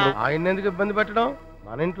చచ్చిపోతాను. ఆయన ఎందుకు ఇబ్బంది పెట్టడం?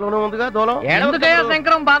 మన ఇంట్లోనే ఉందిగా దూలం. ఎందుకయ్యా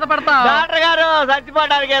శంకరం బాధపడతా? డాక్టర్ గారు,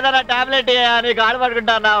 చచ్చిపోవడానికి ఏదైనా టాబ్లెట్ నీకు ఆడ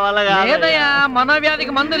పడుకుంటా వల్ల లేదయ్యా,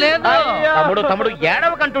 మనోవ్యాధికి మందు లేదు. తమ్ముడు తమ్ముడు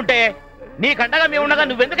ఏడవకంటుంటే నీకండగా మేము ఉండగా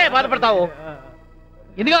నువ్వెందుకయ్యా బాధపడతావు?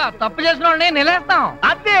 ఇదిగో తప్పు చేసిన వాళ్ళని నిలేస్తాం,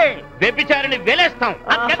 అంతే. వ్యభిచారిని వెలేస్తాం.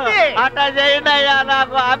 అట్లా చేయండి అయ్యా,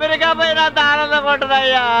 నాకు అమెరికా పోయినంత ఆనందం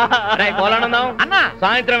ఉంటుందయ్యా. పోలానందం అన్న,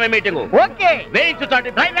 సాయంత్రం మీటింగ్ ఓకే, వేయించు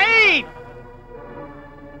చాటి.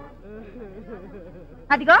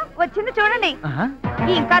 అదిగో వచ్చింది చూడండి.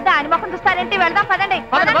 ఇంకా దాని ముఖం చూస్తారేంటి? వెళ్దాం పదండి.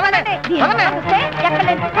 దీని ముఖం చూస్తే ఎక్కడ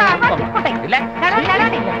లేని కారణాలు తీసుకుంటాయి.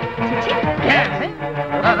 నడవండి. చిచ్చి.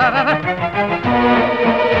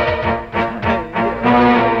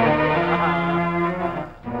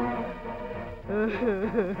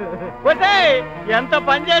 ఎంత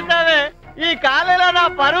పని చేసావే, ఈ కాలేలో నా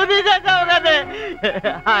పరువు తీసేసావు కదే.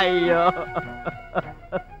 అయ్యో,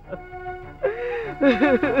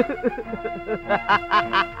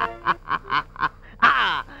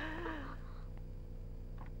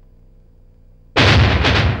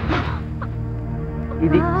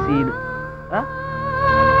 ఇది సీన్.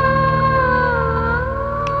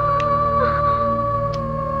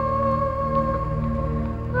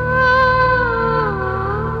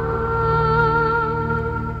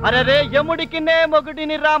 అరే రే, యముడికినే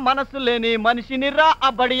మొగుడినిరా, మనసు లేని మనిషినిరా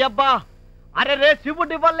అబ్బడి అబ్బా. అరే రే,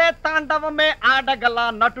 శివుడి వల్లే తాండవమే ఆడగల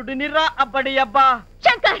నటుడినిరా అబ్బడి అబ్బా.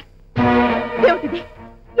 శంకర్, ఏమిటిది?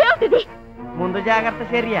 ఏమిటిది? ముందు జాగ్రత్త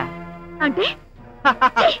చర్య అంటే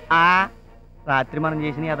రాత్రి మనం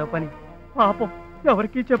చేసిన ఏదో పని పాపం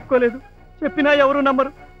ఎవరికీ చెప్పుకోలేదు. చెప్పినా ఎవరు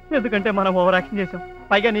నమ్మరు, ఎందుకంటే మనం ఓవర్ యాక్షన్ చేసాం.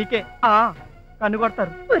 పైగా నీకే కన్ను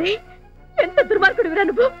కొడతారు. ఎంత దుర్మార్గుడివిరా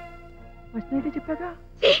నువ్వు. ఫస్ట్ చెప్పాగా,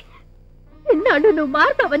 ఇన్నాళ్ళు నువ్వు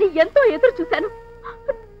మారుతావని ఎంతో ఎదురు చూశాను.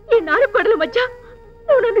 ఈ 4 గోడల మధ్య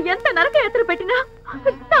నువ్వు నన్ను ఎంత నరక యాత్ర పెట్టినా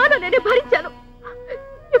తాను నేనే భరించాను.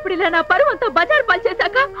 ఇప్పుడు ఇలా నా పరువు అంతా బజారు పాలు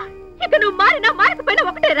చేశాక ఇక నువ్వు మారినా మారకపోయినా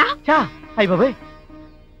ఒకటేరా. అయ్య బాబాయ్,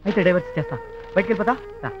 అయితే డైవర్స్ చేస్తా. బయటికి వెళ్ళిపోతా.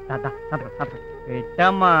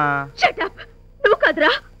 పెట్టమ్మా. Shut up. నువ్వు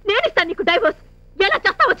కాదురా, నేను ఇస్తాను నీకు డైవర్స్. ఎలా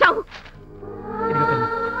చేస్తా వచ్చావు?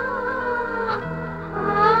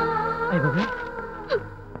 అయ్య బాబాయ్,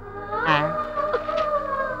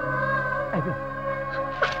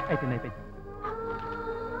 అయిపోయింది అయిపోయింది.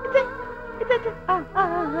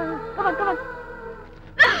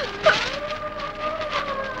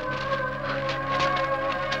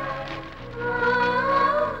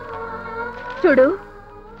 చూడు,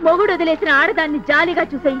 మొగుడు వదిలేసిన ఆడదాన్ని జాలిగా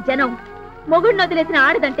చూసే ఈ జనం మొగుడిని వదిలేసిన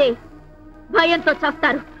ఆడదంటే భయంతో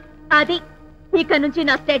చస్తారు. అది ఇక నుంచి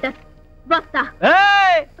నా స్టేటస్. వస్తా.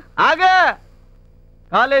 ఆగా,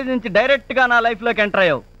 కాలేజ్ నుంచి డైరెక్ట్ గా నా లైఫ్ లోకి ఎంటర్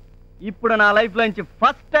అయ్యావు. ఇప్పుడు నా లైఫ్ లో నుంచి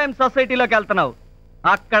ఫస్ట్ టైం సొసైటీలోకి వెళ్తున్నావు.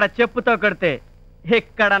 అక్కడ చెప్పుతో కొడితే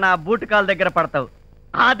ఇక్కడ నా బూటకాల దగ్గర పడతావు.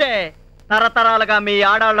 అదే తరతరాలుగా మీ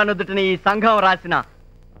ఆడాళ్ల నుదుటిని ఈ సంఘం రాసిన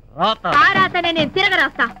రాత. ఆ రాతనే నేను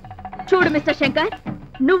తిరగరాస్తా. చూడు మిస్టర్ శంకర్,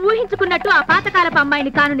 నువ్వు ఊహించుకున్నట్టు ఆ పాతకాలపు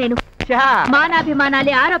అమ్మాయిని కాను నేను.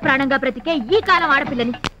 మానాభిమానాలే ఆరో ప్రాణంగా బ్రతికే ఈ కాలం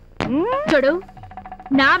ఆడపిల్లని. చూడు,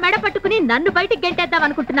 నా మెడ పట్టుకుని నన్ను బయటికి గెంటేద్దాం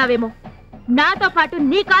అనుకుంటున్నావేమో. నాతో పాటు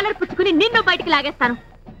నీ కాలర్ పుచ్చుకుని నిన్ను బయటికి లాగేస్తాను.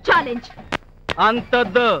 ఛాలెంజ్.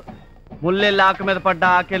 అంతొద్దు. ముల్లెళ్ళి ఆకు మీద పడ్డా,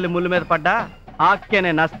 ఆకెళ్ళి ముళ్ళు మీద పడ్డా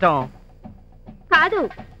ఆకేనే నష్టం. కాదు,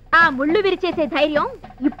 ఆ ముళ్ళు విరిచేసే ధైర్యం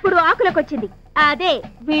ఇప్పుడు ఆకులకొచ్చింది. అదే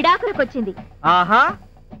వీడాకులకొచ్చింది. ఆహా,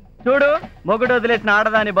 చూడు, మొగుడు వదిలేసిన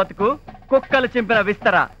ఆడదాని బతుకు కుక్కలు చింపిన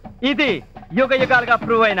విస్తర. ఇది యుగ యుగాలుగా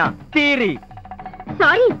ప్రూవ్ అయిన థియరీ.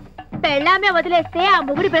 సారీ, పెళ్ళామే వదిలేస్తే ఆ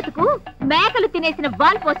మొగుడి బ్రతుకు మేకలు తినేసిన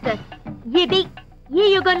వాల్ పోస్టర్. ఇది ఈ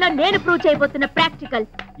యుగంలో నేను ప్రూవ్ చేయబోతున్న ప్రాక్టికల్.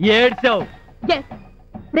 ఏడ్చావు.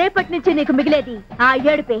 రేపటి నుంచి నీకు మిగిలేది ఆ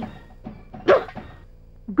ఏడుపే.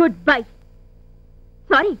 Good bye.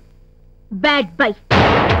 Sorry, bad by.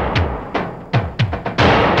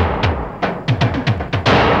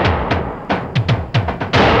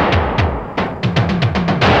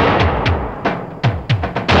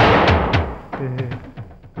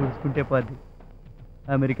 చూసుకుంటే పోద్ది,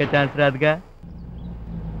 అమెరికా ఛాన్స్ రాదుగా.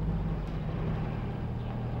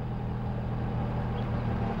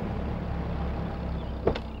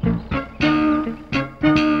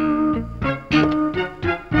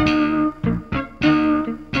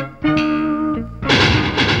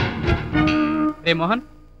 రే మోహన్,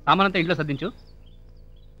 సామానంతా ఇంట్లో సర్దించు.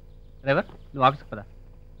 డ్రైవర్, నువ్వు ఆఫీస్కి పదా.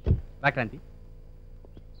 రాక్రాంతి.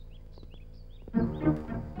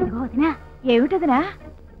 ఏమిటదినా?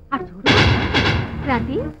 అటు చూడు.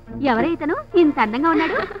 క్రాంతి, ఎవరైతను ఇంత అందంగా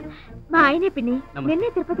ఉన్నాడు? మా ఆయనే పిన్ని. నిన్నే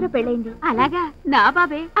తిరుపతిలో పెళ్ళైంది. అలాగా? నా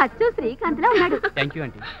బాబే అచ్చు శ్రీకాంత్ లా ఉన్నాడు. Thank you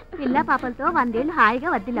aunty. పిల్ల పాపలతో 100 ఏళ్ళు హాయిగా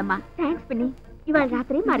వద్దిల్లమ్మా. థ్యాంక్స్ పిన్ని. ఇవాళ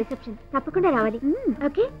రాత్రి మా రిసెప్షన్, తప్పకుండా రావాలి.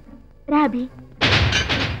 Okay Robbie.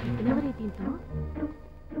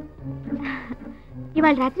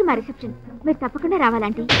 ఇవాళ రాత్రి మా రిసెప్షన్, మీరు తప్పకుండా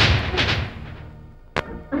రావాలంటీ.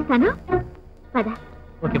 వస్తాను, పద.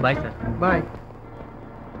 Okay, bye sir. బాయ్.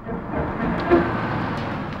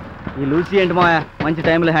 ఈ లూసీ ఏంటి మాయా, మంచి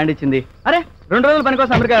టైంలో హ్యాండ్ ఇచ్చింది. అరే, 2 రోజుల పని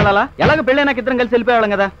కోసం అమెరికా వెళ్ళాలా? ఎలాగో పెళ్ళి నాకు ఇద్దరం కలిసి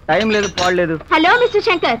వెళ్ళిపోయాం కదా. టైం లేదు, పాడలేదు. Hello mister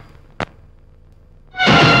Shankar.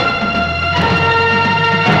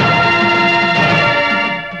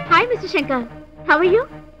 Hi mister Shankar, how are you?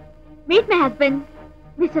 Meet my husband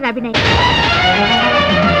mister Abhinay.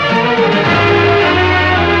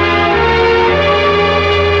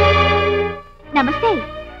 నమస్తే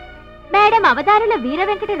మేడం. అవతారుల వీర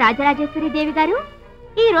వెంకట రాజరాజేశ్వరి దేవి గారు,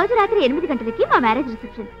 ఈ రోజు రాత్రి 8 గంటలకి మా మ్యారేజ్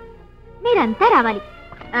రిసెప్షన్. మీరంతా రావాలి.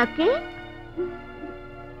 ఓకే?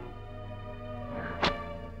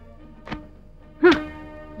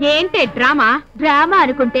 ఏంటే డ్రామా? డ్రామా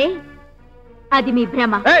అనుకుంటే అది మీ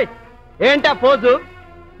భ్రమ. ఏంటా పోజు?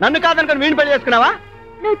 నన్ను కాదనుకుని వీణి పెళ్లి చేసుకున్నావా?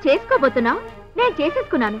 నువ్వు చేసుకోబోతున్నావు, నేను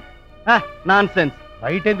చేసేసుకున్నాను. నాన్సెన్స్.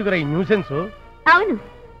 బయట ఎందుకురా ఈ న్యూసెన్స్? అవును,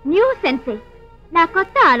 న్యూ సెన్సే. నా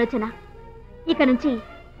కొత్త ఆలోచన. ఇక నుంచి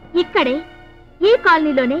ఇక్కడే, ఈ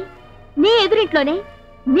కాలనీలోనే, నీ ఎదురింట్లోనే,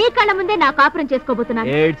 నీ కళ్ళ ముందే నా కాపురం చేసుకోబోతున్నాను.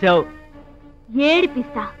 ఏడ్చావు.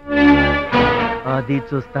 ఏడిపిస్తా. అది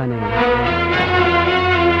చూస్తానే.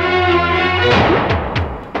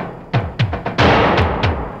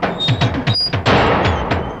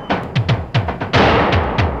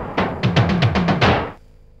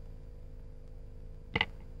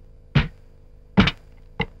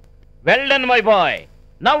 Well done, my boy.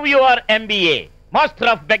 Now you are MBA, Master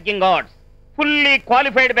of Begging Arts. Fully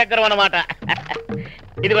qualified beggar అన్నమాట.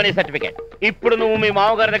 ఇదిగో నీ సర్టిఫికేట్. ఇప్పుడు నువ్వు మీ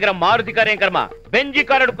మామగారి దగ్గర మారుతి కారు ఏం కర్మ, బెంజి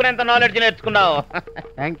కారు అడుక్కునేంత నాలెడ్జ్ నేర్చుకున్నావు.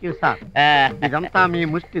 Thank you sir. ఇదంతా మీ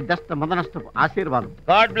ముష్టి దష్ట మదనష్ట ఆశీర్వాదం.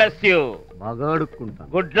 God bless you. బాగా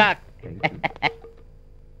అడుక్కుంటాను. Good luck.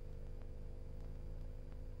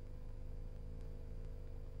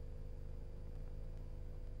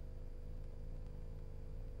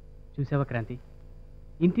 చూసావా క్రాంతి,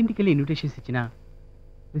 ఇంటింటికి వెళ్ళి ఇన్విటేషన్స్ ఇచ్చినా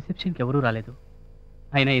రిసెప్షన్కి ఎవరూ రాలేదు.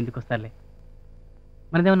 అయినా ఎందుకు వస్తారులే.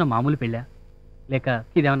 మనదేమన్నా మామూలు పెళ్ళా, లేక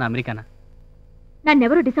ఇదేమన్నా అమెరికానా?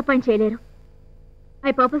 నన్నెవరూ డిసప్పాయింట్ చేయలేరు.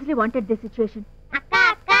 I purposely wanted this situation.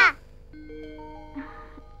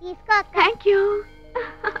 Thank you.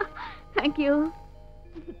 Thank you.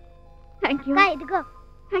 Thank you. ఇదిగో.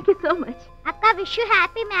 Thank you so much. అక్క, wish you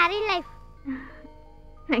happy married life.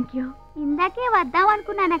 Thank you. ఇందాకే వద్దాం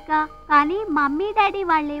అనుకున్నానక్క, కానీ మమ్మీ డాడీ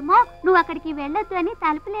వాళ్ళేమో నువ్వు అక్కడికి వెళ్ళొద్దు అని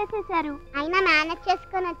తలుపులేసేశారు. అయినా మేనేజ్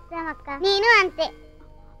చేసుకొని వచ్చామక్క. నేను అంతే.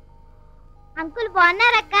 అంకుల్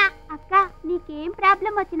బాగున్నారక్క? అక్క నీకేం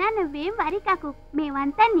ప్రాబ్లం వచ్చినా నువ్వేం వరి కాకు,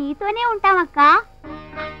 మేమంతా నీతోనే ఉంటామక్క.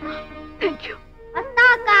 Thank you. వస్తా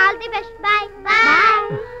అక్క. All the best. By by.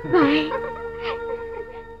 Bye.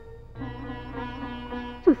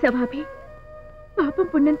 చూసా భాబీ, పాపం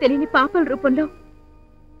పుణ్యం తెలియని పాపల రూపంలో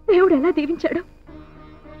దేవుడు ఎలా దీవించాడు.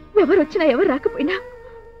 ఎవరొచ్చినా ఎవరు రాకపోయినా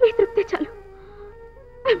ఈ తృప్తే చాలు.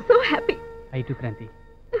 I'm so happy. I to Kranti.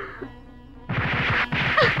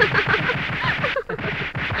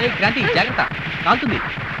 Kranti జాగ్రత్త, కాలుతుంది.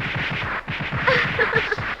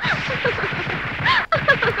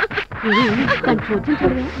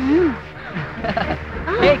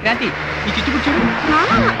 క్రాంతి ఈ చిచ్చుకు చూడు.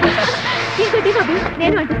 ఇంకోటి బాబు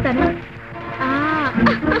నేను అంటిస్తాను.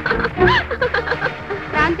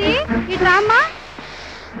 క్రాంతి ఇటు రామ్మా.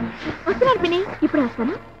 వస్తున్నాను పిన్ని, ఇప్పుడు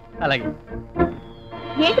వస్తాను. అలాగే.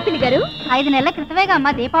 ఏంటి పిన్ని గారు? 5 నెలల క్రితమేగా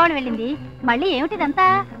అమ్మా దీపావళి వెళ్ళింది, మళ్ళీ ఏమిటిదంతా?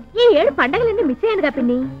 ఈ ఏడు పండగలన్నీ మిస్ అయ్యానుగా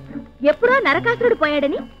పిన్ని. ఎప్పుడో నరకాసురుడు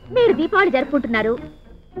పోయాడని మీరు దీపావళి జరుపుకుంటున్నారు.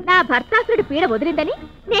 నా భర్తాసురుడు పీడ వదిలిందని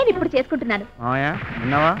నేను ఇప్పుడు చేసుకుంటున్నాను.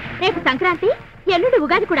 రేపు సంక్రాంతి, ఎల్లుండి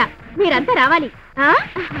ఉగాది కూడా. మీరంతా రావాలి.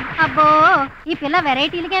 అబ్బో ఈ పిల్ల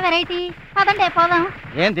వెరైటీలకే వెరైటీ. పదండి పోదాం.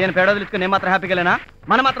 ఏం దేని పేడ వదిలించుకుని నేను మాత్రం హ్యాపీగా లేనా?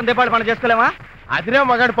 మనం మాత్రం దీపావళి పండుగ చేసుకోలేమా? అదినే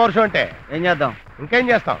మగాడి పౌరుషం అంటే. ఏం చేద్దాం? ఇంకేం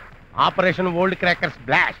చేస్తాం? ఆపరేషన్ ఓల్డ్ క్రాకర్స్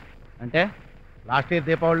బ్లాస్ట్ అంటే లాస్ట్ ఇయర్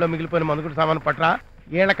దీపావళిలో మిగిలిపోయిన మందుగుడు సామాను పట్ల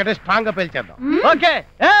ఏళ్ళకంటే స్ట్రాంగ్ గా పేల్చేద్దాం. ఓకే.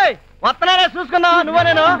 వస్తున్నానే చూసుకుందాం. నువ్వు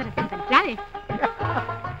నేను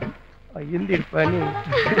అయ్యింది పని.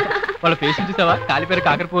 వాళ్ళ ఫేస్ చూసావా? కాలిపేరు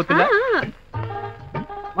కాకరిపోతుందా?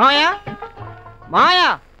 మాయా మాయా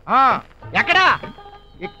ఎక్కడా?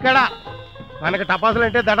 ఇక్కడ మనకి టపాసులు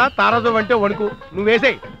అంటే దడ, తారాజం అంటే వణుకు. నువ్వు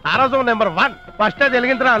వేసేయి. తారాజం నెంబర్ 1 ఫస్ట్ అది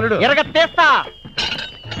వెలిగించరా అల్లుడు. ఎరగట్టేస్తా.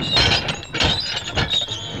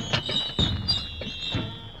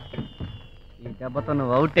 ఈ దెబ్బతో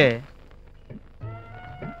నువ్వు అవుటే.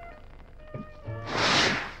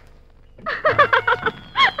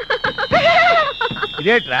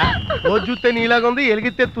 ఇదేట్రా రోజు చూస్తే నీలాగా ఉంది,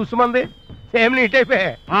 ఎలిగిస్తే తుస్సుమంది. సేమ్ నీట్ అయిపోయా.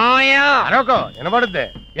 అరొక వినబడుద్ది.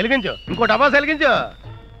 వెలిగించు. ఇంకో టపాసు వెలిగించు.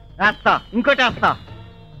 వేస్తా. ఇంకోటి వేస్తా.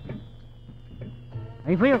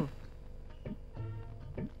 అయిపోయావు.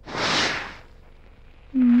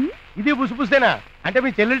 ఇది పుసిపుస్తేనా? అంటే మీ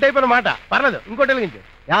చెల్లెలు టైప్ అన్నమాట. పర్లేదు, ఇంకోటి వెలిగించు.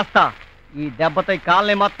 వేస్తా. ఈ దెబ్బతో ఈ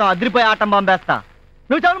కాళ్ళని మొత్తం అదిరిపోయి ఆటం పంపేస్తా.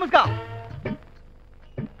 నువ్వు చాలు ముసుకా.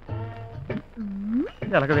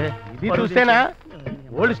 ఇది చూస్తేనా?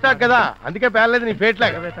 ఓల్డ్ స్టాక్ కదా, అందుకే పేర్లేదు నీ ఫేట్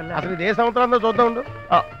లాగా. అసలు ఇది ఏ సంవత్సరంలో చూద్దాం ఉండు.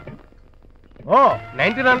 ఓ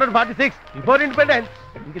 1946 బిఫోర్ ఇండిపెండెన్స్.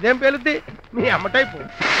 ఇంకేం పేలుద్ది? మీ అమ్మ టైపు.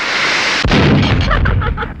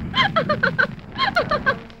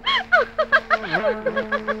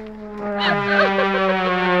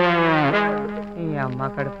 ఈ అమ్మ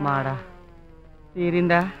కడుపు మాడ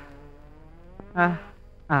తీరిందా?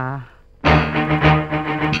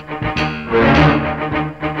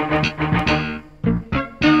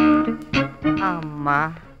 అమ్మా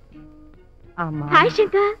అమ్మా. Hi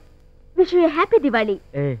Shankar, wish you happy Diwali.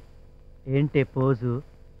 ఏంటే పోజు?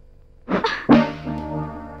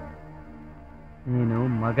 నేను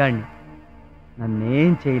మగాణ్ణి,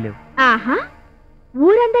 నన్నేం చేయలేవు. ఆహా,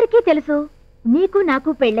 ఊరందరికీ తెలుసు నీకు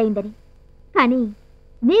నాకు పెళ్ళయిందని. కానీ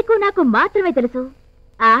నీకు నాకు మాత్రమే తెలుసు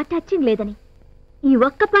ఆ టచింగ్ లేదని. ఈ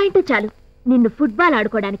ఒక్క పాయింట్ చాలు నిన్ను ఫుట్బాల్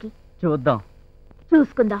ఆడుకోవడానికి. చూద్దాం.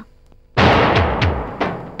 చూసుకుందాం.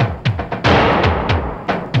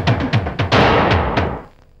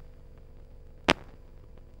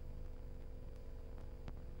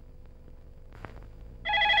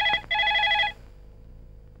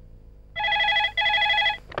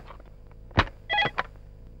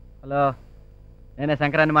 హలో, నేనే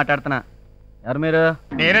శంకరాన్ని మాట్లాడుతున్నా. ఎవరు మీరు?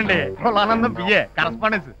 నేనండి, ఆనందం బిఏ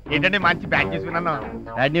కరస్పాండెన్స్. ఏంటండి మంచి బ్యాగ్ న్యూస్ విన్నాను.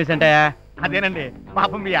 బ్యాడ్ న్యూస్ అంటే? అదేనండి,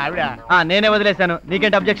 పాపం మీ ఆవిడ. నేనే వదిలేశాను.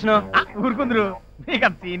 నీకేంటి అబ్జెక్షన్? ఊరుకుందరు, మీకు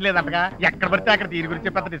అంత సీన్ లేదంటగా. ఎక్కడ పడితే అక్కడ దీని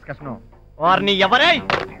గురించి పెద్ద డిస్కషన్. వారిని ఎవరై?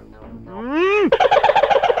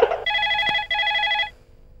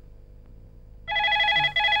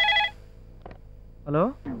 హలో,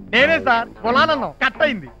 నేనే సార్, పొలానన్నాం కట్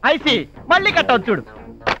అయింది. ఐసి మళ్ళీ కట్ అవుతుంది చూడు.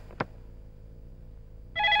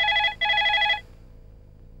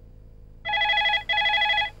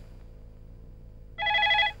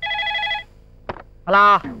 అలా.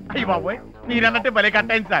 అయ్యి బాబోయ్, మీరన్నట్టే భలే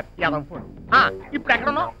కట్ అయింది సార్. యాదవ్ ఫోన్. ఇప్పుడు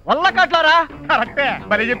ఎక్కడున్నా? వల్ల కట్లారా? కరెక్టే,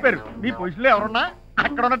 భలే చెప్పారు. మీ పొజిషన్ లో ఎవరున్నా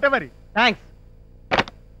అక్కడ ఉన్నట్టే మరి. థ్యాంక్స్.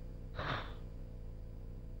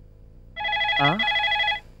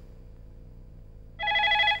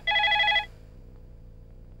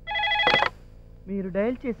 మీరు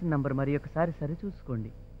డయల్ చేసిన నంబర్ మరి ఒకసారి సరి చూసుకోండి.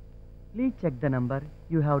 Please check the number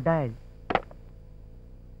you have dial.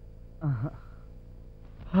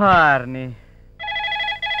 హార్ని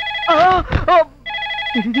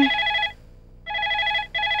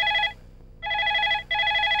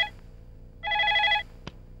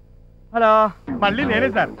hello, మళ్ళీ నేనే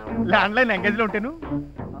సార్. ల్యాండ్ లైన్ ఎంగేజ్ లో ఉంటాను.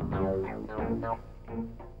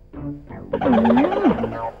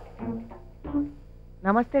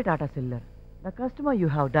 నమస్తే Tata సిల్లర్. The customer you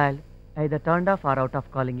have dial either turned off or out of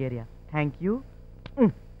calling area. Thank you.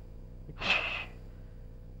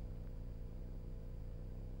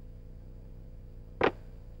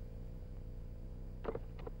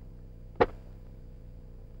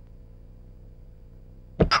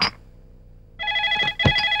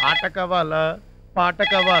 ఆట కావాలా పాట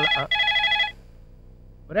కావాలా?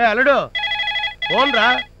 రే అల్లుడు ఫోన్ రా.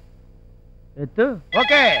 ఎత్తు.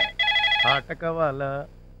 ఓకే. ఆట కావాలా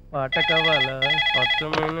పాట కావాలా?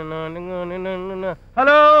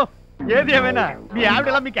 హలో, ఏది ఏమైనా మీ ఆవిడ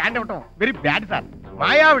ఇలా మీకు హ్యాండ్ ఇవ్వటం వెరీ బ్యాడ్ సార్.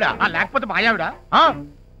 మా ఆవిడ లేకపోతే మా ఆవిడ.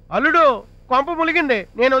 అల్లుడు కొంప ములిగింది.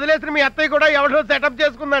 నేను వదిలేసిన మీ అత్తయ్య కూడా ఎవడో సెటప్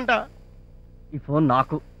చేసుకుందంట. ఈ ఫోన్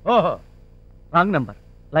నాకు. ఓహో, రాంగ్ నంబర్.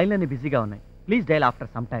 లైన్లన్నీ బిజీగా ఉన్నాయి. Please dial after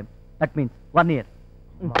some time. That means 1 year.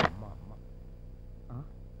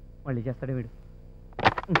 మళ్ళీ చేస్తాడే వీడు.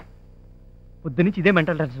 పొద్దు నుంచి ఇదే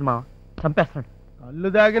మెంటల్ టెన్షన్ మా చంపేస్తాడు. కళ్ళు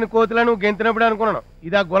దాగిన కోతులను నువ్వు గెంతినప్పుడు అనుకున్నాను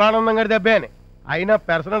ఇదా గులానందం గారి దెబ్బే అని. అయినా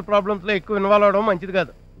పర్సనల్ ప్రాబ్లమ్స్ లో ఎక్కువ ఇన్వాల్వ్ అవడం మంచిది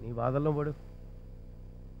కాదు. నీ బాధల్లో పడు.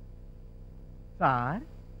 సార్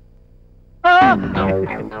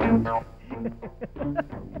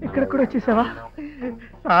ఇక్కడ కూడా వచ్చేసావా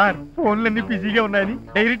సార్? ఫోన్లన్నీ బిజీగా ఉన్నాయని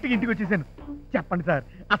డైరెక్ట్ గా ఇంటికి వచ్చేసాను. చెప్పండి సార్,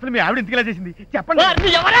 అసలు మీ ఆవిడ ఇంటికి ఇలా చేసింది చెప్పండి.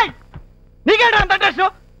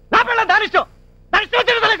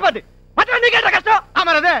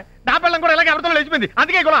 మరి అదే నా పిల్లం కూడా ఇలాగే ఎవరితో లేచిపోయింది.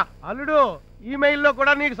 అందుకే కూడా అల్లుడు ఈమెయిల్లో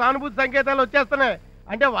కూడా నీకు సానుభూతి సంకేతాలు వచ్చేస్తున్నాయి.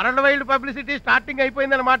 అంటే వరల్డ్ వైల్డ్ పబ్లిసిటీ స్టార్టింగ్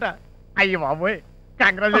అయిపోయింది అనమాట. అయ్యో బాబోయ్,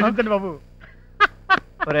 కంగ్రాచులేషన్స్ బాబు.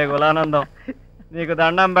 ఒరే గులానందం, నీకు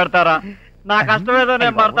దండం పెడతారా? నా కష్టమేదో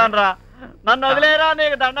నేను పడతాను రా. నన్ను వదిలేరా,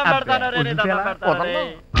 నీకు దండం పెడతాను రే. నీ దండం పెడతాను రే.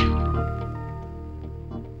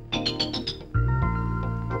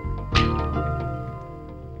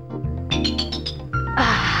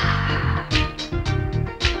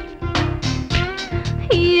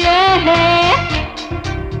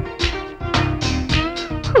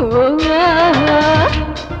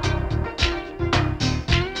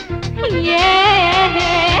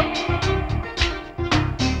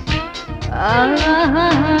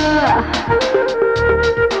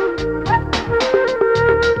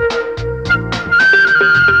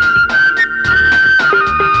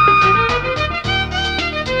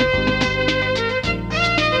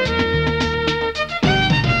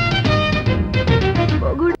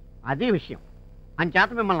 అదే విషయం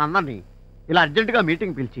అంచేత మిమ్మల్ని అందరినీ ఇలా అర్జెంటుగా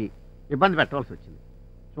మీటింగ్ పిలిచి ఇబ్బంది పెట్టవలసి వచ్చింది.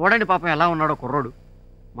 చూడండి పాపం ఎలా ఉన్నాడో కుర్రోడు.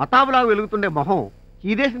 మతాబులాగా వెలుగుతుండే మొహం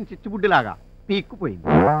చీదేసిన చిచ్చుబుడ్డిలాగా పీక్కుపోయింది.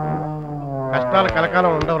 కష్టాలు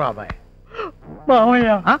కలకాలం ఉండవు రాబాయ్.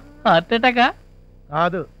 హార్ట్ అటాకా?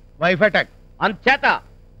 కాదు, వైఫ్ అటాక్. అంచేత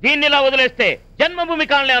దీన్ని ఇలా వదిలేస్తే జన్మభూమి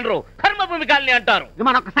కాలనీ అనరు, కర్మభూమి కాలనీ అంటారు. ఇది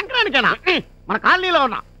మన ఒక సంక్రాంతికేనా? మన కాలనీలో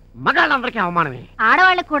ఉన్న మగాళ్ళందరికీ అవమానమే.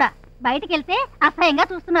 ఆడవాళ్ళకి కూడా బయటికి వెళ్తే అసహ్యంగా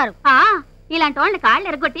చూస్తున్నారు. ఇలాంటి వాళ్ళని కాళ్ళు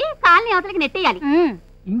ఎరగొట్టి కాలనీ అవతలకి నెట్టేయాలి.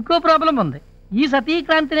 ఇంకో ప్రాబ్లం ఉంది. ఈ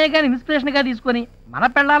సతీక్రాంతినే గాని ఇన్స్పిరేషన్ గా తీసుకొని మన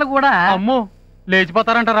పిల్లలు కూడా అమ్మో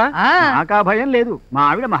లేచిపోతారంటారా? నాకా భయం లేదు. మా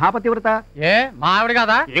ఆవిడ మహాపతివ్రత. ఏ మా ఆవిడ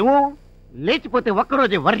కదా? ఏమో, లేచిపోతే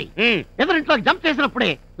ఒక్కరోజే వర్రి, ఎదురింట్లోకి జంప్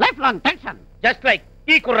చేసినప్పుడే life long tension. Just like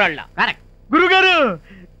ఈ కుర్రాళ్ళ. కరెక్ట్. గురుగారు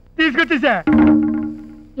తీసుకొచ్చేసా.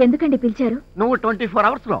 ఎందుకండి పిలిచారు? నువ్వు 24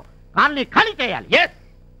 hours లో కాలనీ ఖాళీ చేయాలి. ఎస్.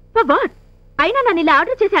 అయినా నన్ను ఇలా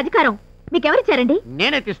ఆర్డర్ చేసే అధికారం మీకెవరిచ్చారండి?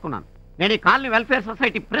 నేనే తీసుకున్నాను. నేను ఈ కాలనీ వెల్ఫేర్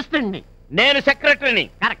సొసైటీ ప్రెసిడెంట్ ని. నేను సెక్రటరీని.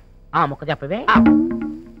 కరెక్ట్. ఆ ముక్క చెప్పవే.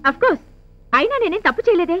 Of course. అయినా నేనేం తప్పు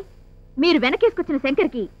చేయలేదే. మీరు వెనకేసుకొచ్చిన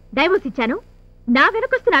శంకర్కి డైవోర్స్ ఇచ్చాను. నా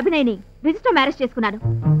వెనకొస్తున్న అభినయ్ని రిజిస్టర్ మ్యారేజ్ చేసుకున్నాను.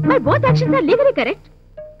 My both actions are legally correct.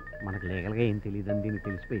 మనకు లీగల్ గా ఏం తెలియదని దీనికి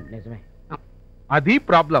తెలిసిపోయింది. నిజమే. అది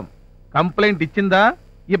ప్రాబ్లం. కంప్లైంట్ ఇచ్చిందా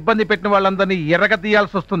ఇబ్బంది పెట్టిన వాళ్ళందరినీ ఎర్రగ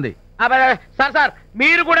తీయాల్సి వస్తుంది. సార్ సార్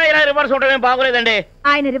మీరు కూడా ఇలా రివర్స్ అవడం ఏం బాగోలేదండి.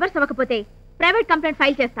 ఆయన రివర్స్ అవ్వకపోతే ప్రైవేట్ కంప్లైంట్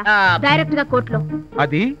ఫైల్ చేస్తా డైరెక్ట్ గా కోర్టులో.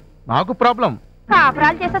 అది నాకు ప్రాబ్లం.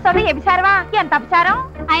 కాపురాలు చేసే చోటు ఎవిసారవా? ఎంత అపచారం.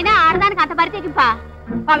 అయినా ఆడదానికి అంత బరితెగింపా?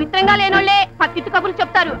 పవిత్రంగా లేనోళ్లే పత్తిట్టు కబుర్లు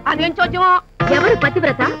చెప్తారు. అదేం చోద్యమో. ఎవరు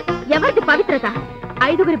పతివ్రత, ఎవరిది పవిత్రత?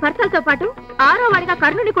 5గురి భర్తలతో పాటు 6వ వాడిగా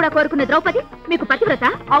కర్ణుని కూడా కోరుకున్న ద్రౌపది మీకు పతివ్రత?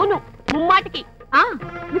 అవును, ముమ్మాటికి.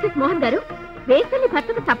 మిసెస్ మోహన్ గారు, వేసల్ని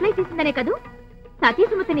భర్తకు సప్లై చేసిందనే కదూ సతీ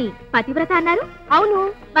సుమతిని పతివ్రత అన్నారు? అవును.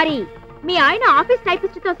 మరి మీ ఆయన ఆఫీస్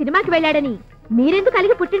టైపిస్ట్ తో సినిమాకి వెళ్ళాడని మీరెందుకు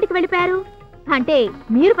కలిగి పుట్టింటికి వెళ్ళిపోయారు? అంటే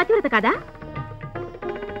మీరు పతివ్రత కదా?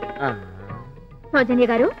 సౌజన్య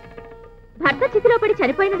గారు, భర్త చితిలో పడి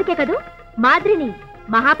చనిపోయినందుకే కదూ మాద్రిని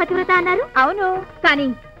మహాపతివ్రత అన్నారు? అవును. కానీ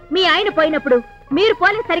మీ ఆయన పోయినప్పుడు మీరు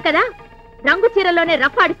పోలేదు సరికదా? రంగు చీరల్లోనే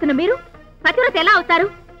రఫ్ఫాడిస్తున్న మీరు పతివ్రత ఎలా అవుతారు?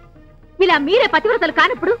 ఇలా మీరే పతివ్రతలు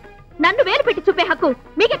కానప్పుడు నన్ను వేలు పెట్టి చూపే హక్కు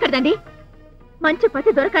మీకెక్కడదండి? మంచి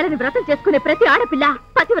పతి దొరకాలని వ్రతం చేసుకునే ప్రతి ఆడపిల్ల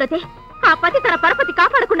పతివ్రతే. ఆ పతి తన పరపతి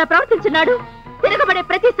కాపాడకుండా ప్రవర్తించున్నాడు. తిరగబడే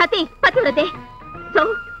ప్రతి సతి పతివ్రతే. సో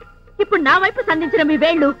ఇప్పుడు నా వైపు సంధించిన మీ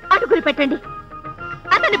వేళ్లు అటుకుని పెట్టండి.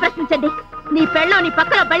 అతన్ని ప్రశ్నించండి, నీ పెళ్ళం నీ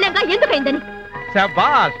పక్కన బళ్ళంగా ఎందుకైందని.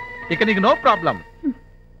 శభాష్, ఇక నీకు నో ప్రాబ్లం.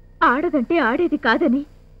 ఆడదంటే ఆడేది కాదని,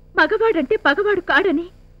 మగవాడంటే పగవాడు కాడని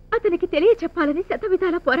అతనికి తెలియ చెప్పాలని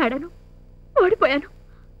శతవిధాలా పోరాడాను. ఓడిపోయాను.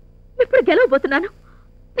 ఇప్పుడు గెలవబోతున్నాను.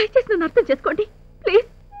 దయచేసి నన్ను అర్థం చేసుకోండి ప్లీజ్.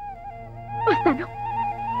 వస్తాను.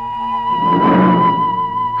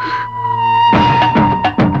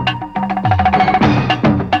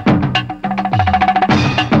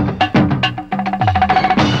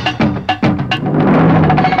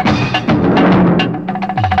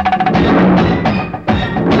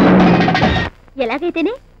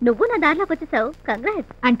 ఎలాగైతేనే నువ్వు నా దారిలోకి వచ్చేసావు.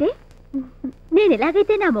 కంగ్రాట్స్. అంటే నేను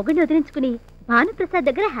ఎలాగైతే నా మొగుడిని వదిలించుకుని భానుప్రసాద్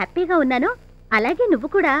దగ్గర హ్యాపీగా ఉన్నానో అలాగే నువ్వు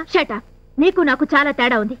కూడా. Shut up. నీకు నాకు చాలా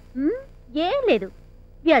తేడా ఉంది. ఏం లేదు,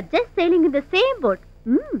 we are just selling in the same boat.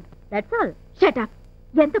 That's all. Shut up.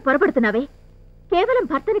 ఎంత పొరపడుతున్నావే. కేవలం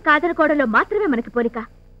భర్తని కాదనుకోవడంలో మాత్రమే మనకి పోలిక.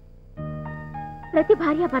 ప్రతి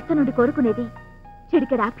భార్య భర్త నుండి కోరుకునేది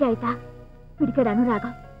చిడికెడు ఆప్యాయత, పిడికెడు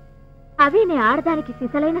అనురాగం. అవే నే ఆడదానికి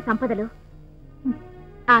సిసలైన సంపదలు.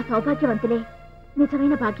 ఆ సౌభాగ్యవంతులే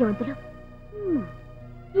నిజమైన భాగ్యవంతులు.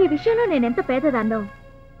 ఈ విషయంలో నేనెంత పేదదాన్నో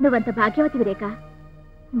నువ్వంత భాగ్యవతివి రేఖ.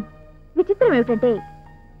 విచిత్రం ఏమిటంటే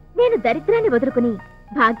నేను దరిద్రాన్ని వదులుకుని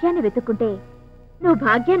భాగ్యాన్ని వెతుక్కుంటే నువ్వు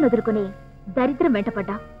భాగ్యాన్ని వదులుకుని దరిద్రం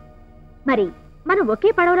వెంటపడ్డా. మరి మనం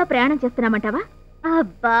ఒకే పడవలో ప్రయాణం చేస్తున్నామంటావా?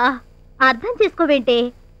 అబ్బా, అర్థం చేసుకోవేంటే.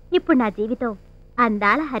 ఇప్పుడు నా జీవితం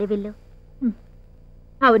అందాల హరివిల్లు.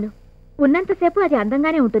 అవును, ఉన్నంతసేపు అది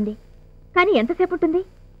అందంగానే ఉంటుంది. కానీ ఎంతసేపు ఉంటుంది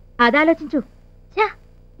అది ఆలోచించు. ఛా,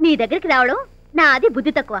 నీ దగ్గరికి రావడం నా అది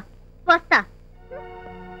బుద్ధి తక్కువ. వస్తా.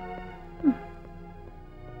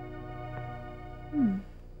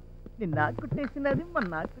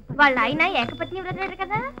 వాళ్ళ ఆయన ఏకపత్ని వ్రతాడు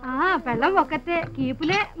కదా. పెళ్ళం ఒకతే,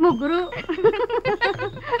 కీపులే ముగ్గురు.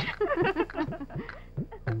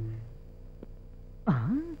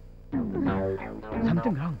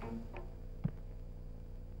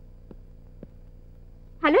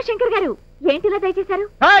 హలో శంకర్ గారు, ఏంటిలా దయచేశారు?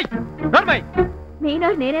 నేను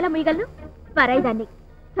నేనేలా మీగలను? పరాయిదాన్ని.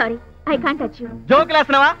 Sorry, I can't touch you.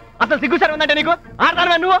 జోకులేస్తున్నావా? అసలు సిగ్గుసారి ఉందంటే నీకు?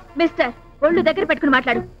 ఆడతానువా నువ్వు? మిస్టర్, ఒళ్ళు దగ్గర పెట్టుకుని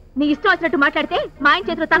మాట్లాడు. నీ ఇష్టం వచ్చినట్టు మాట్లాడితే మా ఆయన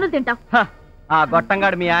చేతిలో తన్నులు తింటాం. ఆ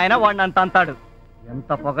గొట్టంగాడు మీ ఆయన వాడిని అంత అంతాడు.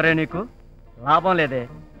 ఎంత పొగరే నీకు. లాభం లేదే.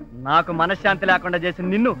 నాకు మనశ్శాంతి లేకుండా చేసి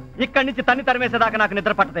నిన్ను ఇక్కడి నుంచి తన్ని తరిమేసేదాకా నాకు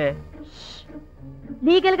నిద్ర పట్టదే.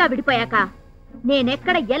 లీగల్ గా విడిపోయాక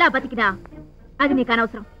నేనెక్కడ ఎలా బతికినా అది నీకు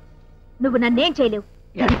అనవసరం. నువ్వు నన్నేం చేయలేవు.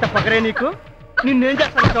 ఎంత పొగరే నీకు. నిన్నేం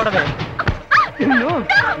చేస్తాను చూడవే. నిన్ను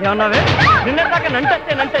ఏమన్నావే? నిన్నదాకా నంటే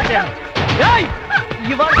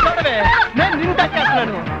ఇవాళ చూడవే, నేను నిన్ను టచ్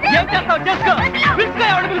చేస్తున్నాను. ఏం చేస్తావు చేసుకో. పిలుచుకో,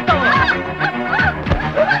 ఎవడు పిలుస్తావు?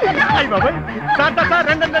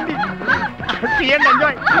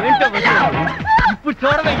 ఇప్పుడు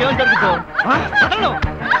చూడవే ఏం జరుగుతావు.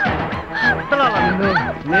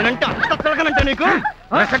 నేనంటే అంత తిరగనంటే నీకు.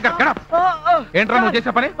 ఏంట్రా నువ్వు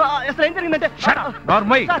చేసే పని? అసలు ఏం జరిగిందంటే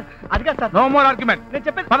అది కాదు సార్. No more argument. నేను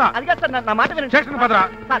చెప్పేది అది కాదు సార్. నా మాట వినండి. స్టేషన్ పదరా,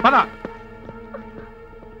 పద.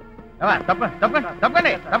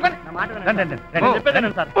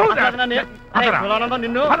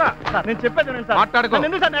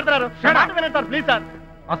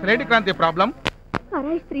 అసలేంటి క్రాంతి ప్రాబ్లం?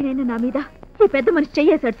 పరాయి స్త్రీనైనా నా మీద ఈ పెద్ద మనిషి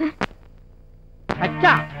చెయ్యేశాడు సార్.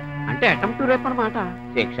 అచ్చా, అంటే అటెంప్ట్ టు రేప్ అన్నమాట.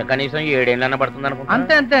 శిక్ష కనీసం 7 ఏళ్ళన్నా పడుతుంది అనుకుంటా.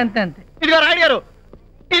 అంతే అంతే అంతే అంతే. ఇదిగో రాయుడు గారు,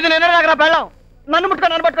 ఇది నిన్న దగ్గర పెళ్ళాం. నన్ను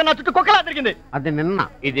ముట్టుకొని నన్ను పట్టుకొని నా చుట్టూ కుక్కలా తిరిగింది. అది నిన్న,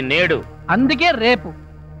 ఇది నేడు. అందుకే రేపు.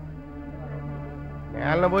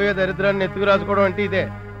 నేలన పోయే దరిద్రాన్ని ఎత్తుకు రాసుకోవడం అంటే ఇదే.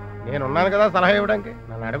 నేనున్నాను కదా సలహా ఇవ్వడానికి.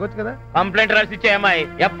 నన్ను అడగొచ్చు కదా. కంప్లైంట్ రాసి ఇచ్చే అమ్మాయి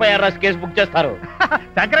FIR రాసి కేసు బుక్ చేస్తారు.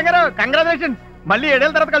 శంకరం గారు, కంగ్రాచులేషన్స్. మళ్ళీ 7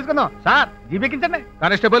 ఏళ్ళ తర్వాత కలుసుకుందాం. సార్, జీపెక్కించండి.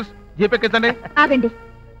 కానిస్టేబుల్స్, జీపెక్కించండి. ఆగండి,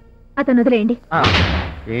 అతను వదిలేయండి.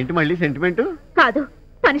 ఏంటి మళ్ళీ సెంటిమెంట్? కాదు,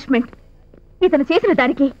 పనిష్మెంట్. ఇతను చేసిన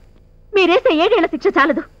దానికి మీరేసే 7 ఏళ్ల శిక్ష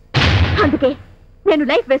చాలదు. అందుకే నేను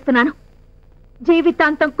లైఫ్ వేస్తున్నాను.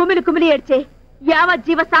 జీవితాంతం కుమిలి కుమిలి ఏడ్చే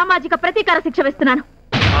యావజ్జీవ సామాజిక ప్రతీకార శిక్ష వేస్తున్నాను.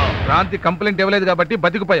 క్రాంతి కంప్లైంట్ ఇవ్వలేదు కాబట్టి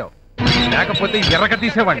బతికిపోయావు. లేకపోతే ఎర్రక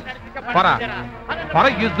తీసేవాడిని.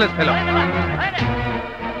 Useless fellow.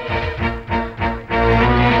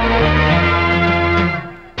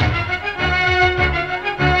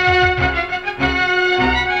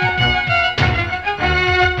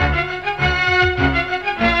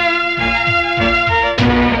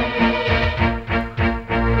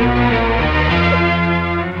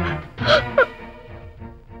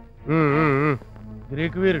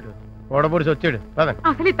 పేకువీరుడు ఓడబొడిసి వచ్చాడు పదండి.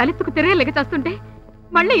 అసలే తలెత్తుకు తిరగలేక చేస్తుంటే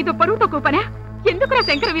మళ్ళీ ఇదో పరువు తక్కువ పనా? ఎందుకురా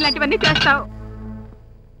శంకరం ఇలాంటివన్నీ చేస్తావు?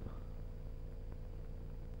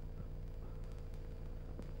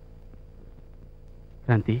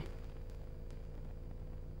 క్రాంతి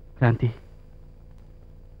క్రాంతి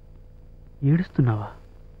ఏడుస్తున్నావా?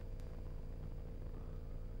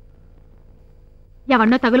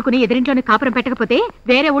 ఎవన్నో తగులుకుని ఎదిరింట్లోనే కాపురం పెట్టకపోతే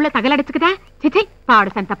వేరే ఊళ్ళో తగలడచ్చు కదా. చిచి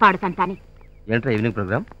పాడు సంత అని. ఏంట్రా ఈవినింగ్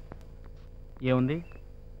ప్రోగ్రామ్? ఏముంది?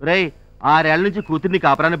 రేయ్ 6 ఏళ్ల నుంచి కూతుర్ని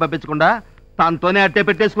కాపురాన్ని పంపించకుండా తనతోనే అట్టే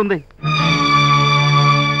పెట్టేసుకుంది.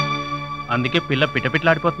 అందుకే పిల్ల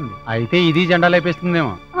పిట్టపిట్లాడిపోతుంది. అయితే ఇది జెండా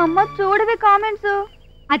లేపేస్తుందేమో. అమ్మ చూడవే కామెంట్స్.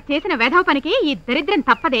 అది చేసిన వేధవ పనికి ఈ దరిద్రం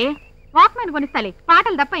తప్పదే. వాక్మెన్ కొనిస్తాలి,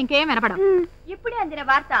 పాటలు తప్ప ఇంకేం వినపడం. ఇప్పుడే అందిన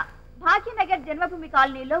వార్త. భాగ్యనగర్ జన్మభూమి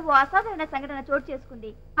కాలనీలో ఓ అసాధారణ సంఘటన చోటు చేసుకుంది.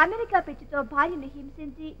 అమెరికా పిచ్చితో భార్యను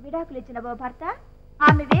హింసించి విడాకులిచ్చిన ఓ భర్త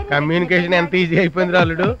ఆమె కమ్యూనికేషన్ ఎంత ఈజీ అయిపోయింది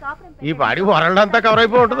రాలుడు. ఈ పాడి వరల్డ్ అంతా కవర్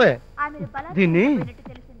అయిపోయి ఉంటుంది. దీన్ని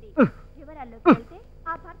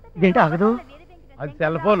ఇదేంటి ఆగదు? అది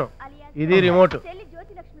సెల్ ఫోన్, ఇది రిమోట్.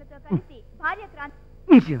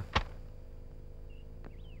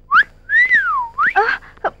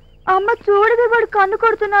 అమ్మ చూడవే వాడు కన్ను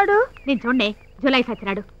కొడుతున్నాడు. నేను చూడండి జులై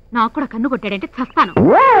సచ్చినాడు. నాకు కూడా కన్ను కొట్టాడంటే చస్తాను.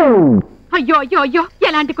 అయ్యో అయ్యో అయ్యో,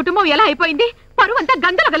 ఎలాంటి కుటుంబం ఎలా అయిపోయింది? పరువు అంతా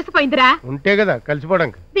గంగలో కలిసిపోయిందిరా. ఉంటే కదా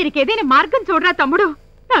కలిసిపోవడానికి. దీనికి ఏదైనా మార్గం చూడరా తమ్ముడు.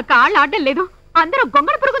 నా కాళ్ళు ఆడడం లేదు. అందరూ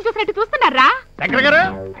గొంగళ పురుగును చూసినట్టు చూస్తున్నారా? శంకర్ గారు,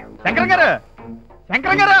 శంకర్ గారు,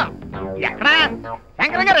 శంకర్ గారు ఎక్కడా?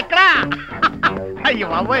 శంకర్ గారు ఎక్కడా? అయ్యో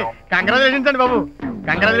బాబోయ్, కంగ్రాచులేషన్స్ అండి బాబు.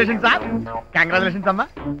 Congratulations sir. కంగ్రాచులేషన్స్ అమ్మా.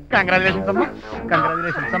 కంగ్రాచులేషన్స్ అమ్మా.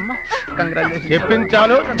 కంగ్రాచులేషన్స్ అమ్మా. కంగ్రాచులేషన్స్.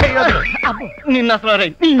 చెప్పించాలు నిన్న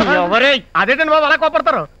అదేంటండి బాబు అలా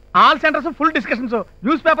కోపడతారు? All centres full discussions,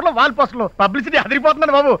 news paper లో వాల్ పోస్టర్లు, పబ్లిసిటీ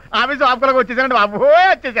అదిరిపోతుందండి బాబు. ఆఫీసు ఆపుకోలేక వచ్చేసానండి బాబు,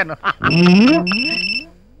 వచ్చేసాను.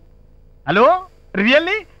 Hello,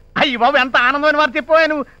 really? అయ్యి బాబు ఎంత ఆనందమైన వారు చెప్పావు.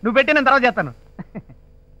 నువ్వు పెట్టి నేను తర్వాత చేస్తాను.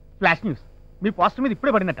 ఫ్లాష్ న్యూస్, మీ పోస్టర్ మీద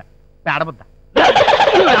ఇప్పుడే పడినట్ట పేడబుద్ద.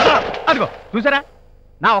 అదిగో చూసారా,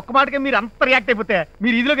 నా ఒక్క మాటకే మీరు అంత రియాక్ట్ అయిపోతే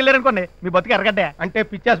మీరు ఈదిలోకి వెళ్ళారనుకోండి, మీ బతుకు ఎరగడ్డే. అంటే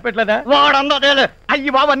పిచ్చేసి పెట్టలేదా?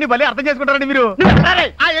 అయ్యి బాబు అన్ని భలే అర్థం చేసుకుంటారండి మీరు.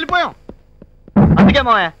 వెళ్ళిపోయాం. అందుకే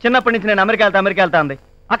మావయ్య చిన్నప్పటి నుంచి నేను అమెరికా వెళ్తా ఉంది.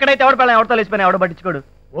 అక్కడైతే ఎవడ పిల్లలు ఎవరితో లేచిపోయినా ఎవడ పట్టించుకోడు.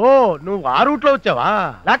 ఓ, నువ్వు ఆ రూట్ లో వచ్చావా?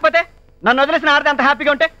 లేకపోతే నన్ను వదిలేసిన ఆడితే అంత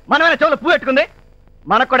హ్యాపీగా ఉంటే మనమైనా చెవులు పువ్వు పెట్టుకుంది.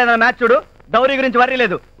 మనకు కూడా ఏదైనా మ్యాచ్ చూడు, డౌరీ గురించి వర్రీ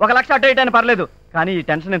లేదు. 1 లక్ష అటు ఇటు అయినా పర్లేదు, కానీ ఈ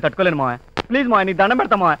టెన్షన్ నేను తట్టుకోలేను మావయ్య. ప్లీజ్ మావయ్య, నీకు దండం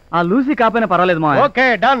పెడతా మావయ్య. ఆ లూసీ కాపోయినా పర్వాలేదు మావయ్య. Okay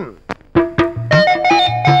done.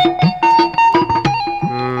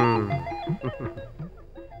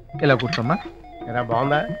 ఇలా కూర్చోమ్మా. ఎలా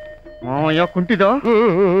బాగుందా? మావయ్య కుంటిదో.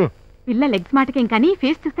 పిల్ల లెగ్స్ మాటకేం కానీ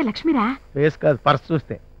ఫేస్ చూస్తే లక్ష్మిరా. ఫేస్ కాదు, పర్స్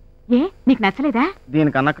చూస్తే. ఏ నీకు నచ్చలేదా?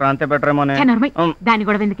 దీనికన్నా క్రాంతి బెటరేమోనే. దాని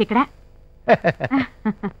కూడా ఎందుకు ఇక్కడ?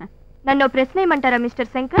 నన్ను ప్రశ్న ఏమంటారా మిస్టర్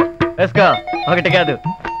శంకర్? వేసుకో, ఒకటి కాదు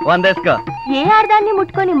 100 వేసుకో. ఏ ఆడదాన్ని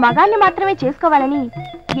ముట్టుకొని మగాన్ని మాత్రమే చేసుకోవాలని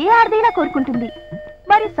ఏ ఆడదైనా కోరుకుంటుంది.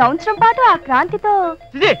 మరి సంవత్సరం పాటు ఆ క్రాంతితో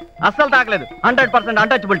అస్సలు తాకలేదు. 100%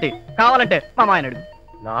 అన్టచబిలిటీ. కావాలంటే మా మాయన అడుగు.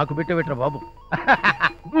 నాకు పెట్టరా బాబు.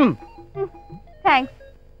 థ్యాంక్స్.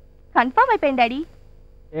 కన్ఫర్మ్ అయిపోయింది డాడీ.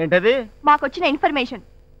 ఏంటది? మాకొచ్చిన ఇన్ఫర్మేషన్.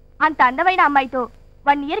 అంత అందమైన అమ్మాయితో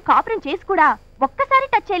 1 ఇయర్ కాపురం చేసి కూడా ఒక్కసారి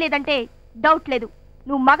టచ్ చేయలేదంటే డౌట్ లేదు,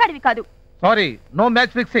 నువ్వు మగాడివి కాదు. Sorry, no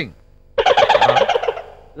match fixing.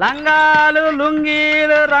 లంగాలు,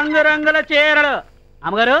 లుంగీలు, రంగురంగుల చీరలు.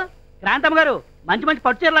 అమ్మగారు, క్రాంతమ్మ గారు, మంచి మంచి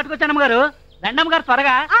పట్టు చీరలు అట్టుకొచ్చాను అమ్మగారు. రండమ్మ గారు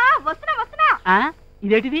త్వరగా. వస్తున్నా.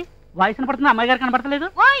 ఇదేంటిది? వాయిస్ కనపడుతుంది, అమ్మాయి గారు కనపడతలేదు.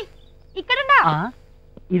 ఇక్కడున్నా.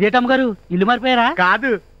 ఇదేటమ్మగారు, ఇల్లు మారిపోయారా? కాదు,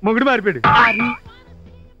 మొగుడు మారిపోయాడు.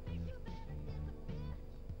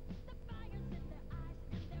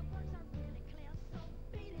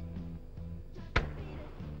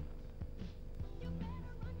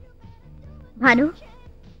 భాను,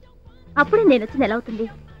 అప్పుడే నేను వచ్చింది ఎలా అవుతుంది?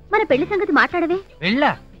 మన పెళ్లి సంగతి మాట్లాడవే.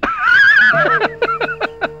 వెళ్ళా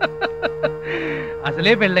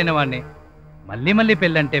అసలే పెళ్ళైన వాడిని మళ్ళీ మళ్ళీ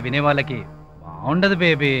పెళ్ళంటే వినే వాళ్ళకి బాగుండదు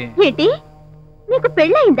బేబీ. ఏంటి, నీకు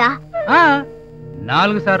పెళ్ళయిందా?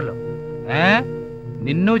 4 సార్లు.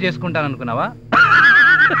 నిన్ను చేసుకుంటాననుకున్నావా?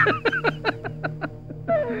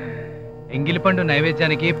 ఎంగిలి పండు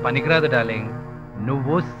నైవేద్యానికి పనికిరాదు డార్లింగ్.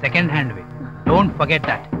 నువ్వు second hand we. Don't forget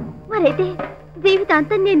that. మరైతే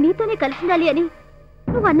జీవితాంతం నేను నీతోనే కలిసి ఉండాలి అని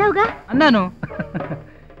నువ్వు అన్నావుగా? అన్నాను.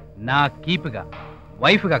 నా కీపుగా,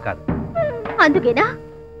 వైఫ్ గా కాదు. అందుకేనా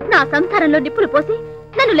నా సంసారంలో నిప్పులు పోసి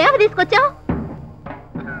నన్ను లేవ తీసుకొచ్చావు?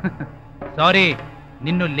 సారీ,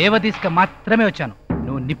 నిన్ను లేవదీసుక మాత్రమే వచ్చాను.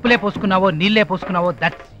 నువ్వు నిప్పులే పోసుకున్నావో నీళ్లే పోసుకున్నావో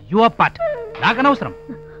దట్స్ యువర్ పార్ట్. నాకనవసరం.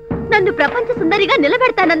 నన్ను ప్రపంచ సుందరిగా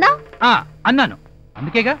నిలబెడతానన్నా? అన్నాను.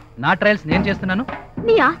 అందుకేగా నా ట్రయల్స్ నేను చేస్తున్నాను.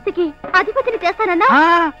 నీ ఆస్తికి అధిపతిని చేస్తానన్నా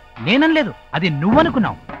నేననలేదు, అది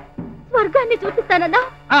నువ్వనుకున్నావు. స్వర్గాన్ని చూపిస్తానన్నా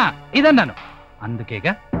ఇదన్నాను.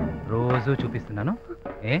 అందుకేగా రోజు చూపిస్తున్నాను.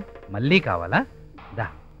 మళ్ళీ కావాలా? దా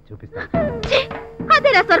చూపిస్తాను. అదే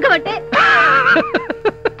నా స్వర్గం అంటే.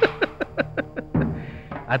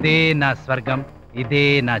 అదే నా స్వర్గం, ఇదే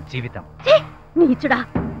నా జీవితం. నీచుడా.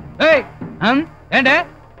 ఏంటే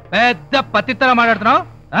పెద్ద పత్తిత్తలా మాట్లాడుతున్నావు?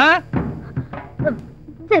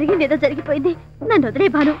 జరిగిందేదో జరిగిపోయింది, నన్ను వదిలే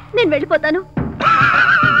భాను, నేను వెళ్ళిపోతాను.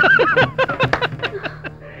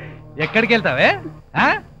 ఎక్కడికి వెళ్తావే?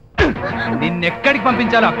 నిన్నెక్కడికి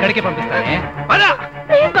పంపించాలో అక్కడికే పంపిస్తానే.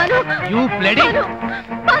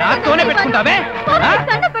 నాతోనే పెట్టుకుంటావే?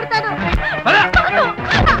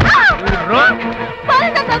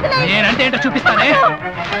 నేనంటే ఏంటో చూపిస్తానే.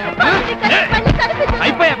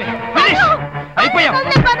 అయిపోయావే, అయిపోయావు.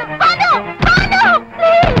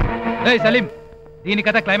 సలీం, దీని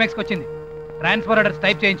కథ క్లైమాక్స్ వచ్చింది. ట్రాన్స్ఫర్ ఆర్డర్స్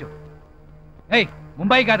టైప్ చేయించు.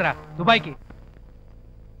 ముంబై కాదురా, దుబాయ్కి.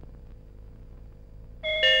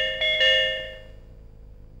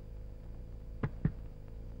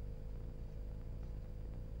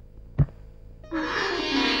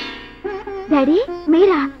 డాడీ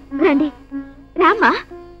మీరా? రండి. రామ్మా,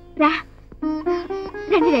 రా.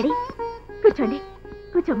 రండి డాడీ, కూర్చోండి.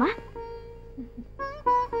 కూర్చోమ్మా.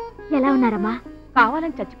 ఎలా ఉన్నారమ్మా?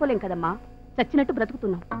 కావాలని చచ్చిపోలేం కదమ్మా, చచ్చినట్టు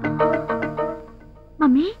బ్రతుకుతున్నాం.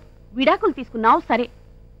 మమ్మీ, విడాకులు తీసుకున్నావు సరే,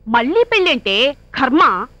 మళ్ళీ పెళ్ళంటే కర్మ.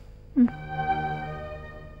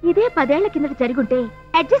 ఇదే 10 ఏళ్ల కిందట జరుగుంటే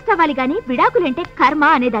అడ్జస్ట్ అవ్వాలి గాని విడాకులంటే కర్మ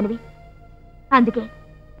అనేదానివి. అందుకే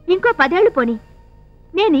ఇంకో 10 ఏళ్లు పోని,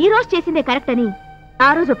 నేను ఈ రోజు చేసిందే కరెక్ట్ అని ఆ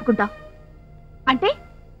రోజు ఒప్పుకుంటా. అంటే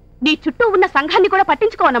నీ చుట్టూ ఉన్న సంఘాన్ని కూడా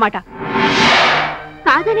పట్టించుకోవన్నమాట.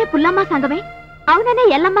 కాదనే పుల్లమ్మ సంఘమే, అవుననే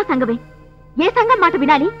ఎల్లమ్మ సంఘమే. ఏ సంఘం మాట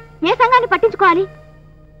వినాలి, ఏ సంఘాన్ని పట్టించుకోవాలి?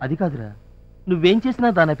 అది కాదురా, నువ్వేం చేసినా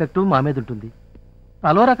దాని ఎఫెక్ట్ మా మీద ఉంటుంది.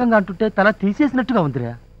 తలో రకంగా అంటుంటే తల తీసేసినట్టుగా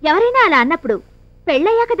ఉందిరా. ఎవరైనా అలా అన్నప్పుడు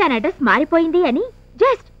పెళ్ళయ్యాక దాని అడ్రస్ మారిపోయింది అని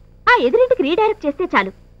జస్ట్ ఆ ఎదురింటికి రీడైరెక్ట్ చేస్తే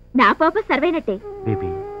చాలు, నా పర్పస్ సర్వైనట్టే. బేబీ,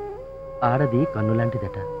 ఆడది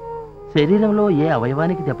కన్నులాంటిదట. శరీరంలో ఏ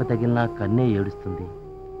అవయవానికి దెబ్బ తగిలినా కన్నే ఏడుస్తుంది.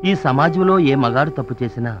 ఈ సమాజంలో ఏ మగాడు తప్పు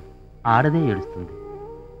చేసినా ఆడదే ఏడుస్తుంది.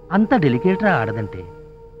 అంత డెలికేటరా ఆడదంటే.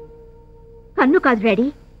 కన్ను కాదు డాడీ,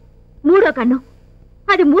 3వ కన్ను.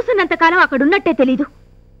 అది మూసున్నంతకాలం అక్కడున్నట్టే తెలీదు.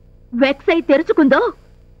 వెక్స్ అయి తెరుచుకుందో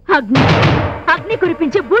అగ్ని అగ్ని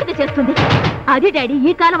కురిపించే బూడిద చేస్తుంది. అది డాడీ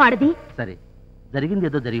ఈ కాలం ఆడది. సరే, జరిగింది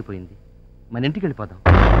ఏదో జరిగిపోయింది, మన ఇంటికి వెళ్ళిపోదాం.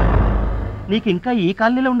 నీకు ఇంకా ఈ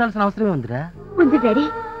కాలనీలో ఉండాల్సిన అవసరమే ఉందిరా. ఉంది డాడీ,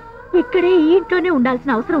 ఇక్కడే ఈ ఇంట్లోనే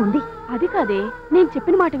ఉండాల్సిన అవసరం ఉంది. అది కాదే, నేను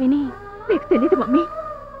చెప్పిన మాట విని. నీకు తెలీదు మమ్మీ,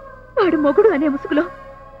 వాడు మొగుడు అనే ముసుగులో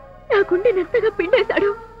నా గుండెనెంతగా పిండేశాడు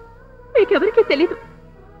మీకెవరికీ తెలీదు.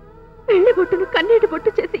 పెళ్లి బొట్టును కన్నీటి బొట్టు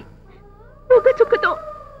చేసి ఒక చుక్కతో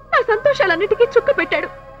నా సంతోషాలన్నిటికీ చుక్క పెట్టాడు.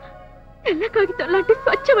 తెల్ల కాగితం లాంటి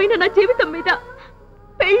స్వచ్ఛమైన నా జీవితం మీద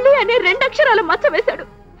పెళ్లి అనే 2 అక్షరాల మచ్చ వేశాడు.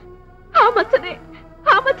 ఆ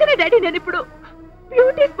మచ్చనే డాడీ నేను ఇప్పుడు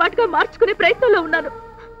బ్యూటీ స్పాట్ గా మార్చుకునే ప్రయత్నంలో ఉన్నాను.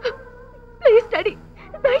 ప్లీజ్ డాడీ,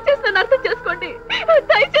 దయచేసి నన్ను అర్థం చేసుకోండి.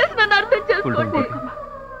 దయచేసి నన్ను అర్థం చేసుకోండి.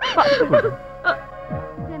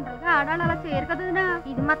 జనరల్ గా ఆడవాళ్ళు అలా చేయరు కదా.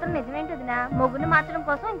 ఇది మాత్రం నిజమేంటి వదినా? మొగ్గుని మార్చడం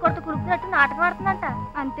కోసం ఇంకొకటి కురుకుతున్నట్టు నాటకం ఆడుతుందంట.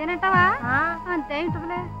 అంతేనంటావా? అంతే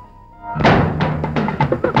ఉంటుందిలే.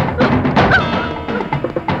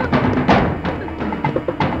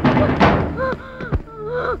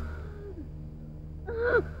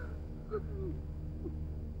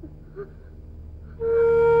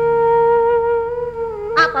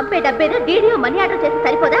 ఆ పంపే డబ్బేదో డీడీఓ మనీ ఆర్డర్ చేసి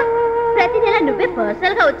సరిపోదా? ప్రతి నెల నువ్వే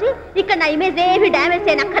పర్సనల్ గా వచ్చి ఇక్కడ నా ఇమేజ్ ఏమి డ్యామేజ్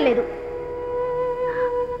చేయనక్కర్లేదు.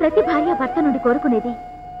 ప్రతి భార్య భర్త నుండి కోరుకునేది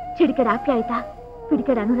చిడికెడ ఆప్యాయత,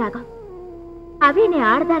 పిడికెడ అనురాగం. అవే నే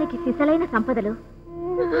ఆడదానికి సిసలైన సంపదలు.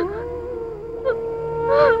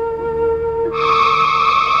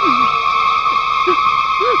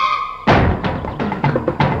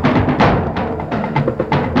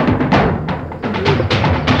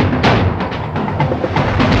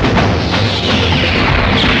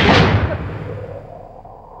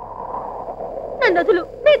 నన్ను వదులు,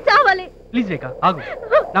 నేను చావాలి. ప్లీజ్ రేఖ, ఆగు,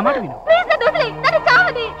 నా మాట విను. ప్లీజ్ నన్ను వదిలే, నన్ను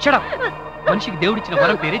చావని. Shut up. మనిషికి దేవుడిచ్చిన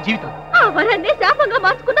వరం పేరే జీవితం. ఆ వరాన్ని శాపంగా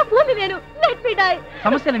మార్చుకున్న పూర్ణి నేను. Let me die.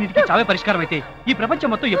 సమస్యలన్నిటికీ చావే పరిష్కారం అయితే ఈ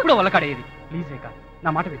ప్రపంచం మొత్తం ఎప్పుడో వల్లకాడేది. ప్లీజ్ రేఖ,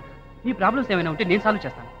 నా మాట విను. నీ ప్రాబ్లమ్స్ ఏమైనా ఉంటే నేను సాల్వ్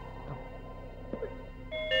చేస్తాను.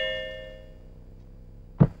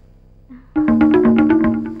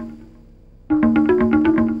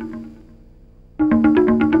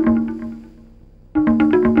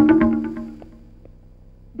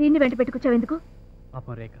 దీన్ని వెంట పెట్టుకొచ్చావు ఎందుకు?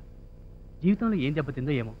 పాపం రేఖ జీవితంలో ఏం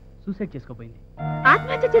దెబ్బతిందో ఏమో సూసైడ్ చేసుకోపోయింది.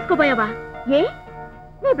 ఆత్మహత్య చేసుకోబోయావా? ఏ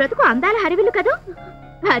నీ బ్రతుకు అందాల హరివిల్లు కదూ.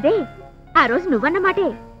 అదే ఆ రోజు నువ్వన్నమాటే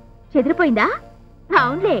చెదిరిపోయిందా?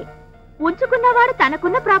 అవునులే, ఉంచుకున్నవాడు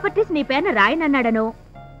తనకున్న ప్రాపర్టీస్ నీ పేరున రాయనన్నాడనో,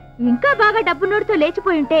 ఇంకా బాగా డబ్బున్నోడితో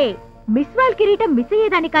లేచిపోయింటే మిస్ వాల్ కిరీటం మిస్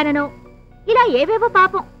అయ్యేదాని కాననో, ఇలా ఏవేవో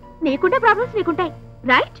పాపం నీకుండే ప్రాబ్లమ్స్ నీకుంటాయి.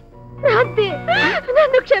 రైట్? క్రాంతి,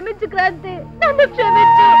 నన్ను క్షమించు క్రాంతి, నన్ను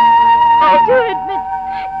క్షమించు.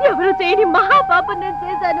 ఎవరు చేయని మహాపాపం నేను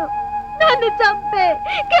చేశాను. నన్ను చంపే.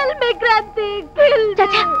 Kill me Kranti, kill.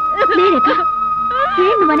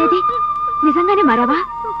 నువ్వనేది నిజంగానే మరవా?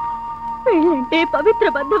 పెళ్ళంటే పవిత్ర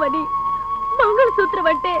బంధమని, మంగళసూత్రం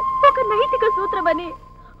అంటే ఒక నైతిక సూత్రమని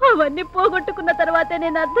అవన్నీ పోగొట్టుకున్న తర్వాతే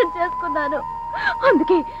నేను అర్థం చేసుకున్నాను.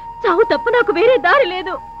 అందుకే చావు తప్ప నాకు వేరే దారి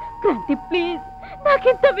లేదు. క్రాంతి ప్లీజ్,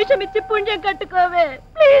 నాకింత విషం ఇచ్చి పుణ్యం కట్టుకోవే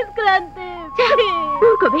ప్లీజ్. క్రాంతి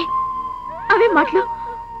ఊరుకోవే. అవే మాటలు,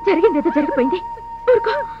 జరిగిందేదో జరిగిపోయింది.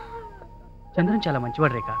 ఊరుకో. చంద్రన్ చాలా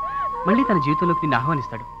మంచివాడు రేఖ. మళ్ళీ తన జీవితంలోకి నిన్ను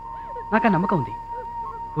ఆహ్వానిస్తాడు. నాకు ఆ నమ్మకం ఉంది.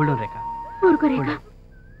 కూల్డౌన్ రేఖ. ఊరుకో రేఖ.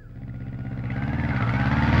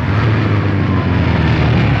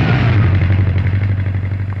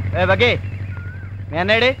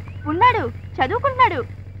 ఉన్నాడు, చదువుకుంటున్నాడు.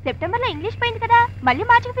 సెప్టెంబర్ లో ఇంగ్లీష్ పోయింది కదా, మళ్ళీ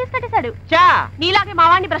మార్చికి ఫీజు కట్టేశాడు. నీలాగే మా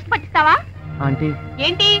వాడిని భ్రష్టు పట్టిస్తావా?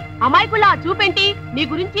 ఏంటి అమాయకుల్లా చూపేంటి? నీ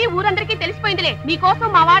గురించి ఊరందరికీ తెలిసిపోయిందిలే. నీ కోసం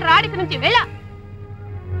మా వాడు రాడికి నుంచి వెళ్ళ.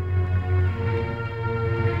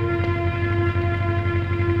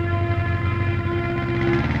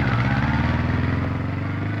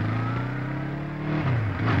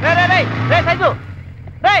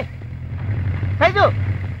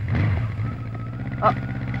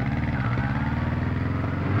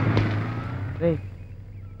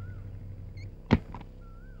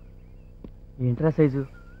 ఏంట్రా సైజు,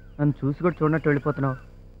 నన్ను చూసి కూడా చూడనట్టు వెళ్ళిపోతున్నావు.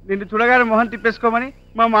 నిన్ను చూడగానే మొహం తిప్పేసుకోమని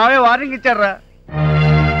మా మావే వార్నింగ్ ఇచ్చారా?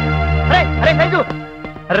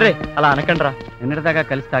 అర్రే అలా అనకండ్రా. నిన్నటిదాకా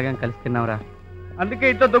కలిసి తాగాం, కలిసి తిన్నావురా.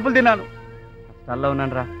 అందుకే ఇంట్లో దొబ్బులు తిన్నాను. కష్టాల్లో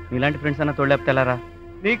ఉన్నాను రా. నీలాంటి ఫ్రెండ్స్ అన్న తోడలేపుతెలారా?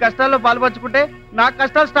 నీ కష్టాల్లో పాల్పంచుకుంటే నాకు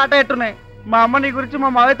కష్టాలు స్టార్ట్ అయ్యేట్టున్నాయి. మా అమ్మ నీ గురించి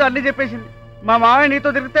మా మావయ్యతో అన్ని చెప్పేసింది. మా మావయ్య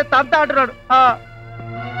నీతో తిరిగితే తంత అంటున్నాడు.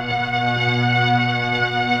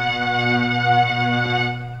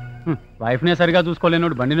 వైఫ్ నే సరిగా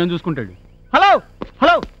చూసుకోలేనోడు బండి నేను చూసుకుంటాడు. హలో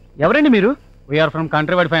హలో, ఎవరండి మీరు? We are from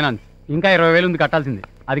country wide finance. ఇంకా 20,000 ఉంది కట్టాల్సింది.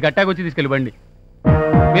 అది కట్టాక వచ్చి తీసుకెళ్ళి బండి.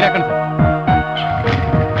 మీరు ఎక్కడ సార్?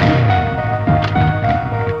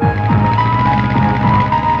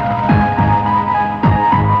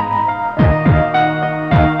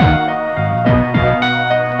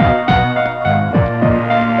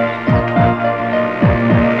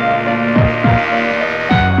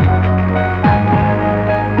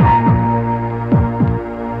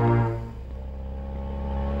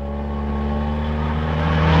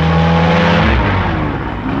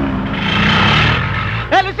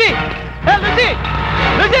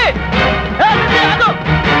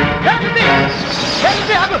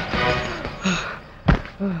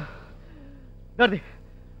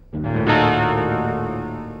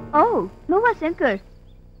 ఓ నువ్వా శంకర్?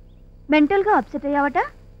 మెంటల్ గా అప్సెట్ అయ్యావట?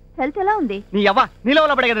 హెల్త్ ఎలా ఉంది? నీ అవ్వ నీ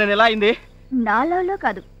లెవెల్లో పడే కదా నేను ఎలా అయింది? నా లవ్ లో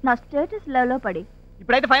కాదు, నా స్టేటస్ లవ్ లో పడి.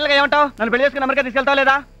 ఇప్పుడైతే ఫైనల్ గా ఏమంటావు? నన్ను పెళ్లి చేసుకుని అమెరికా తీసుకెళ్తావు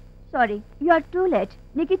లేదా? Sorry, you are too late.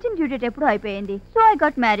 నీకు ఇచ్చిన డ్యూటీ ఎప్పుడు అయిపోయింది. So I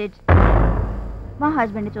got marriage. మా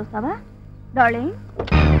హస్బెండ్ ని చూస్తావా డార్లింగ్?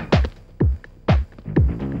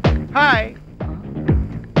 హాయ్.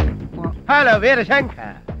 హలో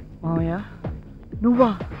వీరశంకర్. మావయ్య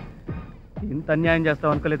నువ్వా? ఇంత అన్యాయం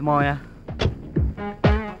చేస్తావు అనుకోలేదు మావయ్య.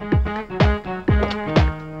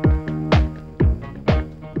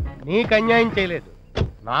 నీకు అన్యాయం చేయలేదు,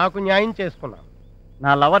 నాకు న్యాయం చేసుకున్నాను.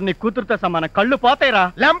 నా లవర్ నీ కూతురుతో సమాన. కళ్ళు పోతాయిరా.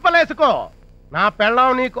 లెంపలేసుకో. నా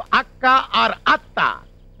పెళ్ళాం నీకు అక్క ఆర్ అత్త.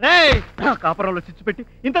 రేయ్, కాపురంలో చిచ్చు పెట్టి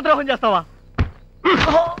ఇంత ద్రోహం చేస్తావా?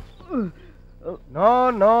 నో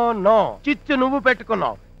నో నో, చిచ్చు నువ్వు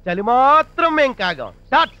పెట్టుకున్నావు, చలి మాత్రం మేం కాగాం.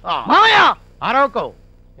 అరవకో,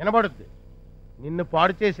 వినబడుద్ది. నిన్ను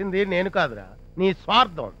పాడు చేసింది నేను కాదురా, నీ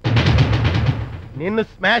స్వార్థం. నిన్ను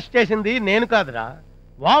స్మాష్ చేసింది నేను కాదురా,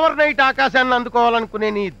 ఓవర్ నైట్ ఆకాశాన్ని అందుకోవాలనుకునే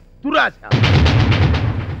నీ దురాశ.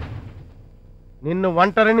 నిన్ను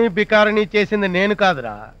ఒంటరిని బికారిని చేసింది నేను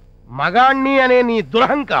కాదురా, మగాణ్ణి అనే నీ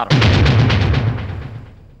దురహంకారం.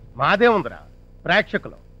 మాదే ఉందిరా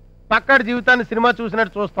ప్రేక్షకులు. పక్కడి జీవితాన్ని సినిమా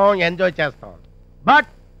చూసినట్టు చూస్తాం, ఎంజాయ్ చేస్తాం.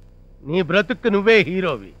 బట్ నీ బ్రతుక్కు నువ్వే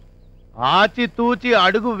హీరోవి. ఆచితూచి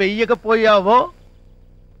అడుగు వెయ్యకపోయావో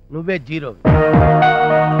నువ్వే జీరోవి.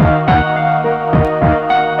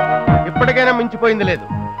 ఇప్పటికైనా మించిపోయింది లేదు.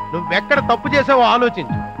 నువ్వెక్కడ తప్పు చేసావో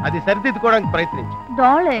ఆలోచించు, అది సరిదిద్దుకోవడానికి ప్రయత్నించు.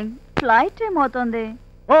 డార్లింగ్, ఫ్లైట్ టైం అవుతుంది.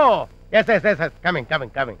 ఓ yes yes yes yes, coming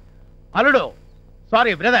coming coming. అల్లుడు,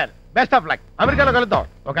 sorry brother, best of luck. అమెరికాలో కలుద్దాం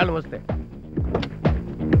ఒకవేళ వస్తే.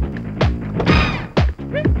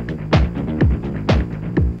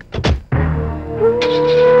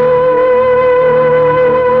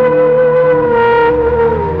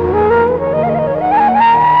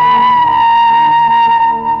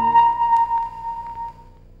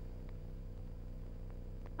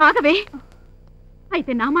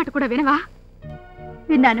 అయితే నా మాట కూడా వినవా?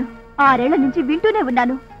 విన్నాను, 6 ఏళ్ల నుంచి వింటూనే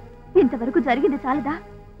ఉన్నాను. ఇంతవరకు జరిగింది చాలదా?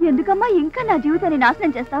 ఎందుకమ్మా ఇంకా నా జీవితాన్ని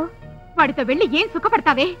నాశనం చేస్తావు? వాడితో వెళ్ళి ఏం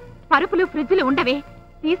సుఖపడతావే? పరుపులు ఫ్రిడ్జ్లు ఉండవే.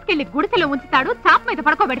 తీసుకెళ్లి గుడిసెలో ఉంచుతాడు, చాప్ మీద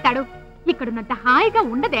పడుకోబెడతాడు. ఇక్కడున్నంత హాయిగా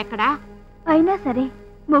ఉండదే ఎక్కడా. అయినా సరే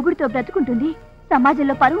మొగుడితో బ్రతుకుంటుంది,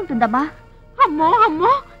 సమాజంలో పరువు ఉంటుందమ్మా. అమ్మో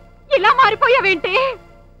అమ్మో, ఇలా మారిపోయావేంటే?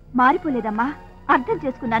 మారిపోలేదమ్మా, అర్థం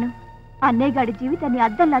చేసుకున్నాను. అన్నయ్య గాడి జీవితాన్ని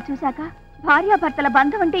అద్దంలా చూశాక భార్యాభర్తల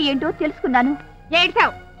బంధం అంటే ఏంటో తెలుసుకున్నాను.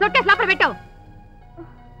 ఏడ్చావు, చుట్టేసి లోపల పెట్టావు.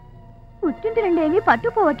 పుట్టింటి రెండేమీ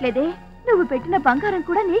పట్టుకోవట్లేదే. నువ్వు పెట్టిన బంగారం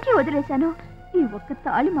కూడా నీకే వదిలేశాను. ఈ ఒక్క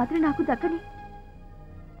తాళి మాత్రం నాకు దక్కని.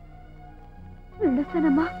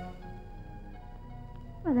 వెళ్ళొస్తానమ్మా,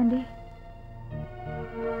 పదండి.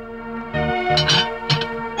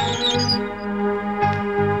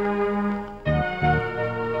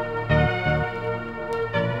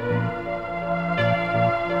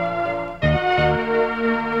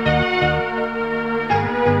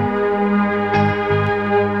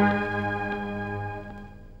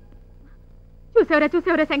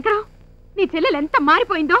 చూసేవరా శంకరం, నీ చెల్లెలు ఎంత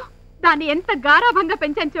మారిపోయిందో. దాన్ని ఎంత గారాభంగా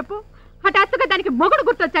పెంచాను చెప్పు. హఠాత్తుగా దానికి మొగుడు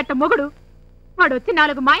గుర్తొచ్చాట. మొగుడు వాడు వచ్చి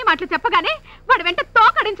 4 మాయ మాటలు చెప్పగానే వాడు వెంట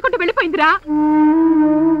తోకడించుకుంటూ వెళ్ళిపోయిందిరా.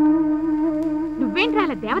 నువ్వేంట్రా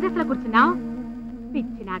అలా దేవదశలో కూర్చున్నావు?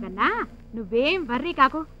 పిచ్చి నాగన్నా, నువ్వేం వర్రీ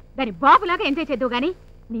కాకు. దాని బాబులాగా ఎంజాయ్ చేద్దావు గాని.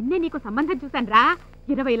 నిన్నే నీకు సంబంధం చూశాను రా.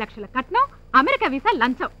 20 లక్షల కట్నం, అమెరికా వీసా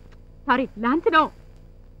లంచం. సారీ, లంచనో.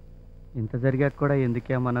 ఇంత జరిగాక కూడా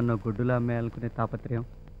ఎందుకే అమ్మా నన్ను గుడ్డులా అమ్మేయాలనుకునే తాపత్రయం?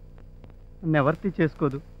 నన్ను ఎవరితో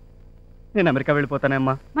చేసుకోదు. నేను అమెరికా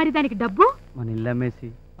వెళ్ళిపోతానేమ్మా. మరి దానికి డబ్బు? మన ఇల్లు అమ్మేసి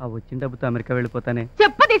ఆ వచ్చిన డబ్బుతో అమెరికా వెళ్ళిపోతానే.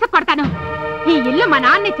 చెప్పు తీసుకొడతాను. ఈ ఇల్లు మా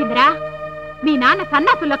నాన్నిచ్చిందిరా. మీ నాన్న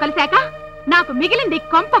సన్యాసుల్లో కలిశాక నాకు మిగిలింది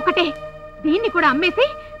కొంపొక్కటే. దీన్ని కూడా అమ్మేసి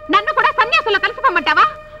నన్ను కూడా సన్యాసుల్లో కలిసిపోమంటావా?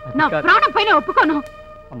 నా ప్రాణం పైన ఒప్పుకోను.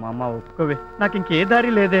 అమ్మా ఒప్పుకోవే, నాకు ఇంకే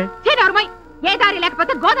దారి లేదే. ఏ దారి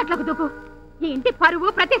లేకపోతే గోదట్లకు దూకు. ఈ ఇంటి పరువు,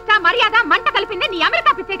 ప్రతిష్ట, మర్యాద మంట కలిపింది నీ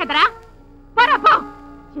అమెరికా పిచ్చే కదరా. పరపో,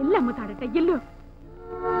 ఇల్లమ్ముతాడట ఇల్లు.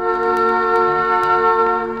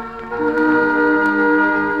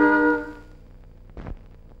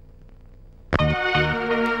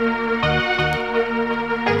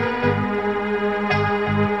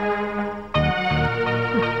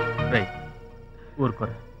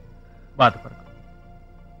 ఊరుకోరా, బాధపడకు.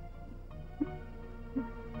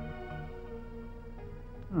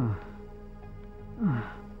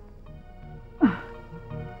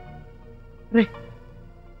 రే,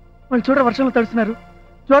 వాళ్ళు చూడ వర్షంలో తడుస్తున్నారు.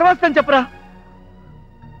 జ్వరం వస్తుందని చెప్పరా.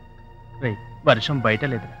 రే, వర్షం బయట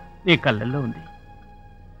లేదురా, నీ కళ్ళల్లో ఉంది.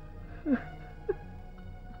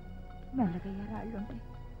 మెల్లగయ్యా, రాళ్ళుంటాయి,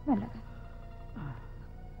 మెల్లగా.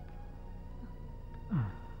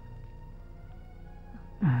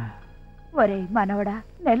 ఒరే మనవడా,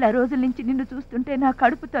 నెల రోజుల నుంచి నిన్ను చూస్తుంటే నా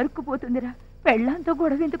కడుపు తరుక్కుపోతుందిరా. పెళ్ళంతో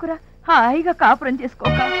గొడవ ఎందుకురా, హాయిగా కాపురం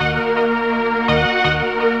చేసుకోక.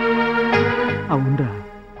 అవునరా,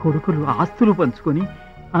 కొడుకులు ఆస్తులు పంచుకొని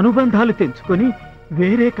అనుబంధాలు తెంచుకొని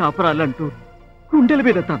వేరే కాపురాలంటూ గుండెల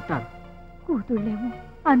మీద తంతారు. కూతుళ్ళేమో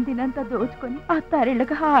అందినంత దోచుకొని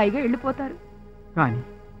అత్తారిళ్ళకి హాయిగా వెళ్ళిపోతారు. కానీ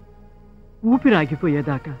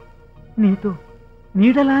ఊపిరాగిపోయేదాకా నీతో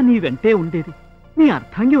నీడలా నీ వెంటే ఉండేది నీ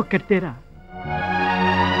అర్థంగి ఒక్కడితేరా.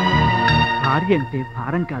 భార్య అంటే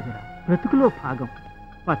భారం కాదురా, బ్రతుకులో భాగం.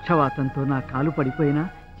 పక్షవాతంతో నా కాలు పడిపోయినా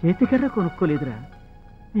చేతికర్ర కొనుక్కోలేదురా.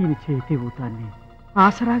 దీని చేతి ఊతాన్ని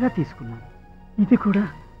ఆసరాగా తీసుకున్నాను. ఇది కూడా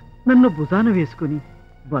నన్ను భుజాన వేసుకుని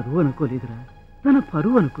బరువు అనుకోలేదురా, తన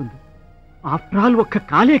పరువు అనుకుంది. ఆఫ్టర్ ఆల్ ఒక్క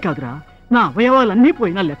కాలే కాదురా, నా అవయవాలన్నీ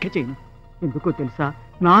పోయినా లెక్క చేయను. ఎందుకో తెలుసా,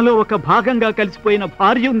 నాలో ఒక భాగంగా కలిసిపోయిన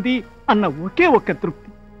భార్య ఉంది అన్న ఒకే ఒక్క తృప్తి.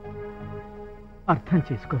 అర్థం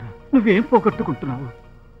చేసుకోరా, నువ్వేం పోగొట్టుకుంటున్నావు.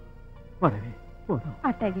 పదవే, పోదాం.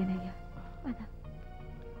 అట్టగేనయ్యా, పద.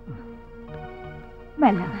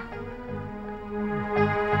 మెల్లగా.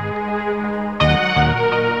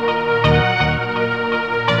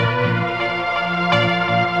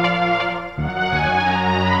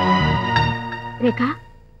 రేఖ,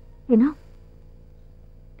 విను.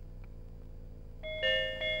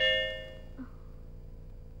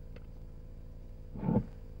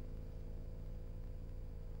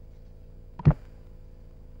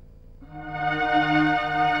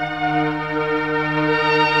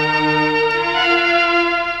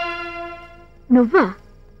 నువ్వా?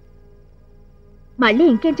 మళ్ళీ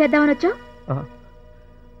ఇంకేం చేద్దామని వచ్చావు?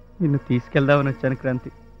 నిన్ను తీసుకెళ్దామని వచ్చాను క్రాంతి.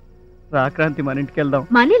 రా క్రాంతి, మన ఇంటికి వెళ్దాం.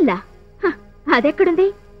 మనిల్లా? అదెక్కడుంది?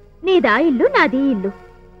 నీదా ఇల్లు, నాది ఇల్లు.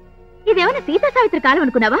 ఇదేమన్నా సీతా సావిత్రి కాలం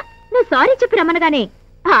అనుకున్నావా? నువ్వు సారీ చెప్పి రమ్మనగానే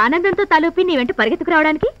ఆనందంతో తలూపి నీ వెంట పరిగెత్తుకు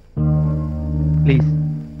రావడానికి. ప్లీజ్,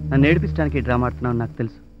 నన్ను ఏడిపించడానికి డ్రామా ఆడుతున్నావు నాకు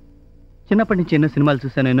తెలుసు. చిన్నప్పటి నుంచి ఎన్నో సినిమాలు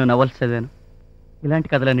చూశాను, ఎన్నో నవల్స్ చదివాను. ఇలాంటి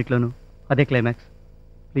కథలన్నింటిలోనూ అదే క్లైమాక్స్.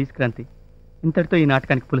 ప్లీజ్ క్రాంతి, ఇంతటితో ఈ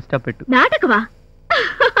నాటకానికి ఫుల్ స్టాప్ పెట్టు. నాటకమా?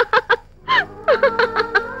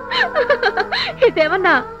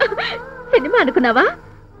 ఇదేమన్నా సినిమా అనుకున్నావా?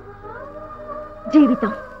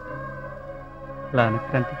 జీవితం. అలా అను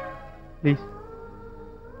క్రాంతి, ప్లీజ్.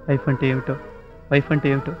 లైఫ్ అంటే ఏమిటో, వైఫ్ అంటే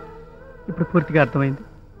ఏమిటో ఇప్పుడు పూర్తిగా అర్థమైంది.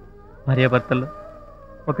 భార్యాభర్తల్లో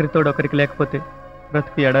ఒకరితోడు ఒకరికి లేకపోతే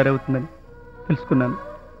బ్రతుకు ఎడారవుతుందని తెలుసుకున్నాను.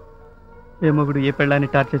 ఏ మొగుడు ఏ పెళ్ళాన్ని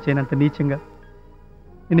టార్చర్ చేయనంత నీచంగా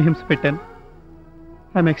నేను హింస పెట్టాను.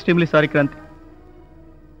 I'm extremely sorry Kranti.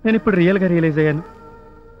 నేను ఇప్పుడు రియల్గా రియలైజ్ అయ్యాను.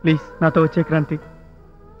 ప్లీజ్ నాతో వచ్చే క్రాంతి.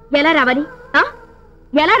 ఎలా రావాలి?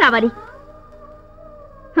 ఎలా రావాలి?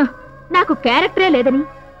 నాకు క్యారెక్టరే లేదని,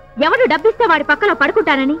 ఎవడు డబ్బిస్తే వాడి పక్కలో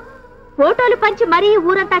పడుకుంటానని ఫోటోలు పంచి మరీ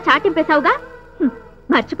ఊరంతా చాటింపేశావుగా.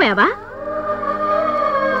 మర్చిపోయావా?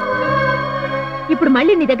 ఇప్పుడు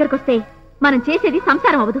మళ్ళీ నీ దగ్గరకు వస్తే మనం చేసేది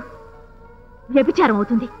సంసారం అవదు, వ్యభిచారం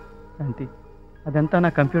అవుతుంది. శాంతి, అదంతా నా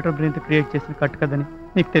కంప్యూటర్ బ్రెయిన్తో క్రియేట్ చేసిన కట్టు కదని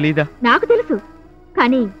నీకు తెలీదా? నాకు తెలుసు,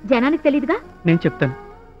 కానీ జనానికి తెలీదుగా. నేను చెప్తాను.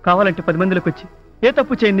 కావాలంటే 10 మందిలోకి వచ్చి ఏ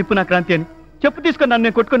తప్పు చేయని నిప్పు నా క్రాంతి అని చెప్పు తీసుకొని నన్ను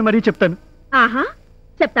నేను కొట్టుకొని మరీ చెప్తాను. ఆహా,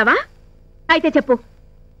 చెప్తావా? అయితే చెప్పు.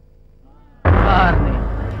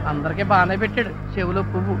 అందరికీ బాగానే పెట్టాడు చెవులో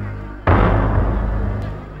పువ్వు.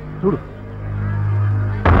 చూడు,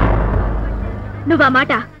 నువ్వా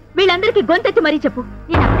మాట వీళ్ళందరికీ గొంతెత్తి మరీ చెప్పు.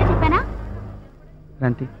 నేను అప్పుడే చెప్పానా?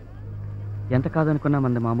 క్రాంతి, ఎంత కాదనుకున్నా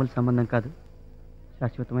మనది మామూలు సంబంధం కాదు,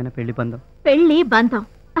 శాశ్వతమైన పెళ్లి బంధం. పెళ్లి బంధం?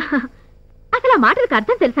 అసలు ఆ మాటలకు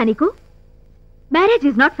అర్థం తెలుసా నీకు? Marriage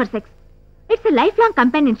is not for sex, it's a life long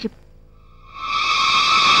companionship.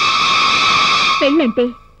 పెళ్ళంటే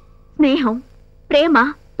స్నేహం, ప్రేమ,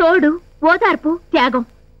 తోడు, ఓదార్పు, త్యాగం.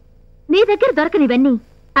 నీ దగ్గర దొరకనివన్నీ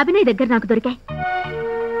అభినయ్ దగ్గర నాకు దొరికాయి.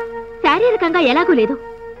 శారీరకంగా ఎలాగూ లేదు,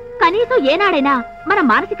 కనీసం ఏనాడైనా మనం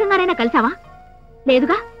మానసికంగానైనా కలిసావా?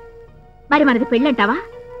 లేదుగా. మరి మనది పెళ్ళంటావా?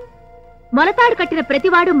 మొలతాడు కట్టిన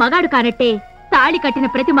ప్రతివాడు మగాడు కానట్టే తాళి కట్టిన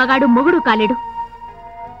ప్రతి మగాడు మొగుడు కాలేడు.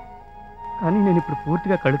 కానీ నేను ఇప్పుడు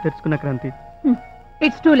పూర్తిగా కళ్ళు తెరుచుకున్న క్రాంతి.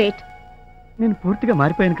 It's too late. నేను పూర్తిగా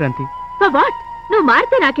మారిపోయాను క్రాంతి. For what? నువ్వు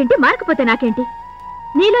మారితే నాకేంటి, మారకపోతే నాకేంటి?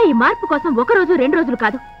 నీలో ఈ మార్పు కోసం 1 రోజు 2 రోజులు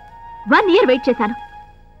కాదు, 1 year వెయిట్ చేశాను.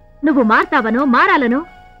 నువ్వు మారతావనో, మారాలనో,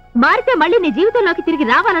 మారితే మళ్ళీ నీ జీవితంలోకి తిరిగి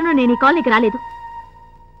రావాలనో నేను ఈ కాలనీకి రాలేదు.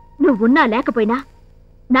 నువ్వున్నా లేకపోయినా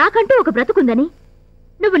నాకంటూ ఒక బ్రతుకుందని,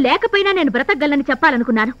 నువ్వు లేకపోయినా నేను బ్రతకగలని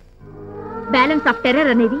చెప్పాలనుకున్నాను. బ్యాలెన్స్ ఆఫ్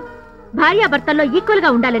టెర్రర్ అనేది భార్యాభర్తల్లో ఈక్వల్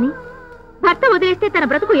గా ఉండాలని, భర్త వదిలేస్తే తన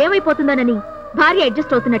బ్రతుకు ఏమైపోతుందోనని భార్య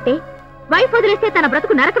అడ్జస్ట్ అవుతున్నట్టే వైఫ్ వదిలేస్తే తన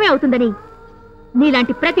బ్రతుకు నరకమే అవుతుందని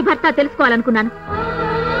నీలాంటి ప్రతి భర్త తెలుసుకోవాలనుకున్నాను.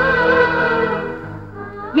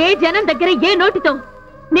 ఏ జనం దగ్గర ఏ నోటితో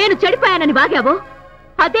నేను చెడిపోయానని వాగావో,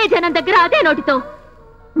 అదే జనం దగ్గర అదే నోటితో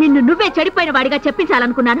నిన్ను నువ్వే చెడిపోయిన వాడిగా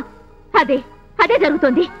చెప్పించాలనుకున్నాను. అదే అదే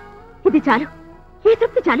జరుగుతోంది. ఇది చాలు, ఈ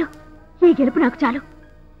తృప్తి చాలు, ఈ గెలుపు నాకు చాలు.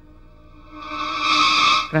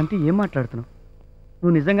 క్రాంతి, ఏం మాట్లాడుతున్నావు?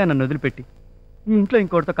 నువ్వు నిజంగా నన్ను వదిలిపెట్టి ఈ ఇంట్లో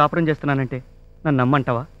ఇంకోటితో కాపురం చేస్తున్నానంటే నన్ను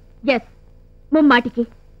నమ్మంటావా? ఎస్, ముమ్మాటికి.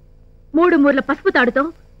 3 మూర్ల పసుపు తాడుతో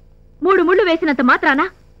 3 ముళ్ళు వేసినంత మాత్రాన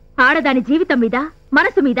ఆడదాని జీవితం మీద,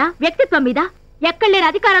 మనసు మీద, వ్యక్తిత్వం మీద ఎక్కడలేని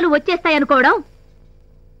అధికారాలు వచ్చేస్తాయనుకోవడం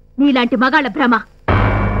నీలాంటి మగాళ్ళ భ్రమ.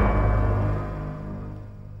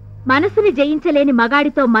 మనసుని జయించలేని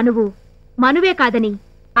మగాడితో మనువు మనువే కాదని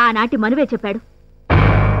ఆనాటి మనువే చెప్పాడు.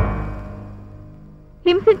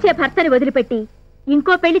 హింసించే భర్తని వదిలిపెట్టి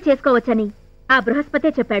ఇంకో పెళ్లి చేసుకోవచ్చని ఆ బృహస్పతే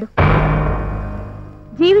చెప్పాడు.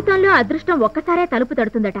 జీవితంలో అదృష్టం ఒక్కసారే తలుపు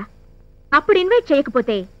తడుతుందట. అప్పుడు ఇన్వైట్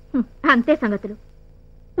చేయకపోతే అంతే సంగతులు.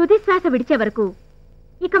 తుది శ్వాస విడిచే వరకు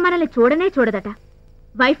ఇక మనల్ని చూడనే చూడదట.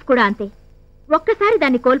 వైఫ్ కూడా అంతే. ఒక్కసారి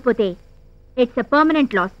దాన్ని కోల్పోతే it's a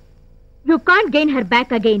permanent loss. You can't gain her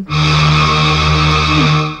back again.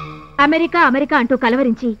 America America అంటూ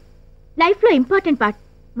కలవరించి లైఫ్ లో ఇంపార్టెంట్ పార్ట్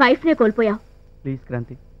వైఫ్ నే కోల్పోయావు. ప్లీజ్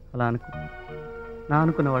క్రాంతి, అలా అనుకో. నా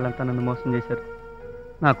అనుకున్న వాళ్ళంతా నన్ను మోసం చేశారు.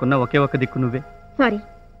 నాకున్న ఒకే ఒక్క దిక్కు నువ్వే. సారీ,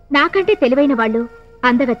 నాకంటే తెలివైన వాళ్ళు,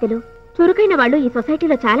 అందగత్తెలు, చురుకైన వాళ్ళు ఈ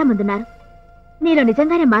సొసైటీలో చాలా మంది ఉన్నారు. నీలో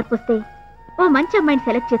నిజంగానే మార్పు వస్తే ఓ మంచి అమ్మాయిని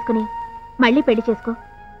సెలెక్ట్ చేసుకుని మళ్ళీ పెళ్లి చేసుకో.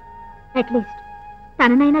 అట్లీస్ట్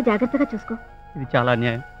తననైనా జాగ్రత్తగా చూసుకో. ఇది చాలా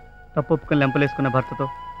అన్యాయం. తప్పు ఒప్పుకొని లెంపలేసుకున్న భర్తతో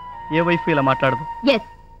ఏ వైఫ్ ఇలా మాట్లాడదు? Yes,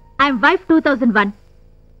 I'm wife 2001,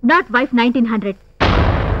 not wife 1900.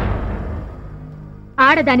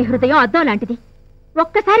 ఆడదాని హృదయం అద్దం లాంటిది.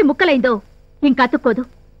 ఒక్కసారి ముక్కలైందో ఇంకతుక్కోదు.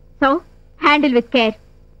 So handle with care.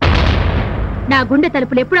 నా గుండె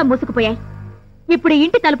తలుపులు ఎప్పుడో మూసుకుపోయాయి. ఇప్పుడు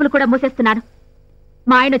ఇంటి తలుపులు కూడా మూసేస్తున్నాను.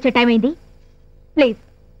 మా ఆయన వచ్చే టైం అయింది. ప్లీజ్.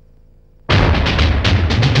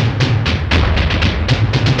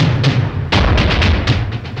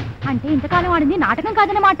 అంటే ఇంతకాలం ఆడింది నాటకం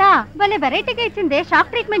కాదనమాట. భలే వెరైటీగా ఇచ్చిందే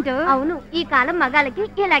షాక్ ట్రీట్మెంట్. అవును, ఈ కాలం మగాళ్ళకి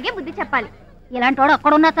ఇలాగే బుద్ధి చెప్పాలి. ఇలాంటి వాడు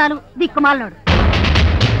ఒక్కడున్నా చాలు, దిక్కుమాలనాడు.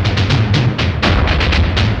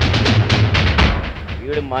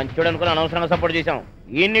 వీడు మంచోడు అనుకుని అనవసరంగా సపోర్ట్ చేశాం.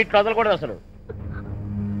 ఈ నీటి వదలు కూడా అసలు.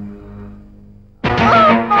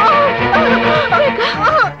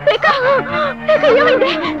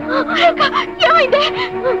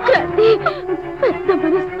 పెద్ద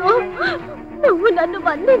మనసుతో నువ్వు నన్ను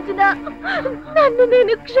వందించినా నన్ను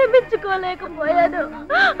నేను క్షమించుకోలేకపోయాను.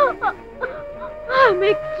 I'm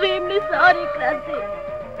extremely sorry Kranti.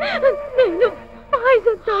 నేను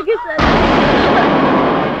పాయిజన్ తాగేశాను.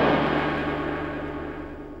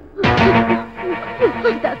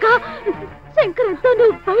 ఇప్పటిదాకా శంకరంతో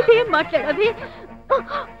నువ్వు బయట ఏం మాట్లాడావి?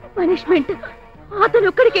 పనిష్మెంట్ అతను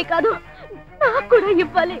ఒక్కడికే కాదు, నాకు కూడా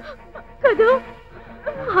ఇవ్వాలి కదా.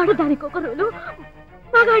 ఆడదానికి ఒక రూలు,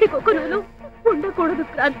 మగాడికి ఒక రూలు ఉండకూడదు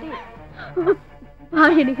క్రాంతి.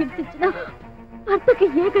 భార్యని హింసించిన భర్తకి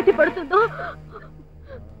ఏ గతి పడుతుందో,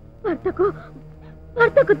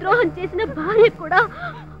 భర్తకు ద్రోహం చేసిన భార్య కూడా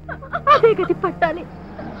అదే గతి పట్టాలి.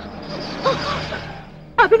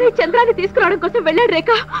 అభినయ్ చంద్రాన్ని తీసుకురావడం కోసం వెళ్ళాడు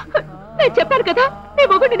రేఖ. నేను చెప్పాను కదా నీ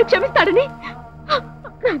మొగుడు నిన్ను క్షమిస్తాడని.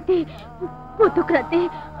 క్రాంతి వద్దు క్రాంతి,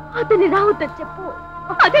 అతన్ని రావద్దని చెప్పు.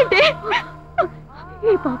 అదేంటే?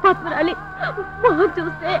 ఈ పాపాత్మరాలి మొహం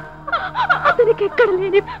చూస్తే అతనికి ఎక్కడ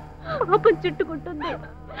లేని పాపం చుట్టుకుంటుంది.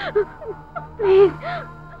 ప్లీజ్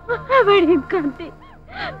అవాయిడ్ హిమ్ క్రాంతి,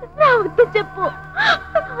 రావద్దు చెప్పు.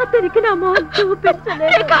 అతనికి నా మొహం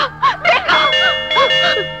చూపించలేదు.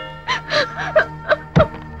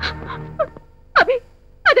 అభి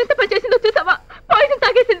అదెంత పని చేసిందో చూసావా? పాయిజన్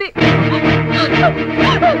తాగేసింది.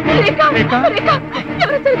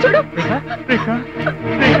 ఎవరొచ్చారు చూడు.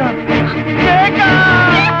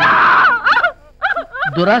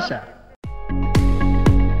 దురాశ